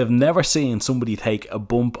 And I have never seen somebody take a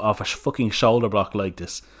bump off a fucking shoulder block like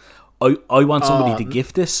this. I want somebody to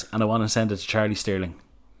gift this, and I want to send it to Charlie Sterling.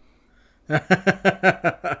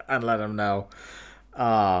 And let him know.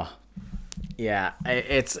 Yeah,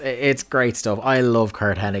 it's great stuff. I love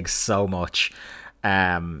Kurt Hennig so much.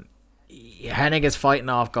 Hennig is fighting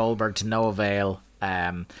off Goldberg to no avail.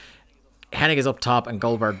 Hennig is up top and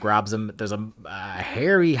Goldberg grabs him. There's a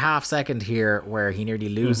hairy half second here where he nearly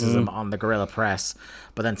loses him on the gorilla press,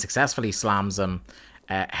 but then successfully slams him.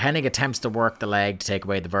 Hennig attempts to work the leg to take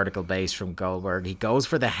away the vertical base from Goldberg. He goes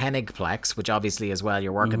for the Hennig-plex, which obviously as well,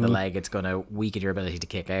 you're working the leg, it's going to weaken your ability to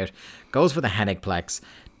kick out. Goes for the Hennig-plex,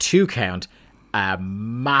 2 count, a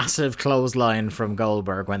massive clothesline from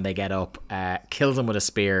Goldberg when they get up, kills him with a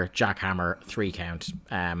spear, jackhammer, 3 count.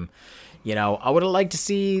 You know, I would have liked to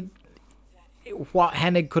see what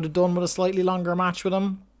Hennig could have done with a slightly longer match with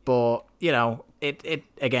him, but, you know, it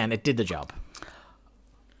did the job.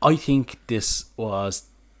 I think this was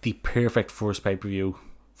the perfect first pay-per-view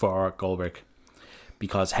for Goldberg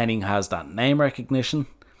because Hennig has that name recognition.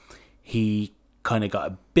 He kind of got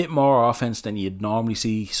a bit more offense than you'd normally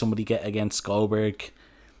see somebody get against Goldberg.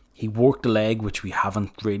 He worked the leg, which we haven't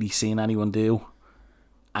really seen anyone do,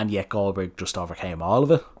 and yet Goldberg just overcame all of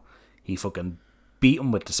it. He fucking beat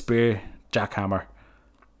him with the spear, jackhammer.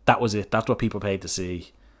 That was it. That's what people paid to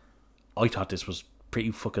see. I thought this was pretty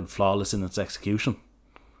fucking flawless in its execution.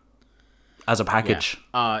 As a package.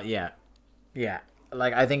 Yeah.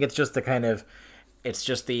 Like, I think it's just the kind of... It's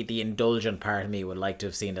just the indulgent part of me would like to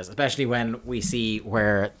have seen this. Especially when we see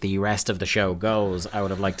where the rest of the show goes. I would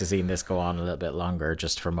have liked to seen this go on a little bit longer,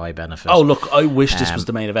 just for my benefit. Oh, look, I wish this was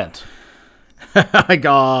the main event. My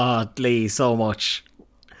God, Lee, so much.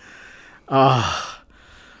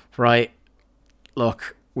 Right.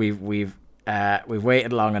 Look, we've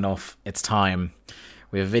waited long enough. It's time.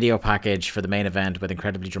 We have a video package for the main event with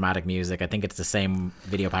incredibly dramatic music. I think it's the same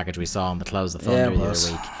video package we saw on the Close the Thunder the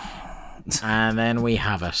other week. And then we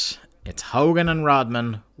have it. It's Hogan and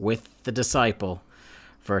Rodman with the Disciple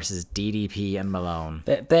versus DDP and Malone.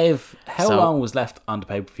 Dave, how long was left on the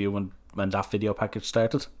pay-per-view when that video package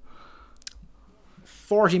started?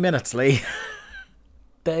 40 minutes, Lee.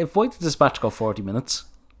 Dave, why did this match go 40 minutes?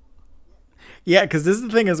 Yeah, because this is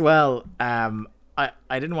the thing as well. I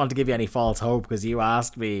didn't want to give you any false hope because you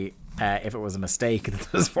asked me if it was a mistake that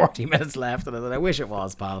there was 40 minutes left, and I said, I wish it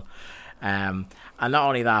was, pal. And not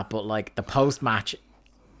only that, but like the post-match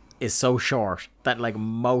is so short that like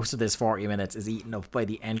most of this 40 minutes is eaten up by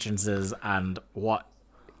the entrances and what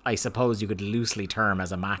I suppose you could loosely term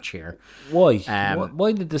as a match here. Why?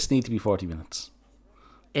 Why did this need to be 40 minutes?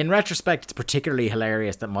 In retrospect, it's particularly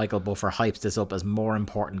hilarious that Michael Buffer hypes this up as more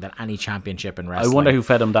important than any championship in wrestling. I wonder who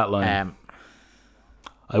fed him that line.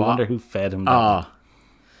 I wonder who fed him that line.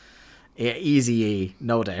 Yeah, Eazy-E,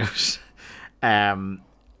 no doubt.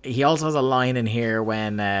 He also has a line in here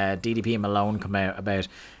when DDP and Malone come out about...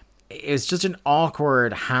 It's just an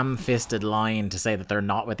awkward, ham-fisted line to say that they're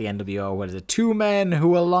not with the NWO. What is it? 2 men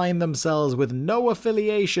who align themselves with no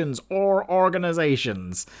affiliations or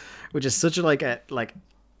organizations. Which is such a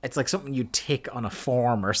it's like something you tick on a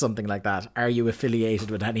form or something like that. Are you affiliated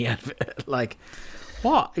with any of it? Like,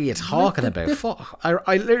 what are you talking about? Fuck.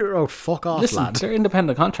 I literally wrote fuck off, listen, lad. They're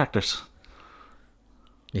independent contractors.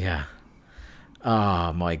 Yeah.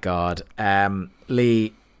 Oh my God.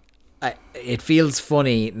 Lee, it feels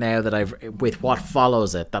funny now that with what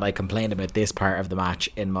follows it, that I complained about this part of the match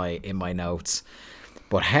in my notes.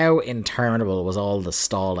 But how interminable was all the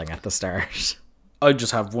stalling at the start? I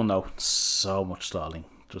just have one note. So much stalling.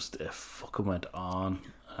 Just it fucking went on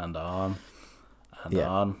and on and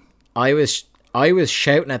on. I was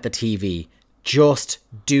shouting at the TV, just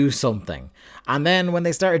do something. And then when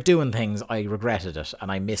they started doing things, I regretted it, and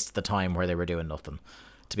I missed the time where they were doing nothing.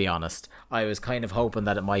 To be honest, I was kind of hoping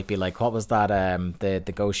that it might be like, what was that?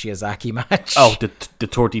 The Go Shiozaki match. Oh, the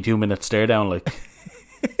 32-minute stare down, like.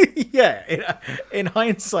 Yeah, in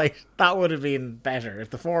hindsight, that would have been better if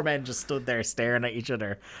the 4 men just stood there staring at each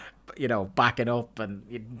other, you know, backing up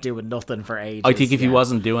and doing nothing for ages. I think if he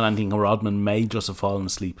wasn't doing anything, Rodman may just have fallen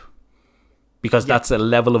asleep. Because that's the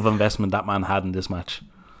level of investment that man had in this match.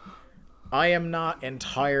 I am not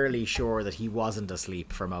entirely sure that he wasn't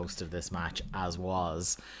asleep for most of this match, as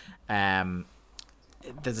was. There's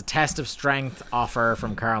a test of strength offer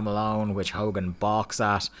from Karl Malone, which Hogan balks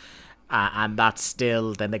at. And that's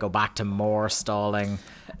still, then they go back to more stalling.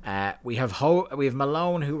 We have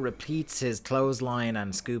Malone, who repeats his clothesline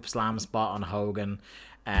and scoop slam spot on Hogan.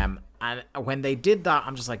 And when they did that,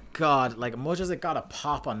 I'm just like, God, like much as it got a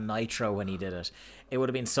pop on Nitro when he did it, it would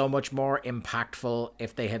have been so much more impactful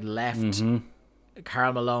if they had left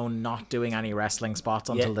Karl Malone not doing any wrestling spots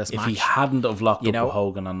until this match. If he hadn't have locked up know, with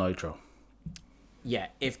Hogan on Nitro. Yeah,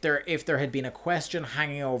 if there had been a question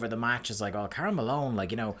hanging over the match, it's like, oh, Karl Malone,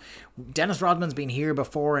 like, you know, Dennis Rodman's been here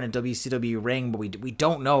before in a WCW ring, but we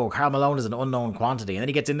don't know. Karl Malone is an unknown quantity, and then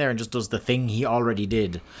he gets in there and just does the thing he already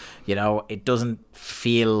did. You know, it doesn't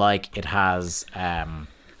feel like it has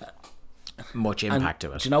much impact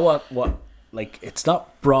to it. Do you know what? Like, it's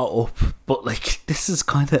not brought up, but like, this is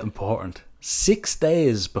kind of important. 6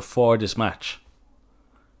 days before this match,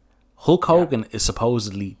 Hulk Hogan is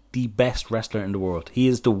supposedly the best wrestler in the world. He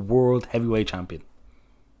is the world heavyweight champion.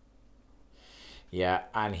 Yeah,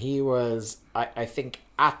 and he was, I think,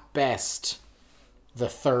 at best, the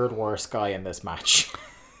third worst guy in this match.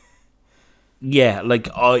 Yeah, like,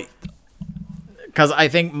 because I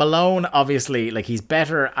think Malone, obviously, like, he's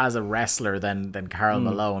better as a wrestler than Karl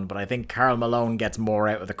Malone, but I think Karl Malone gets more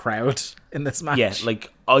out of the crowd in this match. Yeah,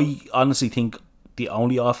 like, I honestly think the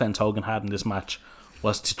only offense Hogan had in this match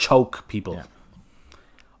was to choke people. Yeah.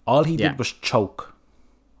 All he did was choke.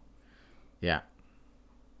 Yeah.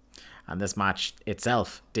 And this match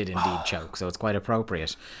itself did indeed choke, so it's quite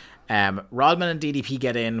appropriate. Rodman and DDP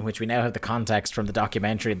get in, which we now have the context from the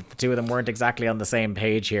documentary that the two of them weren't exactly on the same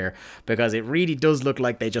page here, because it really does look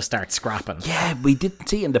like they just start scrapping. Yeah, we didn't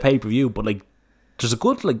see it in the pay-per-view, but like, there's a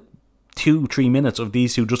good like 2-3 minutes of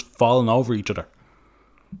these two just falling over each other.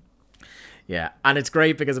 Yeah, and it's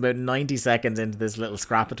great because about 90 seconds into this little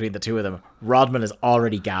scrap between the two of them, Rodman is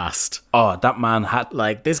already gassed. Oh, that man had...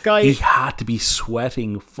 Like, this guy... He had to be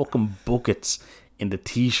sweating fucking buckets in the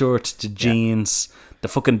t-shirt, the jeans, the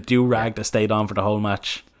fucking do-rag that stayed on for the whole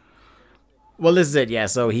match. Well, this is it, yeah.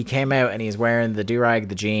 So he came out and he's wearing the do-rag,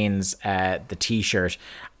 the jeans, the t-shirt,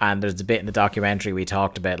 and there's a bit in the documentary we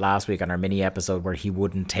talked about last week on our mini episode where he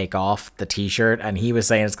wouldn't take off the t-shirt, and he was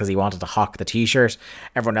saying it's because he wanted to hawk the t-shirt.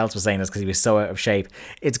 Everyone else was saying it's because he was so out of shape.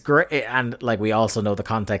 It's great, and like, we also know the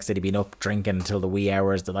context that he'd been up drinking until the wee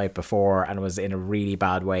hours the night before and was in a really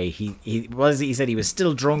bad way. He said he was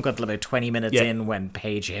still drunk until about 20 minutes in when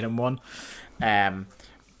Paige hit him one.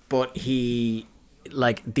 But he...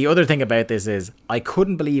 Like, the other thing about this is I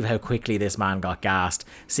couldn't believe how quickly this man got gassed,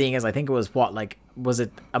 seeing as I think it was was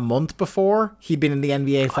it a month before he'd been in the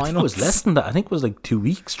NBA finals? I think it was less than that. I think it was like 2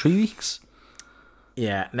 weeks, 3 weeks.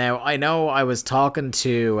 Yeah. Now, I know I was talking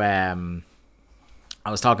to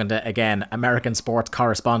again, American sports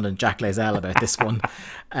correspondent Jack Lazell about this one.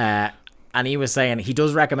 And he was saying he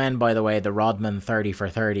does recommend, by the way, the Rodman 30 for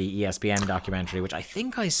 30 ESPN documentary, which I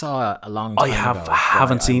think I saw a long time ago. I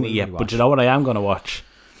haven't seen it yet, but you know what I am going to watch?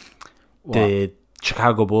 What? The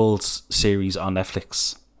Chicago Bulls series on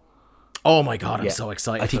Netflix. Oh my God, I'm so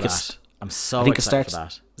excited for that. I'm so excited for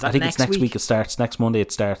that. I think it's next week. It starts next Monday.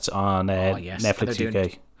 It starts on Netflix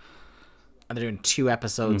UK. And they're doing 2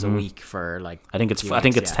 episodes a week for like... I think it's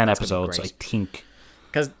 10 episodes, I think.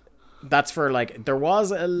 Because... that's for like, there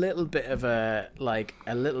was a little bit of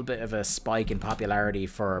a spike in popularity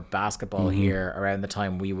for basketball here around the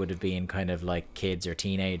time we would have been kind of like kids or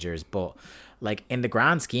teenagers, but like, in the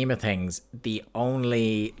grand scheme of things, the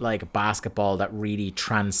only like basketball that really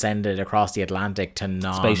transcended across the Atlantic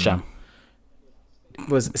to Space Jam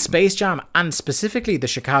was Space Jam, and specifically the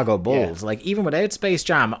Chicago Bulls. Like, even without Space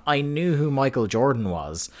Jam, I knew who Michael Jordan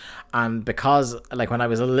was, and because, like, when I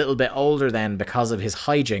was a little bit older then, because of his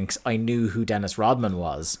hijinks, I knew who Dennis Rodman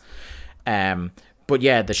was. But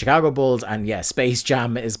yeah, the Chicago Bulls and Space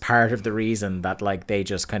Jam is part of the reason that, like, they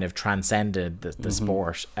just kind of transcended the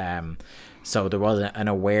sport. So there was an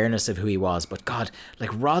awareness of who he was. But God, like,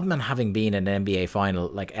 Rodman having been in an NBA final,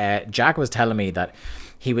 like, Jack was telling me that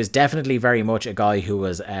he was definitely very much a guy who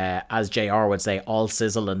was, as JR would say, all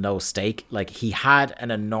sizzle and no steak. Like, he had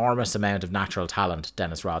an enormous amount of natural talent,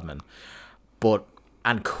 Dennis Rodman,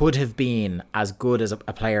 and could have been as good as a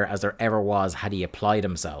player as there ever was had he applied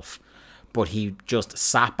himself. But he just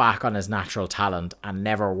sat back on his natural talent and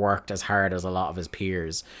never worked as hard as a lot of his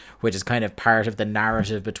peers, which is kind of part of the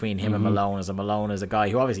narrative between him and Malone. As Malone is a guy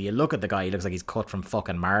who, obviously, you look at the guy, he looks like he's cut from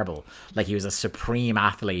fucking marble. Like, he was a supreme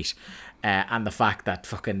athlete. And the fact that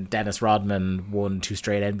fucking Dennis Rodman won 2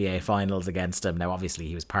 straight NBA finals against him. Now, obviously,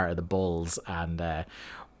 he was part of the Bulls, and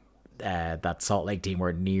that Salt Lake team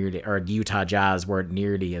weren't nearly, or Utah Jazz weren't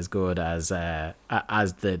nearly as good as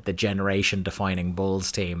the generation-defining Bulls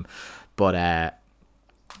team. But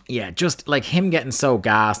just like him getting so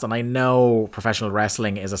gassed, and I know professional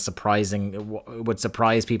wrestling is would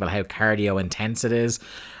surprise people how cardio intense it is,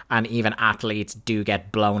 and even athletes do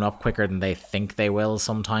get blown up quicker than they think they will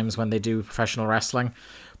sometimes when they do professional wrestling.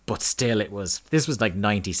 but still this was like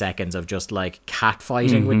 90 seconds of just like cat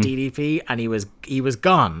fighting with DDP, and he was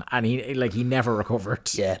gone, and he never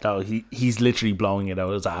recovered. Yeah, no, he's literally blowing it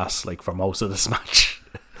out his ass like for most of this match.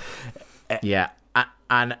 Yeah,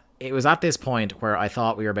 and it was at this point where I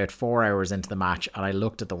thought we were about 4 hours into the match, and I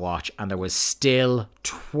looked at the watch, and there was still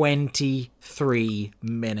 23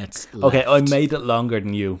 minutes left. Okay, I made it longer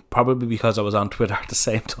than you, probably because I was on Twitter at the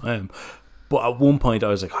same time. But at one point I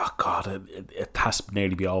was like, oh god, it has to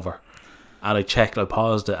nearly be over. And I checked, I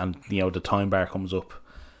paused it, and the time bar comes up,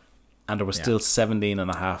 and there was still 17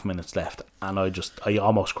 and a half minutes left, and I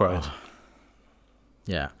almost cried.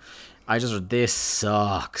 Yeah. This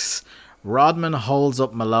sucks. Rodman holds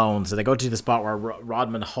up Malone. So they go to the spot where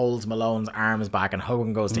Rodman holds Malone's arms back, and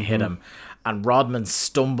Hogan goes to hit him. And Rodman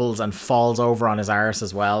stumbles and falls over on his arse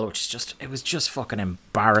as well, which is it was just fucking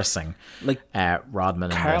embarrassing. Like, Rodman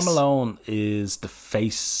and Karl Malone is the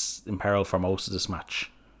face in peril for most of this match.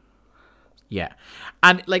 Yeah.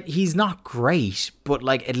 And like, he's not great, but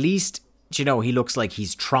like, at least, he looks like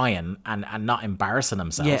he's trying and not embarrassing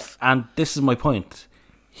himself. Yeah, and this is my point.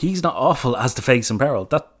 He's not awful as the face in peril.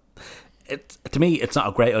 To me, it's not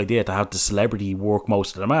a great idea to have the celebrity work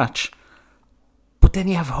most of the match. But then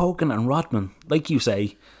you have Hogan and Rodman, like you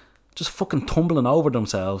say, just fucking tumbling over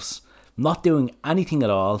themselves, not doing anything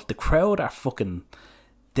at all. The crowd are fucking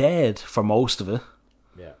dead for most of it.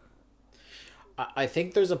 Yeah. I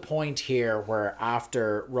think there's a point here where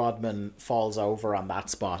after Rodman falls over on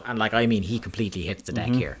that spot, and he completely hits the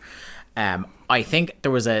deck here. I think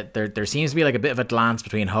there seems to be like a bit of a glance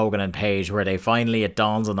between Hogan and Page where it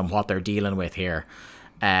dawns on them what they're dealing with here.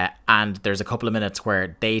 And there's a couple of minutes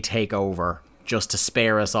where they take over just to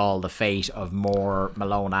spare us all the fate of more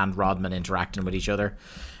Malone and Rodman interacting with each other.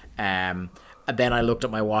 And then I looked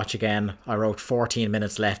at my watch again. I wrote 14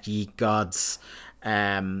 minutes left, ye gods.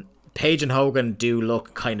 Page and Hogan do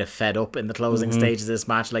look kind of fed up in the closing stages of this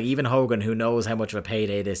match. Like, even Hogan, who knows how much of a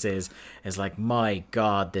payday this is like, my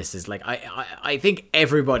God, this is like... I think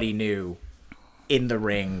everybody knew in the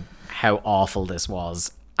ring how awful this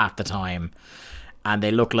was at the time. And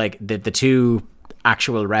they look like... The two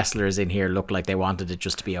actual wrestlers in here look like they wanted it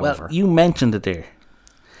just to be over. You mentioned it there.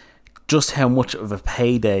 Just how much of a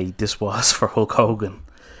payday this was for Hulk Hogan.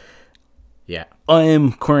 Yeah. I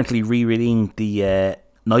am currently rereading the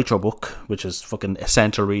Nitro book, which is fucking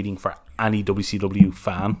essential reading for any WCW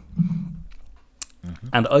fan.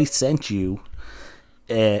 And I sent you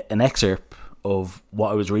an excerpt of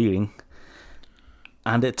what I was reading,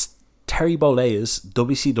 and it's Terry Bollea's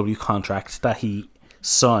WCW contract that he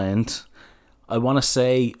signed, I want to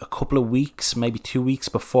say a couple of weeks, maybe 2 weeks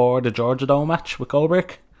before the Georgia Dome match with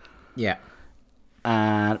Goldberg. Yeah.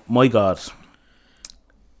 And my God,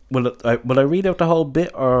 will I read out the whole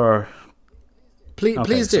bit, or...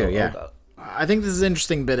 Please do, yeah. I think this is an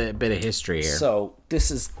interesting bit of history here. So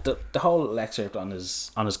this is the whole excerpt on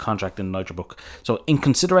his contract in the Nitro book. So, in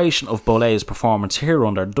consideration of Bollea's performance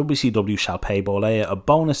hereunder, WCW shall pay Bollea a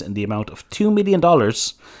bonus in the amount of $2 million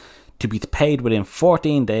to be paid within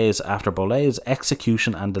 14 days after Bollea's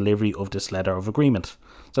execution and delivery of this letter of agreement.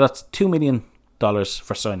 So that's $2 million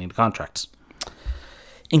for signing the contracts.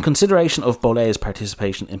 In consideration of Bollea's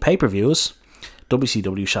participation in pay-per-views,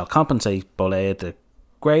 WCW shall compensate Bollea the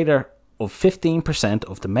greater of 15%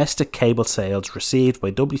 of domestic cable sales received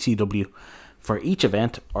by WCW for each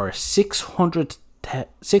event, or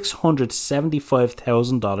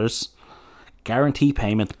 $675,000 guarantee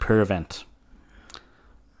payment per event.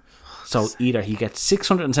 So either he gets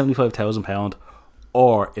 £675,000,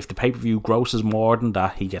 or if the pay-per-view grosses more than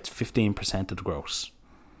that, he gets 15% of the gross.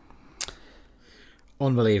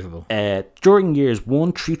 Unbelievable. During years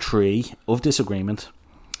 1 through 3 of this agreement,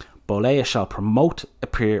 Bollea shall promote,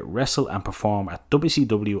 appear, wrestle and perform at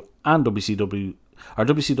WCW and WCW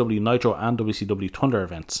Nitro and WCW Thunder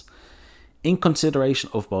events. In consideration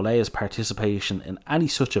of Bollea's participation in any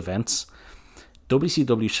such events,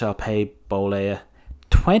 WCW shall pay Bollea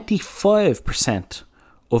 25%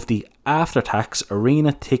 of the after-tax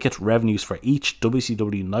arena ticket revenues for each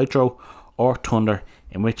WCW Nitro or Thunder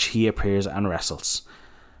in which he appears and wrestles.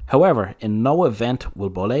 However, in no event will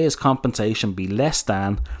Bollea's compensation be less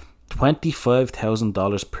than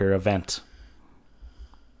 $25,000 per event.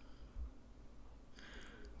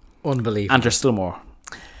 Unbelievable. And there's still more.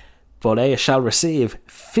 Bollea shall receive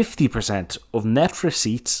 50% of net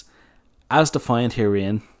receipts as defined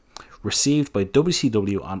herein, received by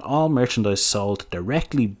WCW on all merchandise sold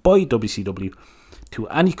directly by WCW to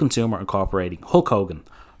any consumer incorporating Hulk Hogan,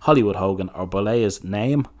 Hollywood Hogan, or Bollea's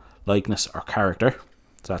name, likeness, or character.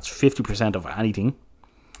 So that's 50% of anything.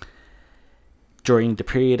 During the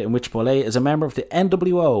period in which Bollea is a member of the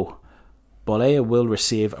NWO, Bolea will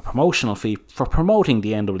receive a promotional fee for promoting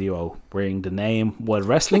the NWO, wearing the name while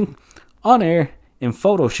wrestling, on air, in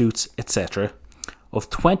photo shoots, etc., of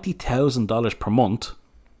 $20,000 per month.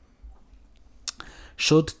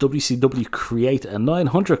 Should WCW create a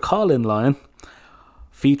 900 call-in line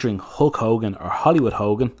featuring Hulk Hogan or Hollywood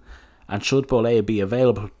Hogan, and should Bolea be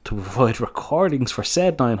available to provide recordings for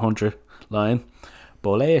said 900 line,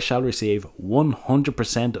 Bolea shall receive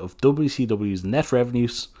 100% of WCW's net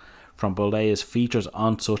revenues from Bolea's features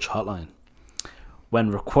on such hotline. When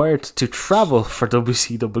required to travel for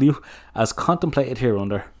WCW, as contemplated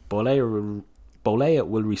hereunder, Bolea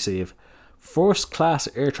will receive first-class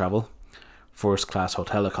air travel, first-class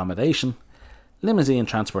hotel accommodation, limousine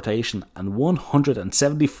transportation, and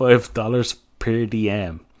 $175 per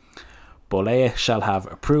diem. Bolea shall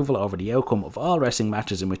have approval over the outcome of all wrestling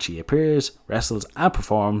matches in which he appears, wrestles, and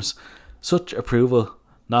performs, such approval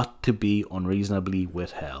not to be unreasonably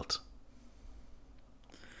withheld.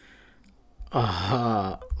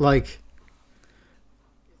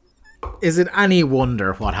 Is it any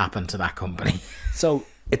wonder what happened to that company? So,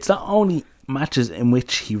 it's not only matches in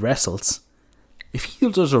which he wrestles. If he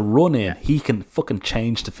does a run-in, he can fucking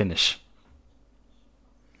change the finish.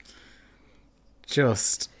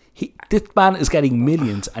 Just... This man is getting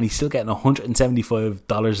millions and he's still getting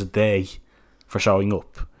 $175 a day for showing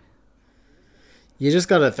up. You just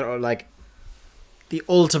gotta throw, like, the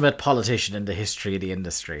ultimate politician in the history of the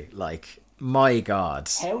industry. Like, my God.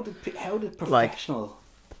 How did professional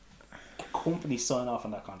companies sign off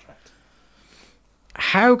on that contract?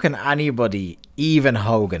 How can anybody, even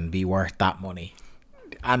Hogan, be worth that money?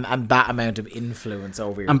 And that amount of influence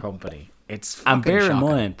over your company? It's fucking And bear shocking. in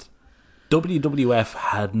mind, WWF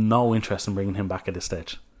had no interest in bringing him back at this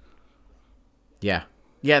stage. Yeah.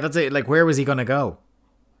 Yeah, that's it. Like, where was he going to go?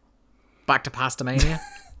 Back to Pastamania?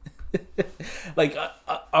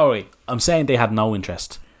 Alright, I'm saying they had no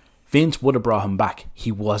interest. Vince would have brought him back.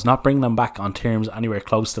 He was not bringing them back on terms anywhere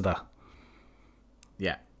close to that.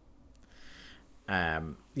 Yeah.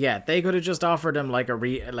 Yeah, they could have just offered him like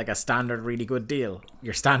a standard really good deal.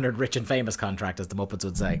 Your standard rich and famous contract, as the Muppets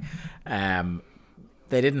would say.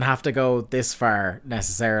 They didn't have to go this far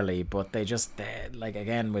necessarily, but they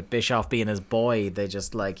again, with Bischoff being his boy, they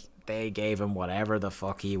gave him whatever the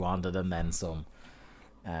fuck he wanted and then some.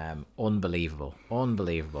 Unbelievable.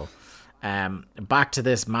 Back to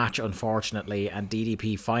this match, unfortunately, and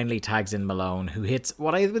DDP finally tags in Malone, who hits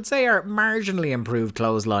what I would say are marginally improved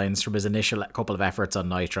clotheslines from his initial couple of efforts on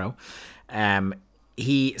Nitro.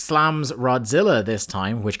 He slams Rodzilla this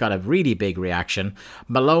time, which got a really big reaction.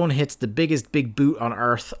 Malone hits the biggest big boot on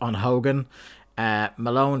earth on Hogan.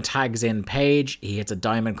 Malone tags in Page. He hits a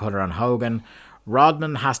diamond cutter on Hogan.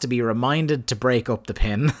 Rodman has to be reminded to break up the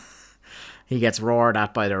pin. He gets roared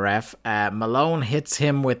at by the ref. Malone hits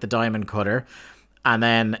him with the diamond cutter. And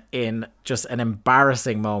then in just an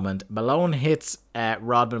embarrassing moment, Malone hits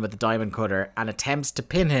Rodman with the diamond cutter and attempts to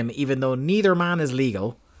pin him, even though neither man is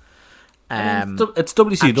legal. It's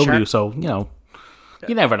WCW, so, you know,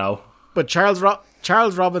 you never know. But Charles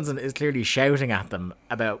Robinson is clearly shouting at them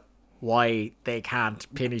about why they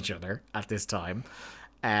can't pin each other at this time.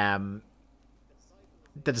 The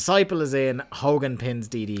Disciple is in. Hogan pins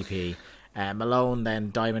DDP. Malone then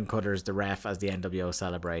diamond cutters the ref as the NWO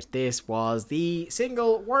celebrate. This was the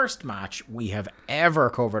single worst match we have ever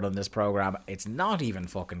covered on this program. It's not even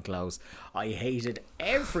fucking close. I hated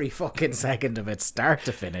every fucking second of it, start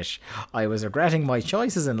to finish. I was regretting my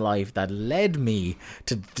choices in life that led me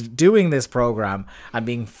to doing this program and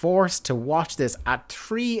being forced to watch this at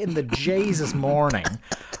 3 in the Jesus morning.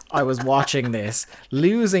 I was watching this,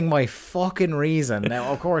 losing my fucking reason.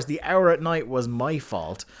 Now, of course, the hour at night was my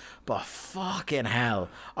fault. But fucking hell,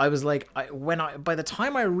 I was like, by the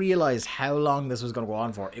time I realized how long this was going to go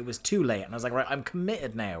on for, it was too late. And I was like, right, I'm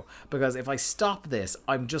committed now, because if I stop this,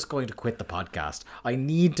 I'm just going to quit the podcast. I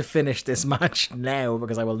need to finish this match now,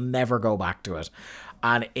 because I will never go back to it.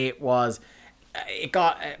 And I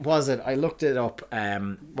looked it up.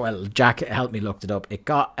 Jack helped me look it up. It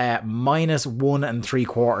got minus 1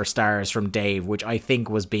 3/4 stars from Dave, which I think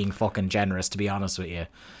was being fucking generous, to be honest with you.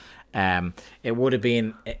 It would have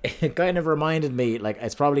been, it kind of reminded me, like,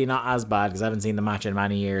 it's probably not as bad because I haven't seen the match in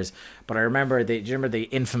many years, but I remember do you remember the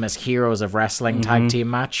infamous Heroes of Wrestling tag team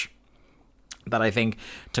match? That I think,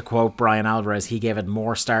 to quote Brian Alvarez, he gave it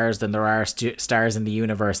more stars than there are stars in the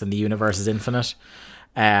universe, and the universe is infinite.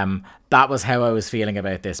 That was how I was feeling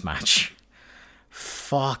about this match.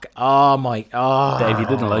 Fuck. Oh my. Oh. Dave, you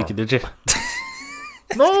didn't like it, did you?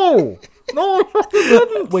 No.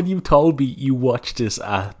 When you told me you watched this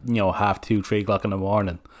at 2:30, 3 o'clock in the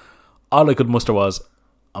morning, all I could muster was,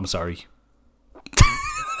 I'm sorry.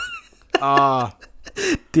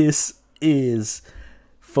 This is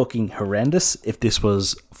fucking horrendous. If this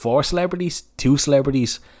was 4 celebrities, 2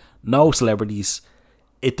 celebrities, no celebrities,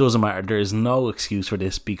 it doesn't matter. There is no excuse for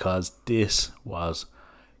this because this was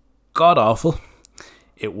god awful.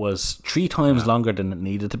 It was 3 times longer than it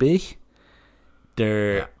needed to be.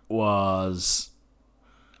 There was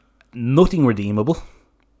nothing redeemable.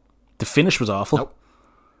 The finish was awful.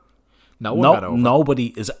 Nope.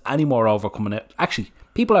 Nobody is any more over coming out. Actually,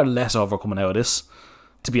 people are less over coming out of this,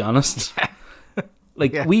 to be honest.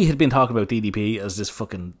 We had been talking about DDP as this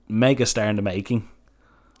fucking mega star in the making.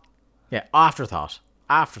 Yeah, afterthought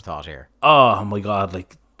here. Oh my god,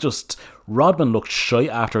 just Rodman looked shite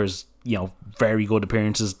after his, very good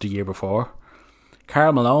appearances the year before.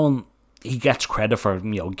 Karl Malone, he gets credit for,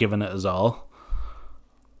 giving it his all.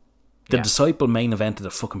 The Disciple main event of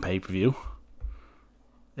the fucking pay-per-view.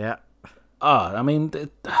 Yeah. Oh, I mean,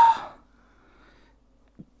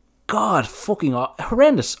 God, fucking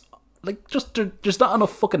horrendous. There's not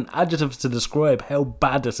enough fucking adjectives to describe how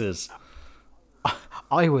bad this is.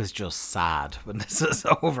 I was just sad when this was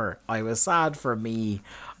over. I was sad for me.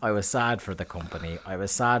 I was sad for the company. I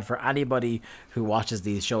was sad for anybody who watches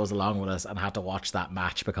these shows along with us and had to watch that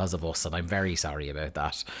match because of us, and I'm very sorry about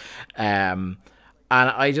that. And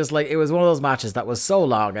I just, it was one of those matches that was so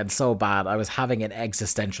long and so bad, I was having an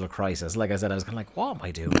existential crisis. Like I said, I was kind of what am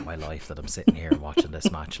I doing with my life that I'm sitting here and watching this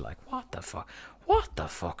match? What the fuck? What the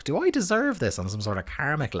fuck? Do I deserve this on some sort of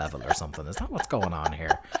karmic level or something? Is that what's going on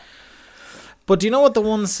here? But do you know what the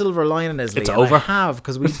one silver lining is, Lee? It's over. I have,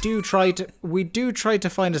 because we do try to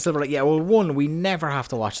find a silver lining. Yeah, well, one, we never have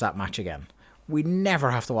to watch that match again. We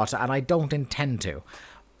never have to watch that, and I don't intend to.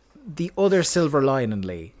 The other silver lining,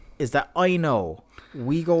 Lee, is that I know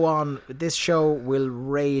we go on, this show will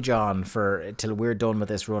rage on till we're done with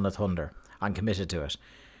this run of Thunder. I'm committed to it.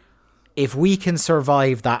 If we can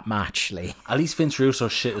survive that match, Lee. At least Vince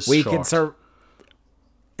Russo's shit is short.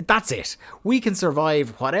 That's it. We can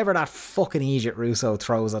survive whatever that fucking Egypt Russo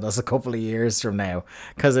throws at us a couple of years from now,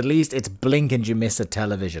 because at least it's blink and you miss it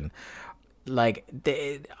television.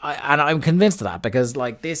 And I'm convinced of that, because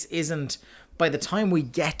this isn't. By the time we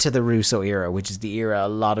get to the Russo era, which is the era a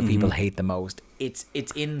lot of people hate the most, it's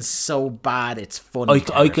in so bad it's funny.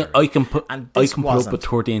 I can put up with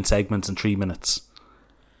 13 segments in 3 minutes,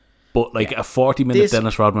 but a 40-minute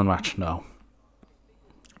Dennis Rodman match, no.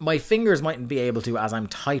 My fingers mightn't be able to as I'm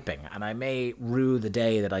typing, and I may rue the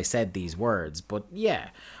day that I said these words, but yeah.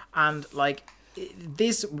 And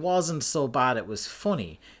this wasn't so bad it was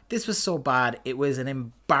funny. This was so bad it was an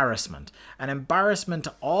embarrassment. An embarrassment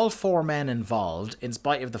to all 4 men involved, in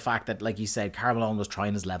spite of the fact that, like you said, Karl Malone was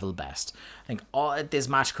trying his level best. I think this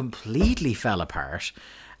match completely fell apart.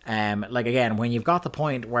 Again, when you've got the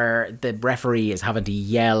point where the referee is having to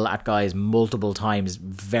yell at guys multiple times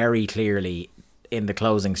very clearly in the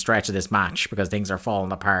closing stretch of this match because things are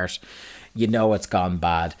falling apart, it's gone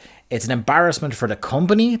bad. It's an embarrassment for the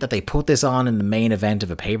company that they put this on in the main event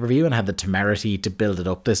of a pay-per-view and had the temerity to build it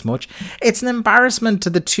up this much. It's an embarrassment to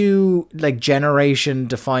the 2 generation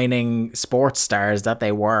defining sports stars that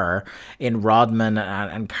they were in Rodman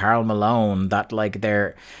and Karl Malone, that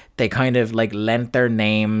they kind of lent their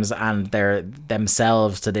names and their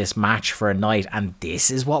themselves to this match for a night, and this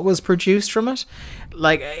is what was produced from it.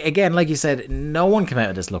 Again, like you said, no one came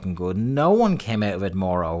out of this looking good. No one came out of it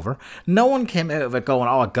moreover. No one came out of it going,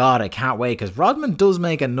 oh god, I can't wait, because Rodman does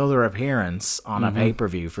make another appearance on a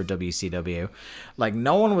pay-per-view for WCW.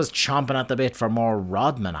 No one was chomping at the bit for more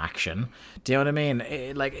Rodman action. Do you know what I mean?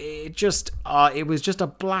 It was just a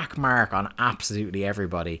black mark on absolutely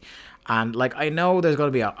everybody. And I know there's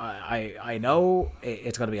going to be I know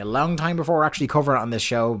it's going to be a long time before we're actually covering it on this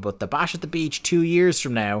show, but the Bash at the Beach 2 years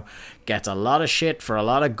from now gets a lot of shit for a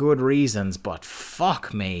lot of good reasons, but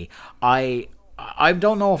fuck me, I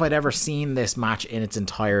don't know if I'd ever seen this match in its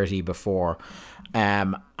entirety before.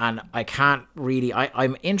 And I can't really,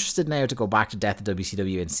 I'm interested now to go back to Death of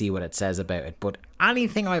WCW and see what it says about it, but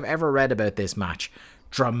anything I've ever read about this match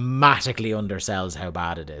dramatically undersells how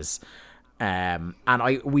bad it is. And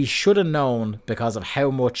we should have known, because of how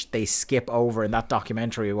much they skip over in that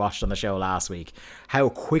documentary we watched on the show last week, how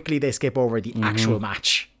quickly they skip over the actual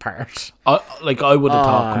match part. I would have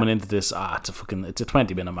thought coming into this, it's a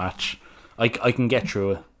 20-minute match. I can get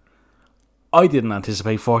through it. I didn't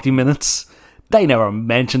anticipate 40 minutes. They never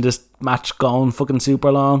mentioned this match going fucking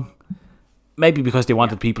super long. Maybe because they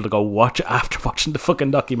wanted people to go watch it after watching the fucking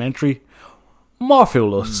documentary. More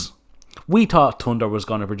fool us. We thought Thunder was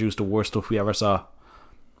going to produce the worst stuff we ever saw.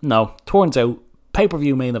 No, turns out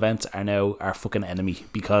pay-per-view main events are now our fucking enemy,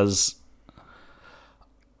 because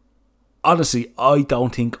honestly, I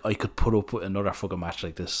don't think I could put up with another fucking match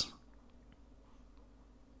like this.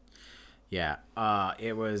 Yeah.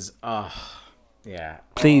 It was. Yeah.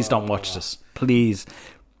 Please don't watch this. Please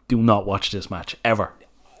do not watch this match ever.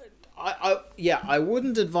 I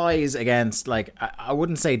wouldn't advise against, like, I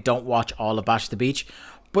wouldn't say don't watch all of Bash at the Beach,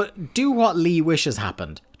 but do what Lee wishes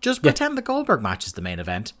happened. Just pretend the Goldberg match is the main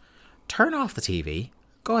event. Turn off the TV.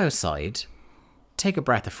 Go outside. Take a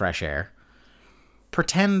breath of fresh air.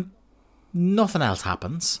 Pretend nothing else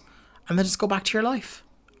happens. And then just go back to your life.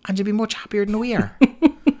 And you'll be much happier than we are.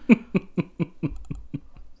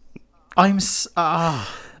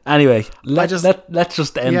 Anyway, let's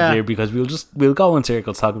just end here because we'll go in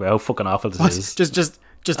circles talking about how fucking awful this is. Just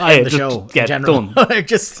end the show in general. Done.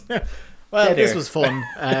 This was fun.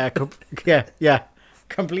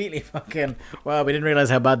 Completely fucking. Well, we didn't realize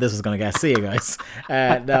how bad this was going to get. See you guys.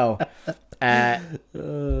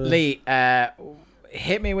 Lee,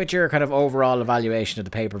 hit me with your kind of overall evaluation of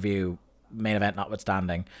the pay-per-view, main event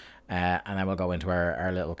notwithstanding, and then we'll go into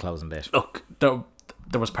our little closing bit. Look, there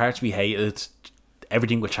was parts we hated.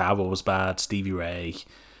 Everything with Chavo was bad. Stevie Ray.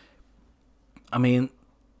 I mean,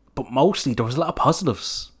 but mostly there was a lot of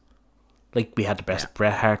positives. Like, we had the best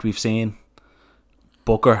Bret Hart we've seen.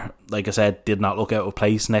 Booker, like I said, did not look out of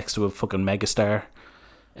place next to a fucking megastar.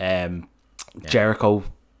 Jericho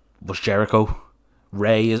was Jericho.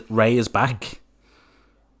 Ray is back.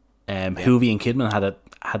 Hoovy and Kidman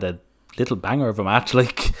had a little banger of a match.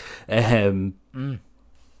 Like,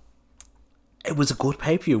 it was a good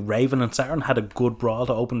pay-per-view. Raven and Saturn had a good brawl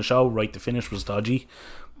to open the show. Right, the finish was dodgy,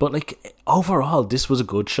 but like overall, this was a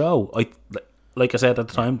good show. Like I said at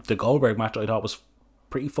the time, the Goldberg match I thought was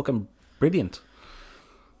pretty fucking brilliant.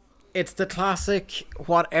 It's the classic,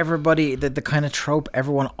 what everybody, the kind of trope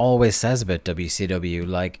everyone always says about WCW,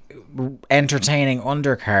 like entertaining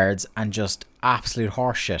undercards and just absolute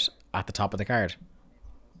horseshit at the top of the card.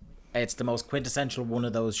 It's the most quintessential one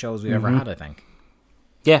of those shows we've ever had, I think.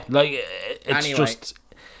 Yeah, like, it's anyway, just...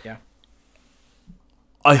 Yeah.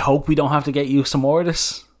 I hope we don't have to get you some more of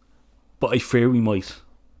this, but I fear we might.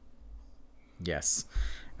 Yes,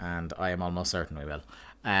 and I am almost certain we will.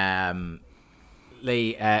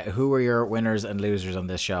 Lee, who are your winners and losers on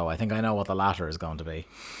this show? I think I know what the latter is going to be.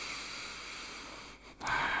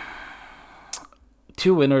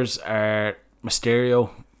 Two winners are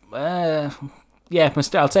Mysterio. I'll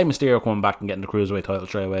say Mysterio coming back and getting the Cruiserweight title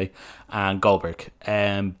straight away, and Goldberg.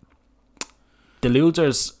 The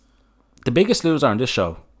losers, the biggest loser on this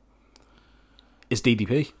show is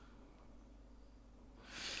DDP.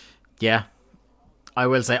 Yeah. I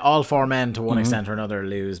will say all four men to one extent or another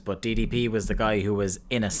lose, but DDP was the guy who was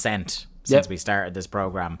in ascent since we started this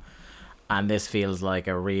program, and this feels like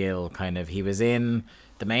a real kind of, he was in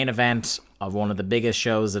the main event of one of the biggest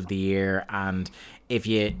shows of the year, and if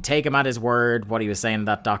you take him at his word, what he was saying in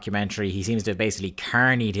that documentary, he seems to have basically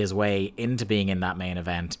carnied his way into being in that main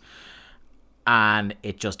event, and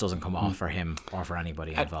it just doesn't come off for him or for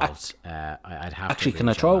anybody involved. I'd have actually, to can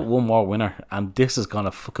I throw one more winner, and this is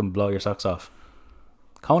gonna fucking blow your socks off?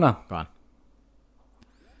 Conan. Go on.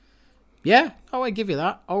 Yeah, I give you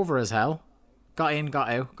that. Over as hell. Got in, got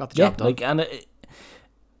out, got the job done. Like, and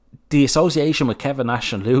the association with Kevin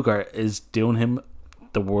Nash and Luger is doing him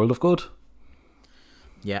the world of good.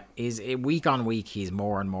 Yeah, he's week on week, he's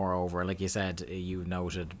more and more over. Like you said, you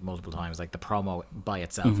noted multiple times, like the promo by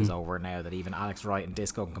itself is over now, that even Alex Wright and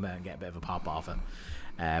Disco can come out and get a bit of a pop off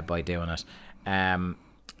it by doing it.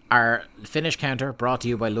 Our finish counter brought to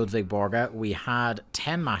you by Ludwig Borga. We had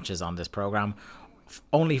 10 matches on this program,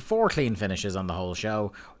 only 4 clean finishes on the whole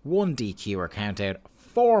show, 1 DQ or count out,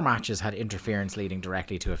 4 matches had interference leading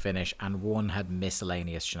directly to a finish, and 1 had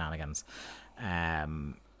miscellaneous shenanigans. That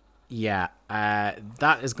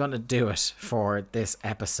is going to do it for this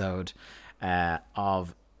episode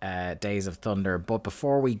of Days of Thunder. But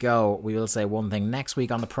before we go, we will say one thing. Next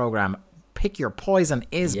week on the program, Pick Your Poison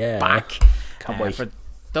is back. Can't wait. For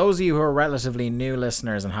those of you who are relatively new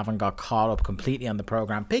listeners and haven't got caught up completely on the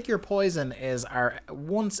program, Pick Your Poison is our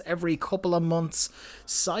once every couple of months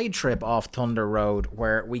side trip off Thunder Road,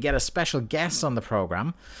 where we get a special guest on the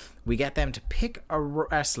program. We get them to pick a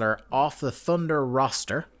wrestler off the Thunder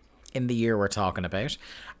roster in the year we're talking about,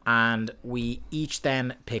 and we each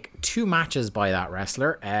then pick 2 matches by that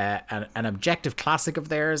wrestler, an objective classic of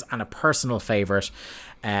theirs and a personal favourite.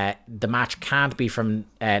 The match can't be from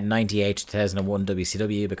 98 to 2001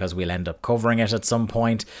 WCW because we'll end up covering it at some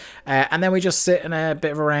point, and then we just sit in a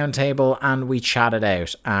bit of a round table and we chat it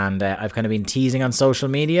out. And I've kind of been teasing on social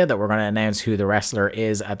media that we're going to announce who the wrestler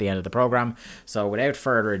is at the end of the program. So without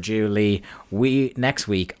further ado, Lee, we next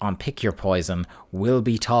week on Pick Your Poison will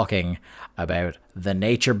be talking about the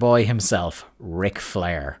Nature Boy himself, Ric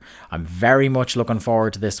Flair. I'm very much looking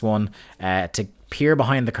forward to this one, to peer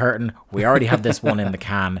behind the curtain. We already have this one in the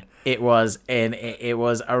can. It was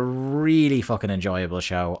a really fucking enjoyable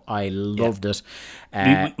show. I loved it.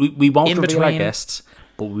 We won't reveal our guests,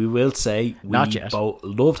 but we will say we both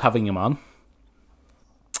loved having him on.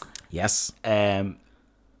 Yes. And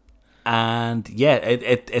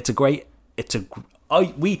yeah,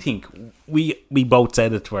 we think we both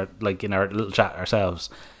said it to our, like in our little chat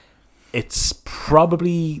ourselves. It's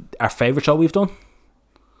probably our favorite show we've done.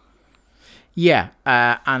 Yeah,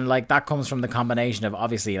 and like that comes from the combination of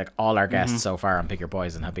obviously like all our guests so far on Pick Your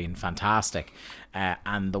Poison have been fantastic,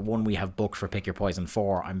 and the one we have booked for Pick Your Poison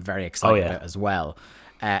 4, I'm very excited about as well.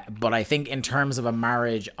 But I think in terms of a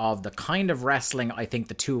marriage of the kind of wrestling I think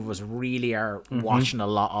the two of us really are watching a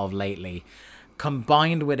lot of lately,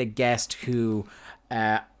 combined with a guest who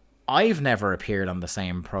I've never appeared on the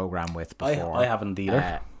same program with before. I haven't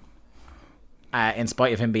either. In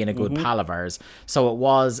spite of him being a good pal of ours. So it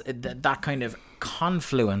was that kind of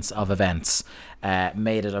confluence of events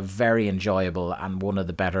made it a very enjoyable and one of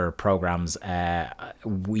the better programs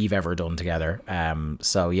we've ever done together.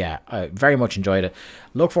 So yeah, I very much enjoyed it.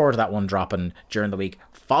 Look forward to that one dropping during the week.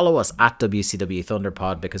 Follow us at WCW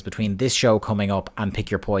Thunderpod, because between this show coming up and Pick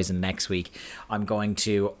Your Poison next week, I'm going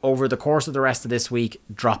to, over the course of the rest of this week,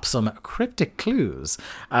 drop some cryptic clues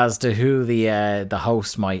as to who the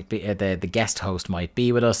host might be, the guest host might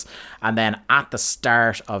be with us. And then at the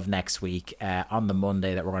start of next week, on the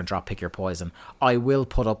Monday that we're going to drop Pick Your Poison, I will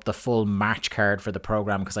put up the full match card for the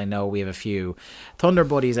program, because I know we have a few Thunder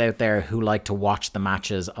buddies out there who like to watch the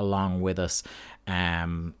matches along with us.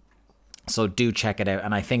 So do check it out,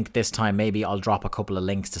 and I think this time maybe I'll drop a couple of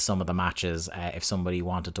links to some of the matches if somebody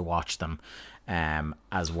wanted to watch them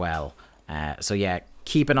as well. So yeah,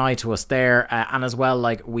 keep an eye to us there, and as well,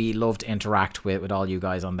 like, we love to interact with all you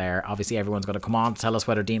guys on there. Obviously everyone's going to come on to tell us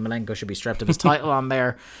whether Dean Malenko should be stripped of his title on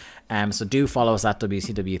there, so do follow us at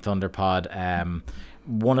WCW Thunderpod.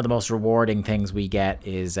 One of the most rewarding things we get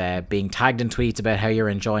is being tagged in tweets about how you're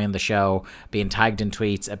enjoying the show, being tagged in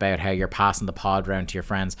tweets about how you're passing the pod around to your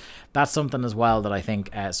friends. That's something as well that I think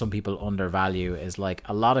some people undervalue, is like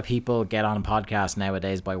a lot of people get on podcasts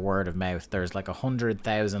nowadays by word of mouth. There's like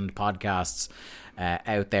 100,000 podcasts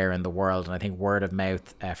out there in the world, and I think word of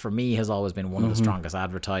mouth for me has always been one of the strongest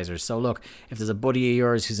advertisers. So look, if there's a buddy of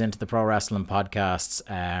yours who's into the pro wrestling podcasts,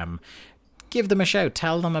 give them a shout.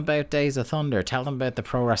 Tell them about Days of Thunder. Tell them about the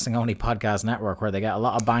Pro Wrestling Only Podcast Network, where they get a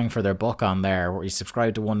lot of bang for their buck on there. Where you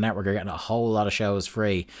subscribe to one network, you're getting a whole lot of shows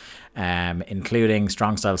free, including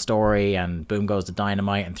Strong Style Story and Boom Goes the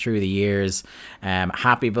Dynamite and Through the Years.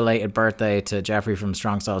 Happy belated birthday to Jeffrey from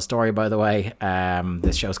Strong Style Story, by the way.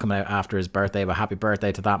 This show's coming out after his birthday, but happy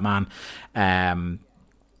birthday to that man.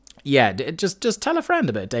 Yeah, just tell a friend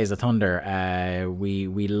about Days of Thunder.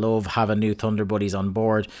 We love having new Thunder buddies on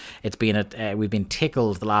board. It's been we've been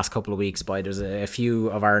tickled the last couple of weeks by there's a few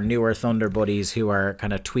of our newer Thunder buddies who are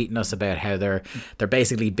kind of tweeting us about how they're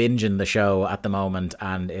basically binging the show at the moment,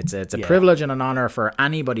 and it's a privilege and an honor for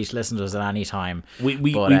anybody to listen to us at any time. We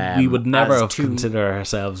would never have considered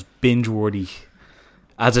ourselves binge worthy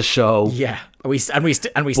as a show. Yeah, we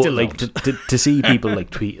still like to see people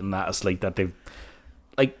like tweeting that it's like that they've.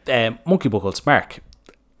 Like Monkey Buckles, Mark,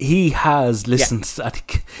 he has listened. I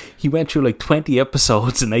think he went through like 20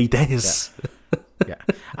 episodes in 8 days. Yeah,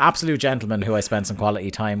 absolute gentleman who I spent some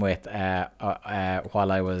quality time with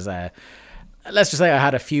while I was. Let's just say I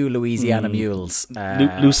had a few Louisiana mules.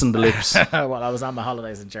 Loosen the lips. While I was on my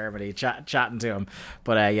holidays in Germany, chatting to him.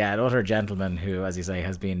 But yeah, an utter gentleman who, as you say,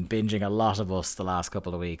 has been binging a lot of us the last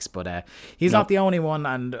couple of weeks. But he's not the only one,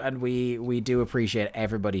 and we do appreciate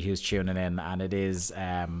everybody who's tuning in, and it is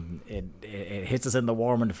it hits us in the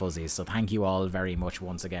warm and fuzzies. So thank you all very much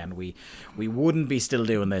once again. We wouldn't be still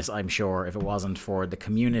doing this, I'm sure, if it wasn't for the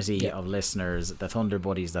community of listeners, the Thunder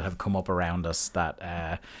buddies that have come up around us.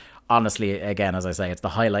 That honestly, again, as I say, it's the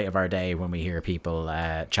highlight of our day when we hear people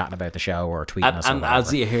chatting about the show or tweeting us. And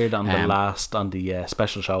as you heard on the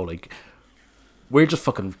special show, like, we're just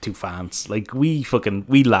fucking two fans. Like, we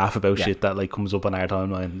laugh about shit that like comes up on our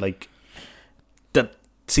timeline. Like, that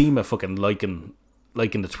Seema fucking liking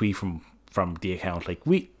the tweet from the account. Like,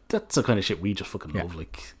 that's the kind of shit we just fucking love.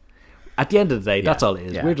 Like, at the end of the day, that's all it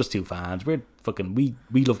is. We're just two fans. We're fucking we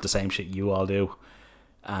love the same shit you all do,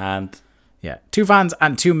 and. Yeah, two fans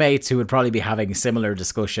and two mates who would probably be having similar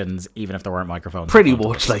discussions even if there weren't microphones. Pretty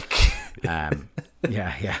much, like. Yeah.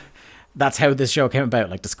 that's how this show came about,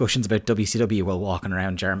 like discussions about WCW while walking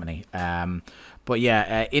around Germany. But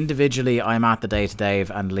yeah, individually, I'm at the Day to Dave,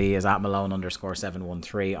 and Lee is at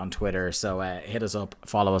Malone_713 on Twitter. So hit us up,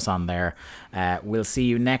 follow us on there. We'll see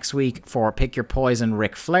you next week for Pick Your Poison,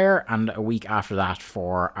 Ric Flair, and a week after that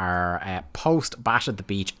for our post Bash at the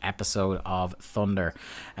Beach episode of Thunder.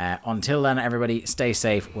 Until then, everybody, stay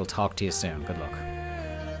safe. We'll talk to you soon. Good luck.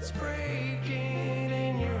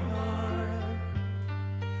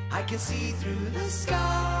 I can see through the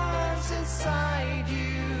scars inside you.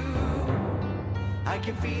 I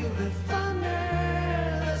can feel the thunder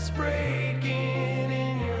that's breaking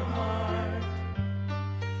in your heart.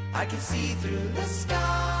 I can see through the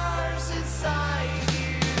scars inside you.